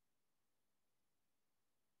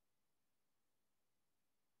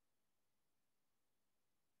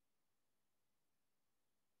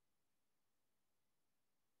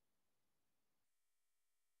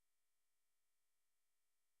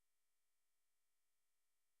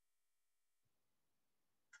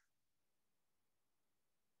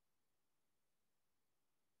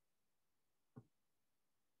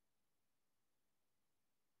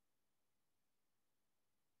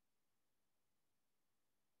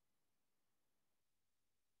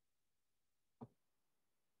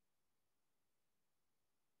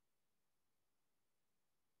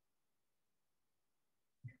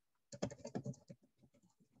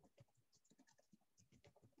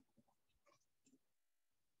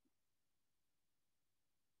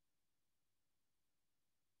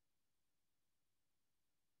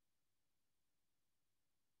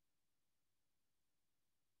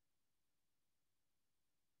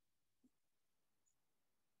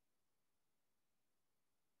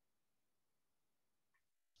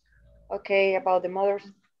 Okay, about the Mother's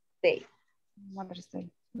Day. Mother's Day.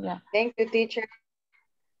 Yeah. Thank you, teacher.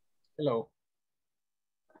 Hello.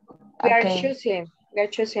 We are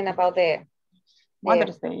choosing about the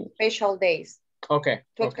Mother's Day. special days. Okay.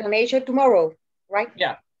 To explanation tomorrow, right?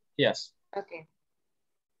 Yeah. Yes. Okay.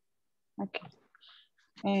 Okay.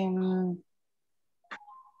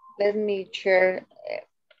 Let me share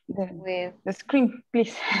with the screen,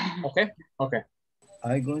 please. Okay. Okay.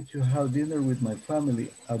 I'm going to have dinner with my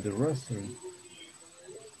family at the restaurant.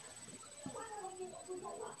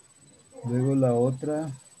 Luego la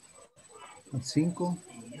otra, a 5.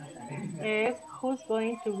 Es who's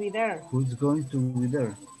going to be there. Who's going to be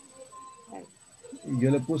there?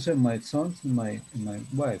 Yo le puse my sons and my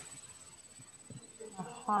wife.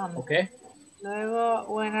 Ajá. Okay. Luego,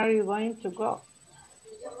 when are you going to go?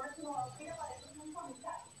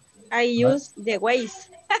 I use the ways.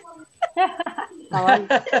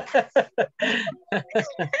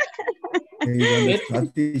 ¿Dónde está,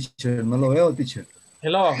 teacher? No lo veo, teacher.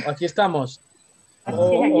 Hello, aquí estamos.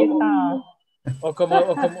 O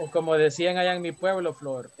como decían allá en mi pueblo,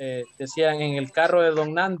 Flor, decían en el carro de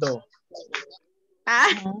Don Nando. Ah,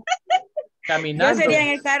 caminando. Yo sería en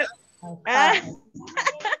el carro. Ah.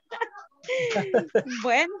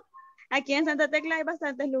 Bueno, aquí en Santa Tecla hay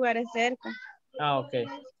bastantes lugares cerca. Ah, ok.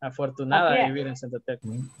 Afortunada de vivir en Santa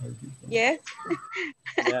Tecla. Yes.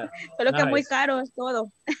 Yeah. Solo que es muy caro, es todo.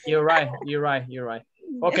 You're right.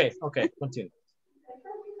 Okay, continue.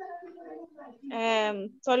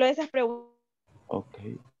 Solo esas preguntas.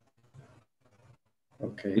 Okay.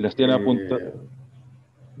 Y las tiene apuntadas.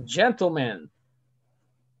 Gentlemen.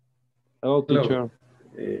 Oh, teacher.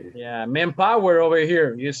 Yeah, manpower over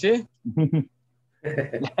here, you see?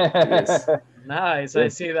 Yes. Nice, I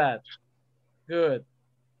see that. Good.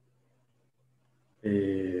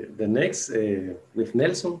 The next with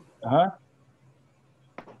Nelson.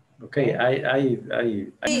 Okay,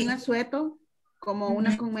 Un asueto como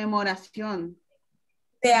una conmemoración.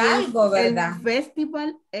 De algo, ¿verdad? El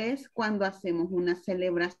festival es cuando hacemos una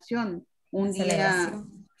celebración, un día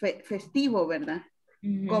festivo, ¿verdad?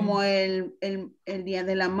 Como el Día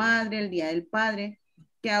de la Madre, el Día del Padre,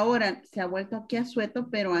 que ahora se ha vuelto aquí asueto,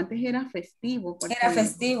 pero antes era festivo. Era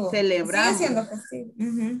festivo. Celebramos. Sigue siendo festivo.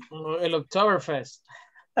 El Oktoberfest.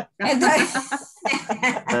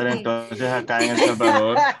 Pero entonces acá en El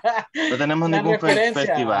Salvador no tenemos ningún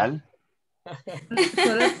festival.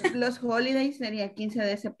 Solo los holidays sería 15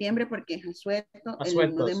 de septiembre porque es asueto,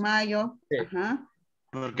 el 1 de mayo. Sí. Ajá.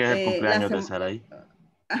 Porque es el cumpleaños de Sarai.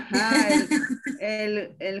 Ajá,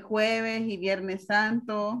 el jueves y viernes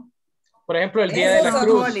santo. Por ejemplo, el Día de la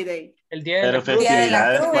Cruz. Holiday. El Día de Pero la Cruz.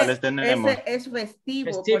 festividades, ¿cuáles tenemos? Ese es festivo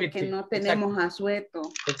Festivity. porque no tenemos asueto.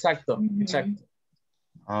 Exacto.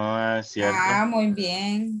 Ah, es cierto. Ah, muy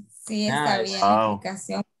bien. Sí, está bien la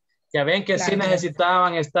explicación. Ya ven que sí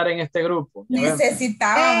necesitaban estar en este grupo.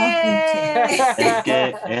 Necesitábamos. Es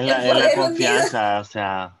que es la confianza, o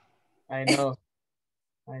sea. I know.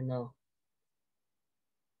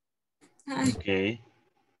 Okay.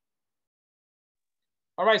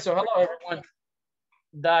 All right, so hello everyone.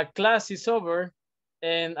 The class is over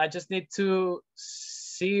and I just need to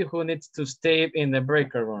see who needs to stay in the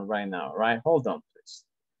breaker room right now, right? Hold on, please.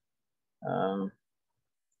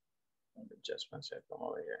 Just one second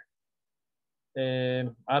over here.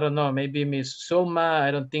 I don't know, maybe Miss Soma,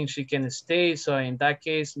 I don't think she can stay. So in that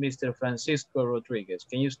case, Mr. Francisco Rodriguez,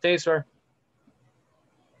 can you stay, sir?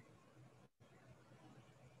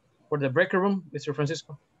 For the breaker room, Mr.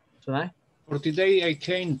 Francisco, tonight? For today, I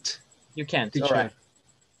can't. You can't, teacher.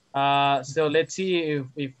 all right. So let's see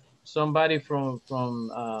if somebody from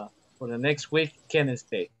for the next week can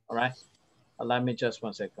stay, all right? Allow me just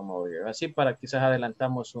one second over here. Así para quizás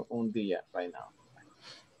adelantamos un día right now.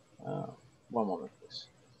 One moment, please.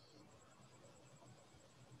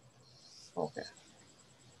 Okay.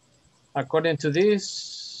 According to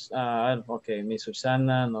this, okay, Miss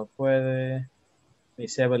Susana no puede.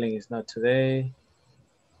 Miss Evelyn is not today.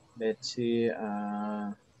 Let's see.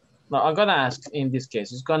 No, I'm gonna ask in this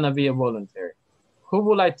case. It's gonna be a voluntary. Who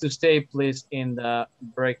would like to stay, please, in the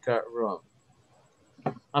breakout room?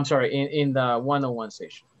 I'm sorry, in the one-on-one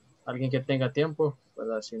session. Alguien que tenga tiempo,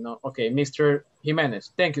 ¿verdad? Si no, okay, Mr.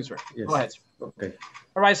 Jimenez. Thank you, sir. Yes. Go ahead. Okay.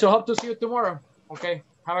 All right, so hope to see you tomorrow. Okay,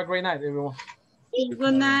 have a great night, everyone.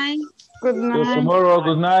 Good night. See you tomorrow.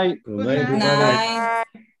 Good night. Good night.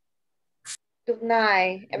 Good night. Good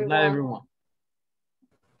night, everyone. Good night, everyone.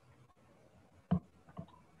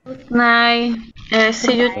 Good night.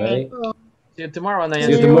 See you. Bye. See you tomorrow, Anaya.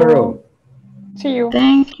 See you tomorrow. See you.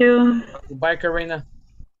 Thank you. Goodbye, Karina.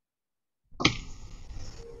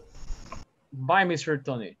 Bye, Mr.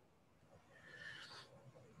 Tony.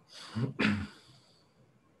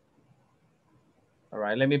 All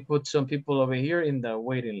right, let me put some people over here in the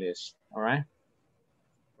waiting list. All right.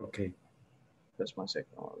 Okay. Just 1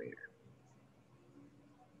 second over here.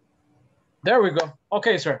 There we go.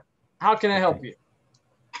 Okay, sir. How can I help you?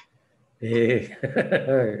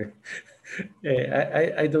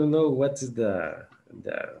 I don't know what is the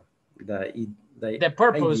purpose. Idea. The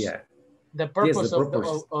purpose, yes, the purpose.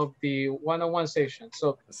 Of the one-on-one session.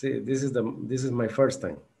 So see, this is my first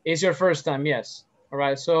time. It's your first time, yes. All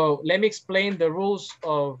right. So let me explain the rules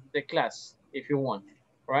of the class if you want.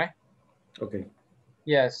 All right. Okay.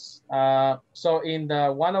 Yes. So in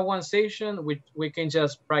the one-on-one session, we can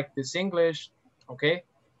just practice English. Okay.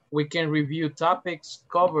 We can review topics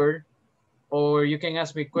covered, or you can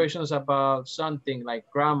ask me questions about something like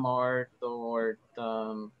grammar or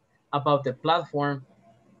about the platform.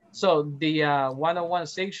 So the one-on-one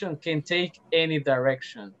session can take any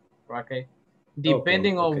direction, okay?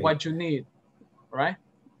 Depending on what you need, right?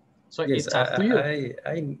 So yes, it's up to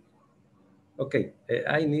you. Okay,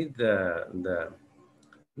 I need the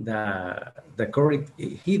correct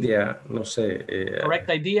idea, no sé. Correct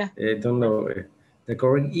idea? I don't know. The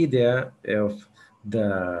correct idea of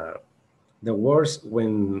the words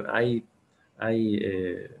when I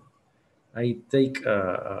take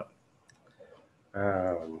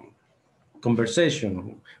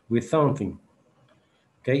conversation with something.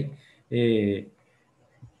 Okay.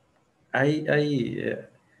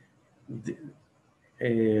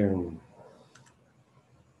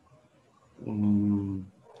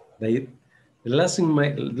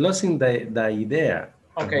 Losing the idea.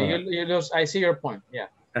 Okay, you lose. I see your point. Yeah.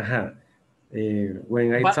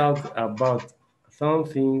 When I talk about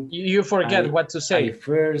something, you forget what to say.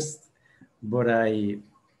 But I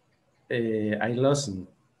lost.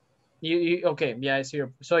 Okay, yeah, I see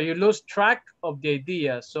your. So you lose track of the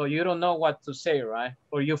idea, so you don't know what to say, right?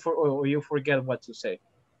 Or you forget what to say,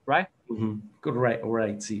 right? Mm-hmm. Good,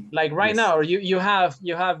 right. See, like right now, you have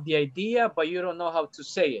the idea, but you don't know how to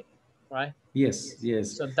say it, right? Yes.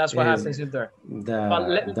 So that's what happens in there.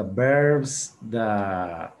 The verbs,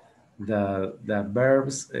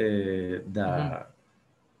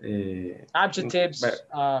 adjectives.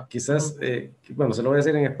 Quizás, bueno, se lo voy a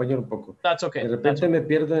decir en español un poco. That's okay. De repente me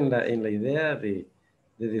pierdo en la idea de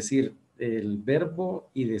decir el verbo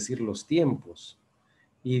y decir los tiempos.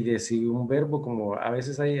 Y decir un verbo como, a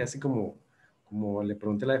veces hay así como le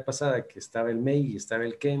pregunté la vez pasada, que estaba el may y estaba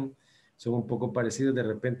el can, son un poco parecidos. De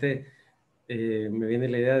repente me viene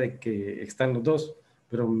la idea de que están los dos,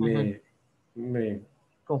 pero me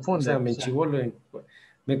confunde. O sea,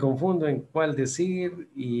 me confundo en cuál decir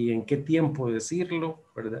y en qué tiempo decirlo,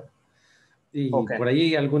 ¿verdad? Y por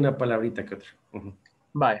ahí alguna palabrita que otra.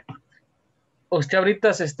 Vale. Usted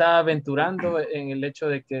ahorita se está aventurando en el hecho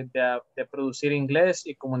de producir inglés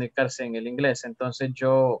y comunicarse en el inglés. Entonces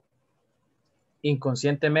yo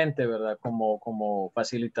inconscientemente, ¿verdad? Como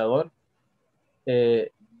facilitador,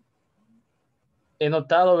 he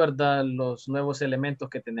notado, ¿verdad? Los nuevos elementos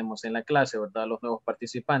que tenemos en la clase, ¿verdad? Los nuevos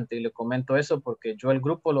participantes. Y le comento eso porque yo el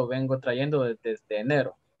grupo lo vengo trayendo desde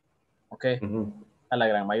enero, ¿ok? A la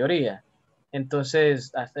gran mayoría.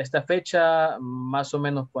 Entonces, hasta esta fecha, más o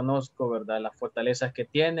menos conozco, ¿verdad? Las fortalezas que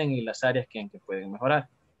tienen y las áreas que pueden mejorar.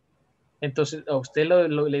 Entonces, a usted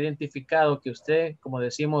le he identificado que usted, como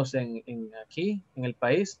decimos aquí, en el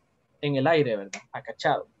país, en el aire, ¿verdad?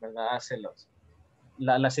 Acachado, ¿verdad? Hace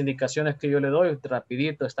las indicaciones que yo le doy,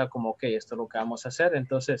 rapidito, está como, ok, esto es lo que vamos a hacer.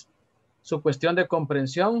 Entonces, su cuestión de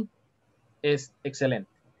comprensión es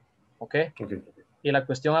excelente, ¿ok? Y la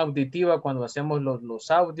cuestión auditiva, cuando hacemos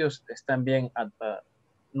los audios, es también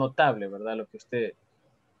notable, ¿verdad? Lo que usted,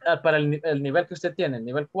 para el nivel que usted tiene, el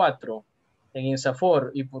nivel 4 en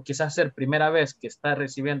INSAFORP, y quizás ser primera vez que está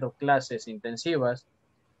recibiendo clases intensivas,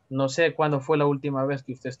 no sé cuándo fue la última vez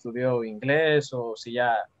que usted estudió inglés o si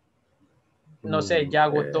ya, no sé, ya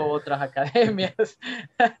agotó otras academias.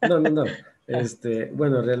 No.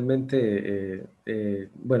 Bueno, realmente,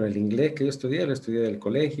 bueno, el inglés que yo estudié, lo estudié del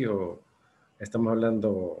colegio. Estamos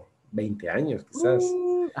hablando 20 años, quizás.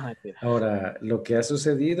 Ahora, lo que ha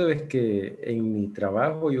sucedido es que en mi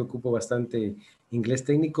trabajo yo ocupo bastante inglés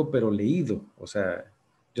técnico, pero leído. O sea,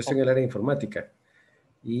 yo estoy en el área de informática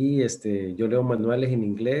y yo leo manuales en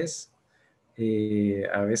inglés.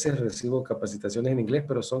 A veces recibo capacitaciones en inglés,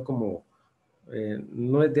 pero son como,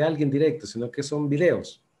 no es de alguien directo, sino que son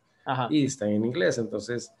videos. Y están en inglés.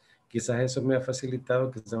 Entonces, quizás eso me ha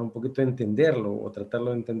facilitado quizás un poquito entenderlo o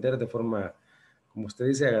tratarlo de entender de forma, como usted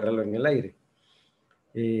dice, agarrarlo en el aire.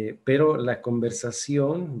 Pero la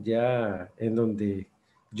conversación ya en donde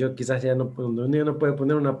yo quizás ya no, donde uno no puede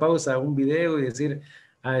poner una pausa a un video y decir,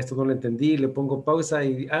 esto no lo entendí, le pongo pausa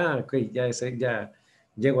y, ok, ya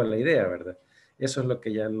llego a la idea, ¿verdad? Eso es lo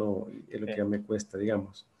que ya no, es lo que ya me cuesta,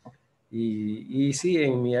 digamos. Y sí,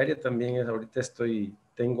 en mi área también ahorita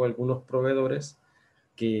tengo algunos proveedores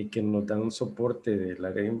que nos dan soporte de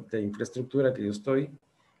la de infraestructura que yo estoy,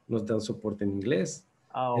 nos dan soporte en inglés.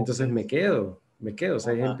 Entonces me quedo, o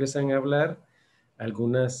sea, ellos empiezan a hablar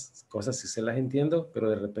algunas cosas, sí se las entiendo, pero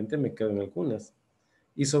de repente me quedo en algunas.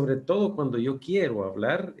 Y sobre todo cuando yo quiero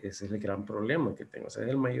hablar, ese es el gran problema que tengo, o sea, es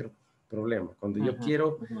el mayor problema, cuando yo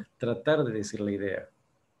quiero tratar de decir la idea.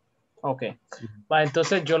 Ok,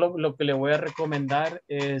 entonces yo lo que le voy a recomendar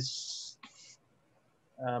es,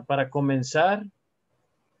 para comenzar,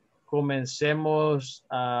 comencemos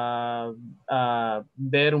a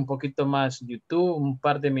ver un poquito más YouTube, un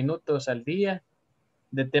par de minutos al día,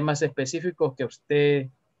 de temas específicos que usted,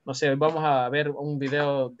 no sé, vamos a ver un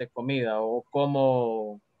video de comida o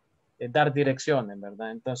cómo dar direcciones,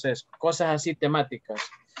 ¿verdad? Entonces, cosas así temáticas.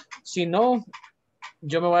 Si no,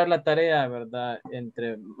 yo me voy a dar la tarea, ¿verdad?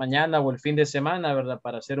 Entre mañana o el fin de semana, ¿verdad?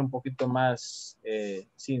 Para ser un poquito más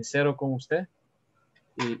sincero con usted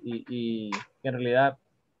y en realidad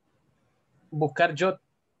buscar yo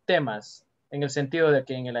temas en el sentido de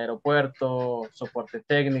que en el aeropuerto, soporte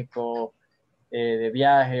técnico, de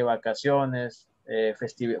viaje, vacaciones,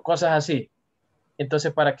 cosas así.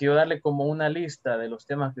 Entonces, para que yo darle como una lista de los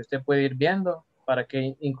temas que usted puede ir viendo, para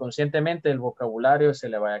que inconscientemente el vocabulario se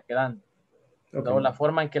le vaya quedando. ¿No? La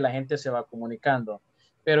forma en que la gente se va comunicando.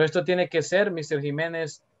 Pero esto tiene que ser, Mr.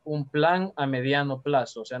 Jiménez, un plan a mediano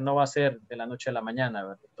plazo. O sea, no va a ser de la noche a la mañana,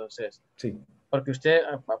 ¿verdad? Entonces, porque usted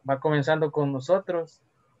va comenzando con nosotros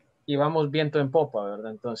y vamos viento en popa,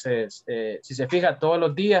 ¿verdad? Entonces, si se fija, todos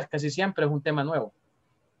los días, casi siempre es un tema nuevo.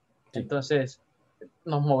 Entonces,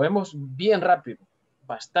 nos movemos bien rápido,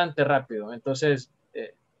 bastante rápido. Entonces,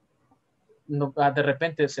 de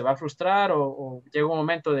repente se va a frustrar o llega un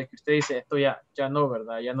momento de que usted dice, esto ya no,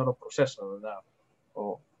 ¿verdad? Ya no lo proceso, ¿verdad?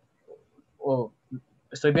 O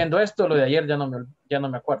estoy viendo esto, lo de ayer ya no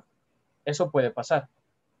me acuerdo. Eso puede pasar.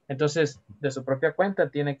 Entonces, de su propia cuenta,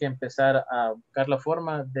 tiene que empezar a buscar la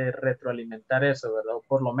forma de retroalimentar eso, ¿verdad? O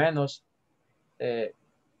por lo menos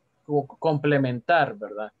complementar,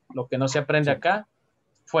 ¿verdad? Lo que no se aprende acá,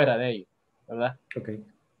 fuera de ello, ¿verdad?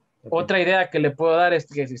 Otra idea que le puedo dar es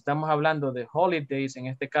que si estamos hablando de holidays, en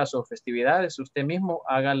este caso festividades, usted mismo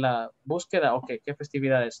haga la búsqueda, ok, ¿qué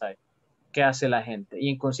festividades hay? ¿Qué hace la gente? Y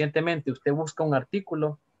inconscientemente usted busca un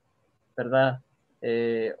artículo, ¿verdad?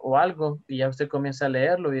 O algo, y ya usted comienza a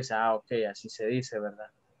leerlo y dice, ok, así se dice,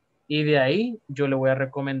 ¿verdad? Y de ahí yo le voy a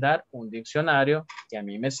recomendar un diccionario que a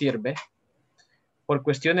mí me sirve. Por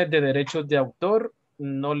cuestiones de derechos de autor,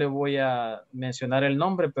 no le voy a mencionar el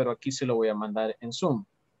nombre, pero aquí se lo voy a mandar en Zoom,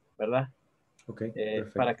 ¿verdad?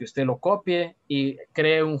 Para que usted lo copie y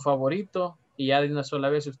cree un favorito y ya de una sola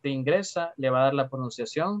vez usted ingresa, le va a dar la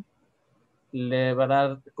pronunciación, le va a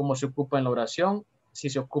dar cómo se ocupa en la oración, si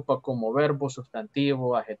se ocupa como verbo,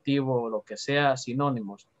 sustantivo, adjetivo, lo que sea,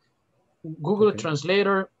 sinónimos. Google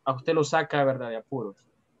Translator a usted lo saca, ¿verdad? De apuros,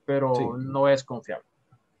 pero no es confiable.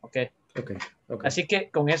 Así que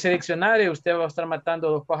con ese diccionario usted va a estar matando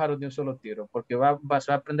dos pájaros de un solo tiro, porque va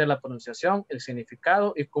a aprender la pronunciación, el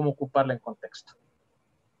significado y cómo ocuparla en contexto.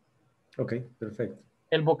 Ok, perfecto.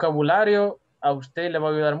 El vocabulario a usted le va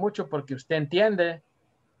a ayudar mucho porque usted entiende,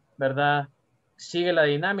 ¿verdad? Sigue la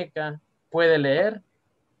dinámica, puede leer,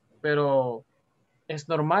 pero es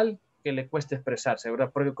normal que le cueste expresarse, ¿verdad?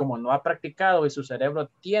 Porque como no ha practicado y su cerebro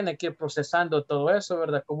tiene que ir procesando todo eso,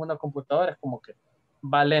 ¿verdad? Como una computadora es como que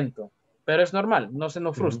va lento, pero es normal, no se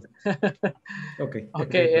nos frustre. Ok,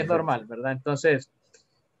 es normal, ¿verdad? Entonces,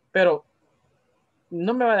 pero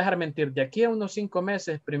no me va a dejar mentir, de aquí a unos 5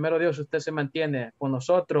 meses, primero Dios, usted se mantiene con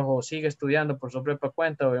nosotros o sigue estudiando por su propia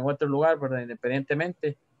cuenta o en otro lugar, ¿verdad?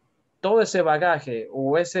 Independientemente, todo ese bagaje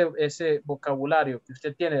o ese vocabulario que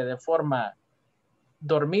usted tiene de forma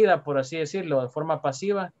dormida, por así decirlo, de forma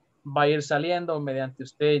pasiva, va a ir saliendo mediante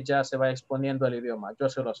usted ya se va exponiendo al idioma, yo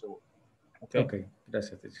se lo aseguro. Ok,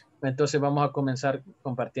 gracias, teacher. Entonces vamos a comenzar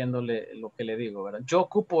compartiéndole lo que le digo, ¿verdad? Yo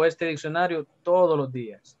ocupo este diccionario todos los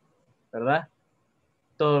días, ¿verdad?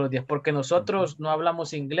 Todos los días, porque nosotros no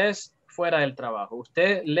hablamos inglés fuera del trabajo.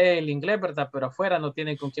 Usted lee el inglés, ¿verdad? Pero afuera no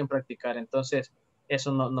tiene con quién practicar, entonces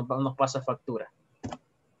eso no nos pasa factura,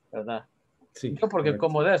 ¿verdad? Sí, yo porque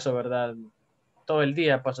como de eso, ¿verdad? Todo el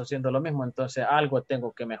día paso haciendo lo mismo, entonces algo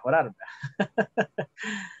tengo que mejorar.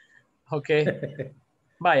 Ok.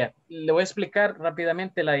 Vaya, le voy a explicar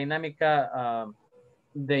rápidamente la dinámica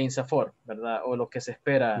de INSAFORP, ¿verdad? O lo que se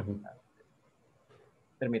espera.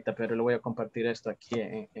 Permita, pero le voy a compartir esto aquí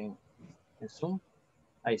en Zoom.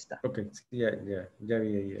 Ahí está. Ok, sí, ya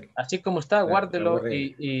vi ahí. Así como está, guárdelo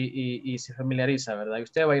y se familiariza, ¿verdad? Y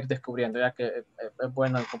usted va a ir descubriendo, ya que es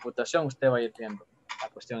bueno en computación, usted va a ir viendo la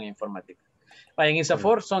cuestión informática. En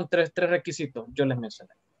INSAFORP son tres requisitos, yo les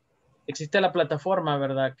mencioné. Existe la plataforma,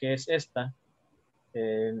 ¿verdad? Que es esta.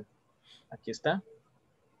 Aquí está.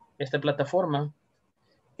 Esta plataforma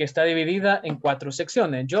que está dividida en 4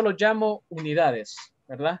 secciones. Yo lo llamo unidades,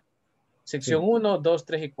 ¿verdad? Sección 1, 2,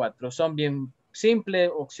 3 y 4. Son bien simples,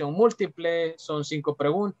 opción múltiple, son 5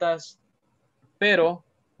 preguntas, pero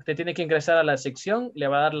usted tiene que ingresar a la sección, le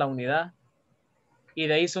va a dar la unidad y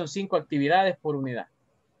de ahí son 5 actividades por unidad,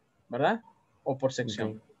 ¿verdad? O por sección.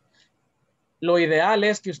 Okay. Lo ideal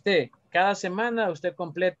es que usted, cada semana, usted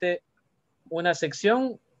complete una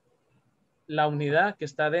sección, la unidad que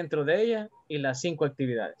está dentro de ella y las 5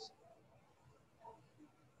 actividades.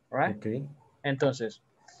 Right? Okay. Entonces,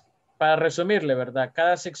 para resumirle, ¿verdad?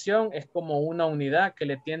 Cada sección es como una unidad que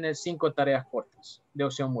le tiene 5 tareas cortas de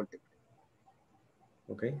opción múltiple.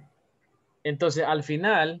 Ok. Entonces, al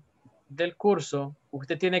final del curso,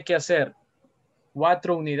 usted tiene que hacer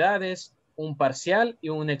 4 unidades, un parcial y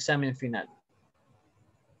un examen final.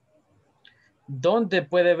 ¿Dónde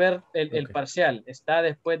puede ver el parcial? Está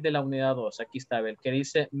después de la unidad 2. Aquí está, el que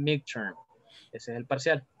dice midterm. Ese es el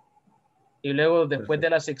parcial. Y luego, después de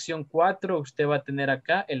la sección 4, usted va a tener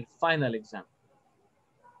acá el final exam.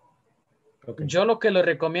 Okay. Yo lo que le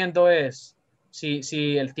recomiendo es,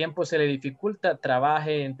 si el tiempo se le dificulta,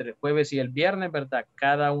 trabaje entre el jueves y el viernes, ¿verdad?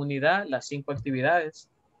 Cada unidad, las 5 actividades,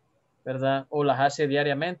 ¿verdad? O las hace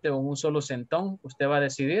diariamente o en un solo sentón, usted va a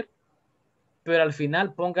decidir. Pero al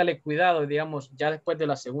final póngale cuidado, digamos, ya después de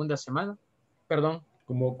la segunda semana, perdón.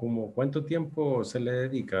 ¿Como cuánto tiempo se le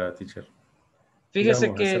dedica, teacher? Fíjese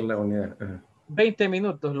digamos, que hacer la unidad. 20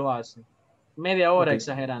 minutos lo hace, media hora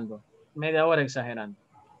exagerando, media hora exagerando.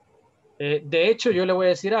 De hecho, yo le voy a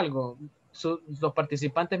decir algo, los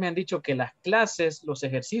participantes me han dicho que las clases, los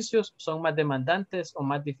ejercicios son más demandantes o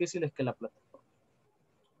más difíciles que la plataforma.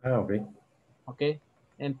 Ah, ok. Ok,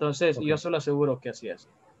 entonces yo se lo aseguro que así es.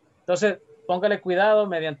 Entonces, póngale cuidado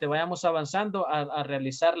mediante vayamos avanzando a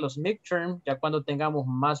realizar los midterm, ya cuando tengamos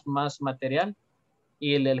más material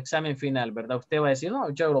y el examen final, ¿verdad? Usted va a decir, no,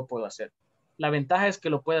 yo lo puedo hacer. La ventaja es que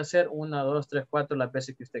lo puede hacer 1, 2, 3, 4 las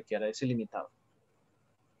veces que usted quiera, es ilimitado.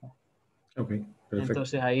 Ok, perfecto.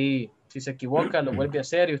 Entonces ahí, si se equivoca, lo vuelve a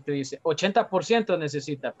hacer y usted dice, 80%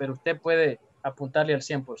 necesita, pero usted puede apuntarle al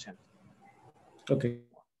 100%. Ok.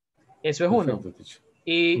 Eso es perfecto, uno.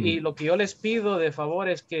 Y lo que yo les pido de favor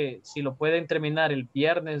es que si lo pueden terminar el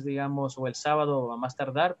viernes, digamos, o el sábado a más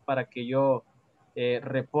tardar, para que yo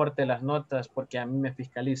reporte las notas, porque a mí me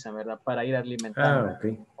fiscalizan, ¿verdad? Para ir alimentando.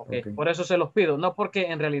 Okay. Por eso se los pido, no porque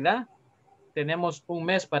en realidad tenemos un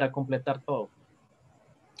mes para completar todo.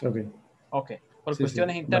 Ok. Por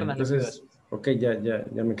cuestiones internas. Vale, entonces, ok,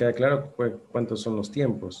 ya me queda claro cuántos son los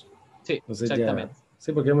tiempos. Sí, entonces, exactamente.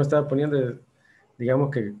 Sí, porque yo me estaba poniendo,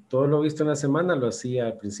 digamos que todo lo visto en la semana lo hacía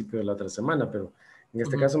al principio de la otra semana, pero en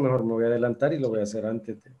este caso mejor me voy a adelantar y lo voy a hacer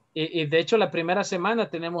antes. Y de hecho la primera semana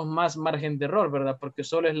tenemos más margen de error, ¿verdad? Porque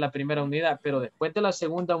solo es la primera unidad, pero después de la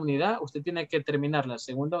segunda unidad, usted tiene que terminar la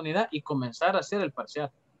segunda unidad y comenzar a hacer el parcial.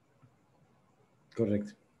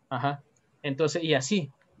 Correcto. Ajá. Entonces, y así,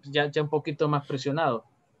 ya un poquito más presionado.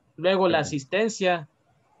 Luego la asistencia,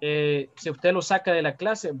 si usted lo saca de la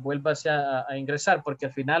clase, vuélvase a ingresar, porque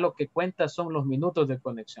al final lo que cuenta son los minutos de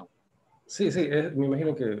conexión. Sí, me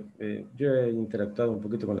imagino que yo he interactuado un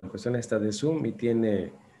poquito con las cuestiones estas de Zoom y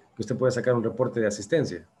que usted puede sacar un reporte de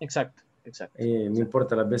asistencia. Exacto. No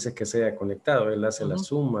importa las veces que sea conectado, él hace la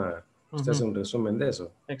suma, usted hace un resumen de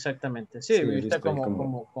eso. Exactamente, sí, usted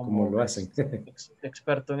como lo hacen.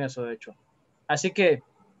 Experto en eso, de hecho. Así que,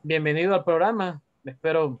 bienvenido al programa.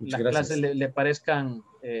 Espero las clases le parezcan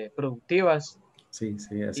productivas. Sí,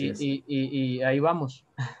 así es. Y ahí vamos.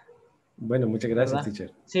 Bueno, muchas gracias,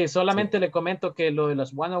 teacher. Sí, solamente le comento que lo de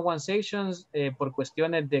las one-on-one sessions, por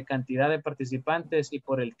cuestiones de cantidad de participantes y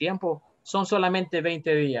por el tiempo, son solamente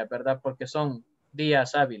 20 días, ¿verdad? Porque son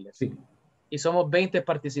días hábiles. Sí. Y somos 20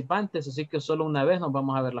 participantes, así que solo una vez nos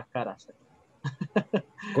vamos a ver las caras.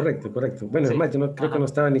 Correcto. Bueno, sí. Es más, yo no, creo que no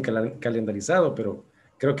estaba ni calendarizado, pero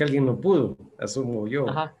creo que alguien no pudo, asumo yo,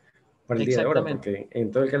 para el día de ahora, porque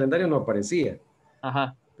en todo el calendario no aparecía.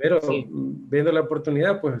 Ajá. Pero viendo la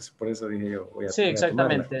oportunidad, pues por eso dije yo, voy a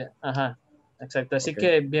exactamente. Ajá. Exacto. Así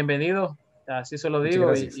que bienvenido, así se lo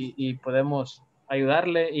digo, y podemos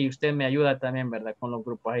ayudarle, y usted me ayuda también, ¿verdad? Con los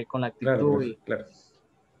grupos ahí, con la actitud. Claro.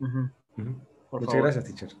 Por Muchas favor. gracias,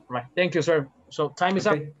 teacher. Right. Thank you, sir. So time is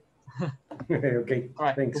up. Okay. All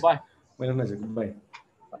right. Thanks. Goodbye. Buenas noches. Goodbye.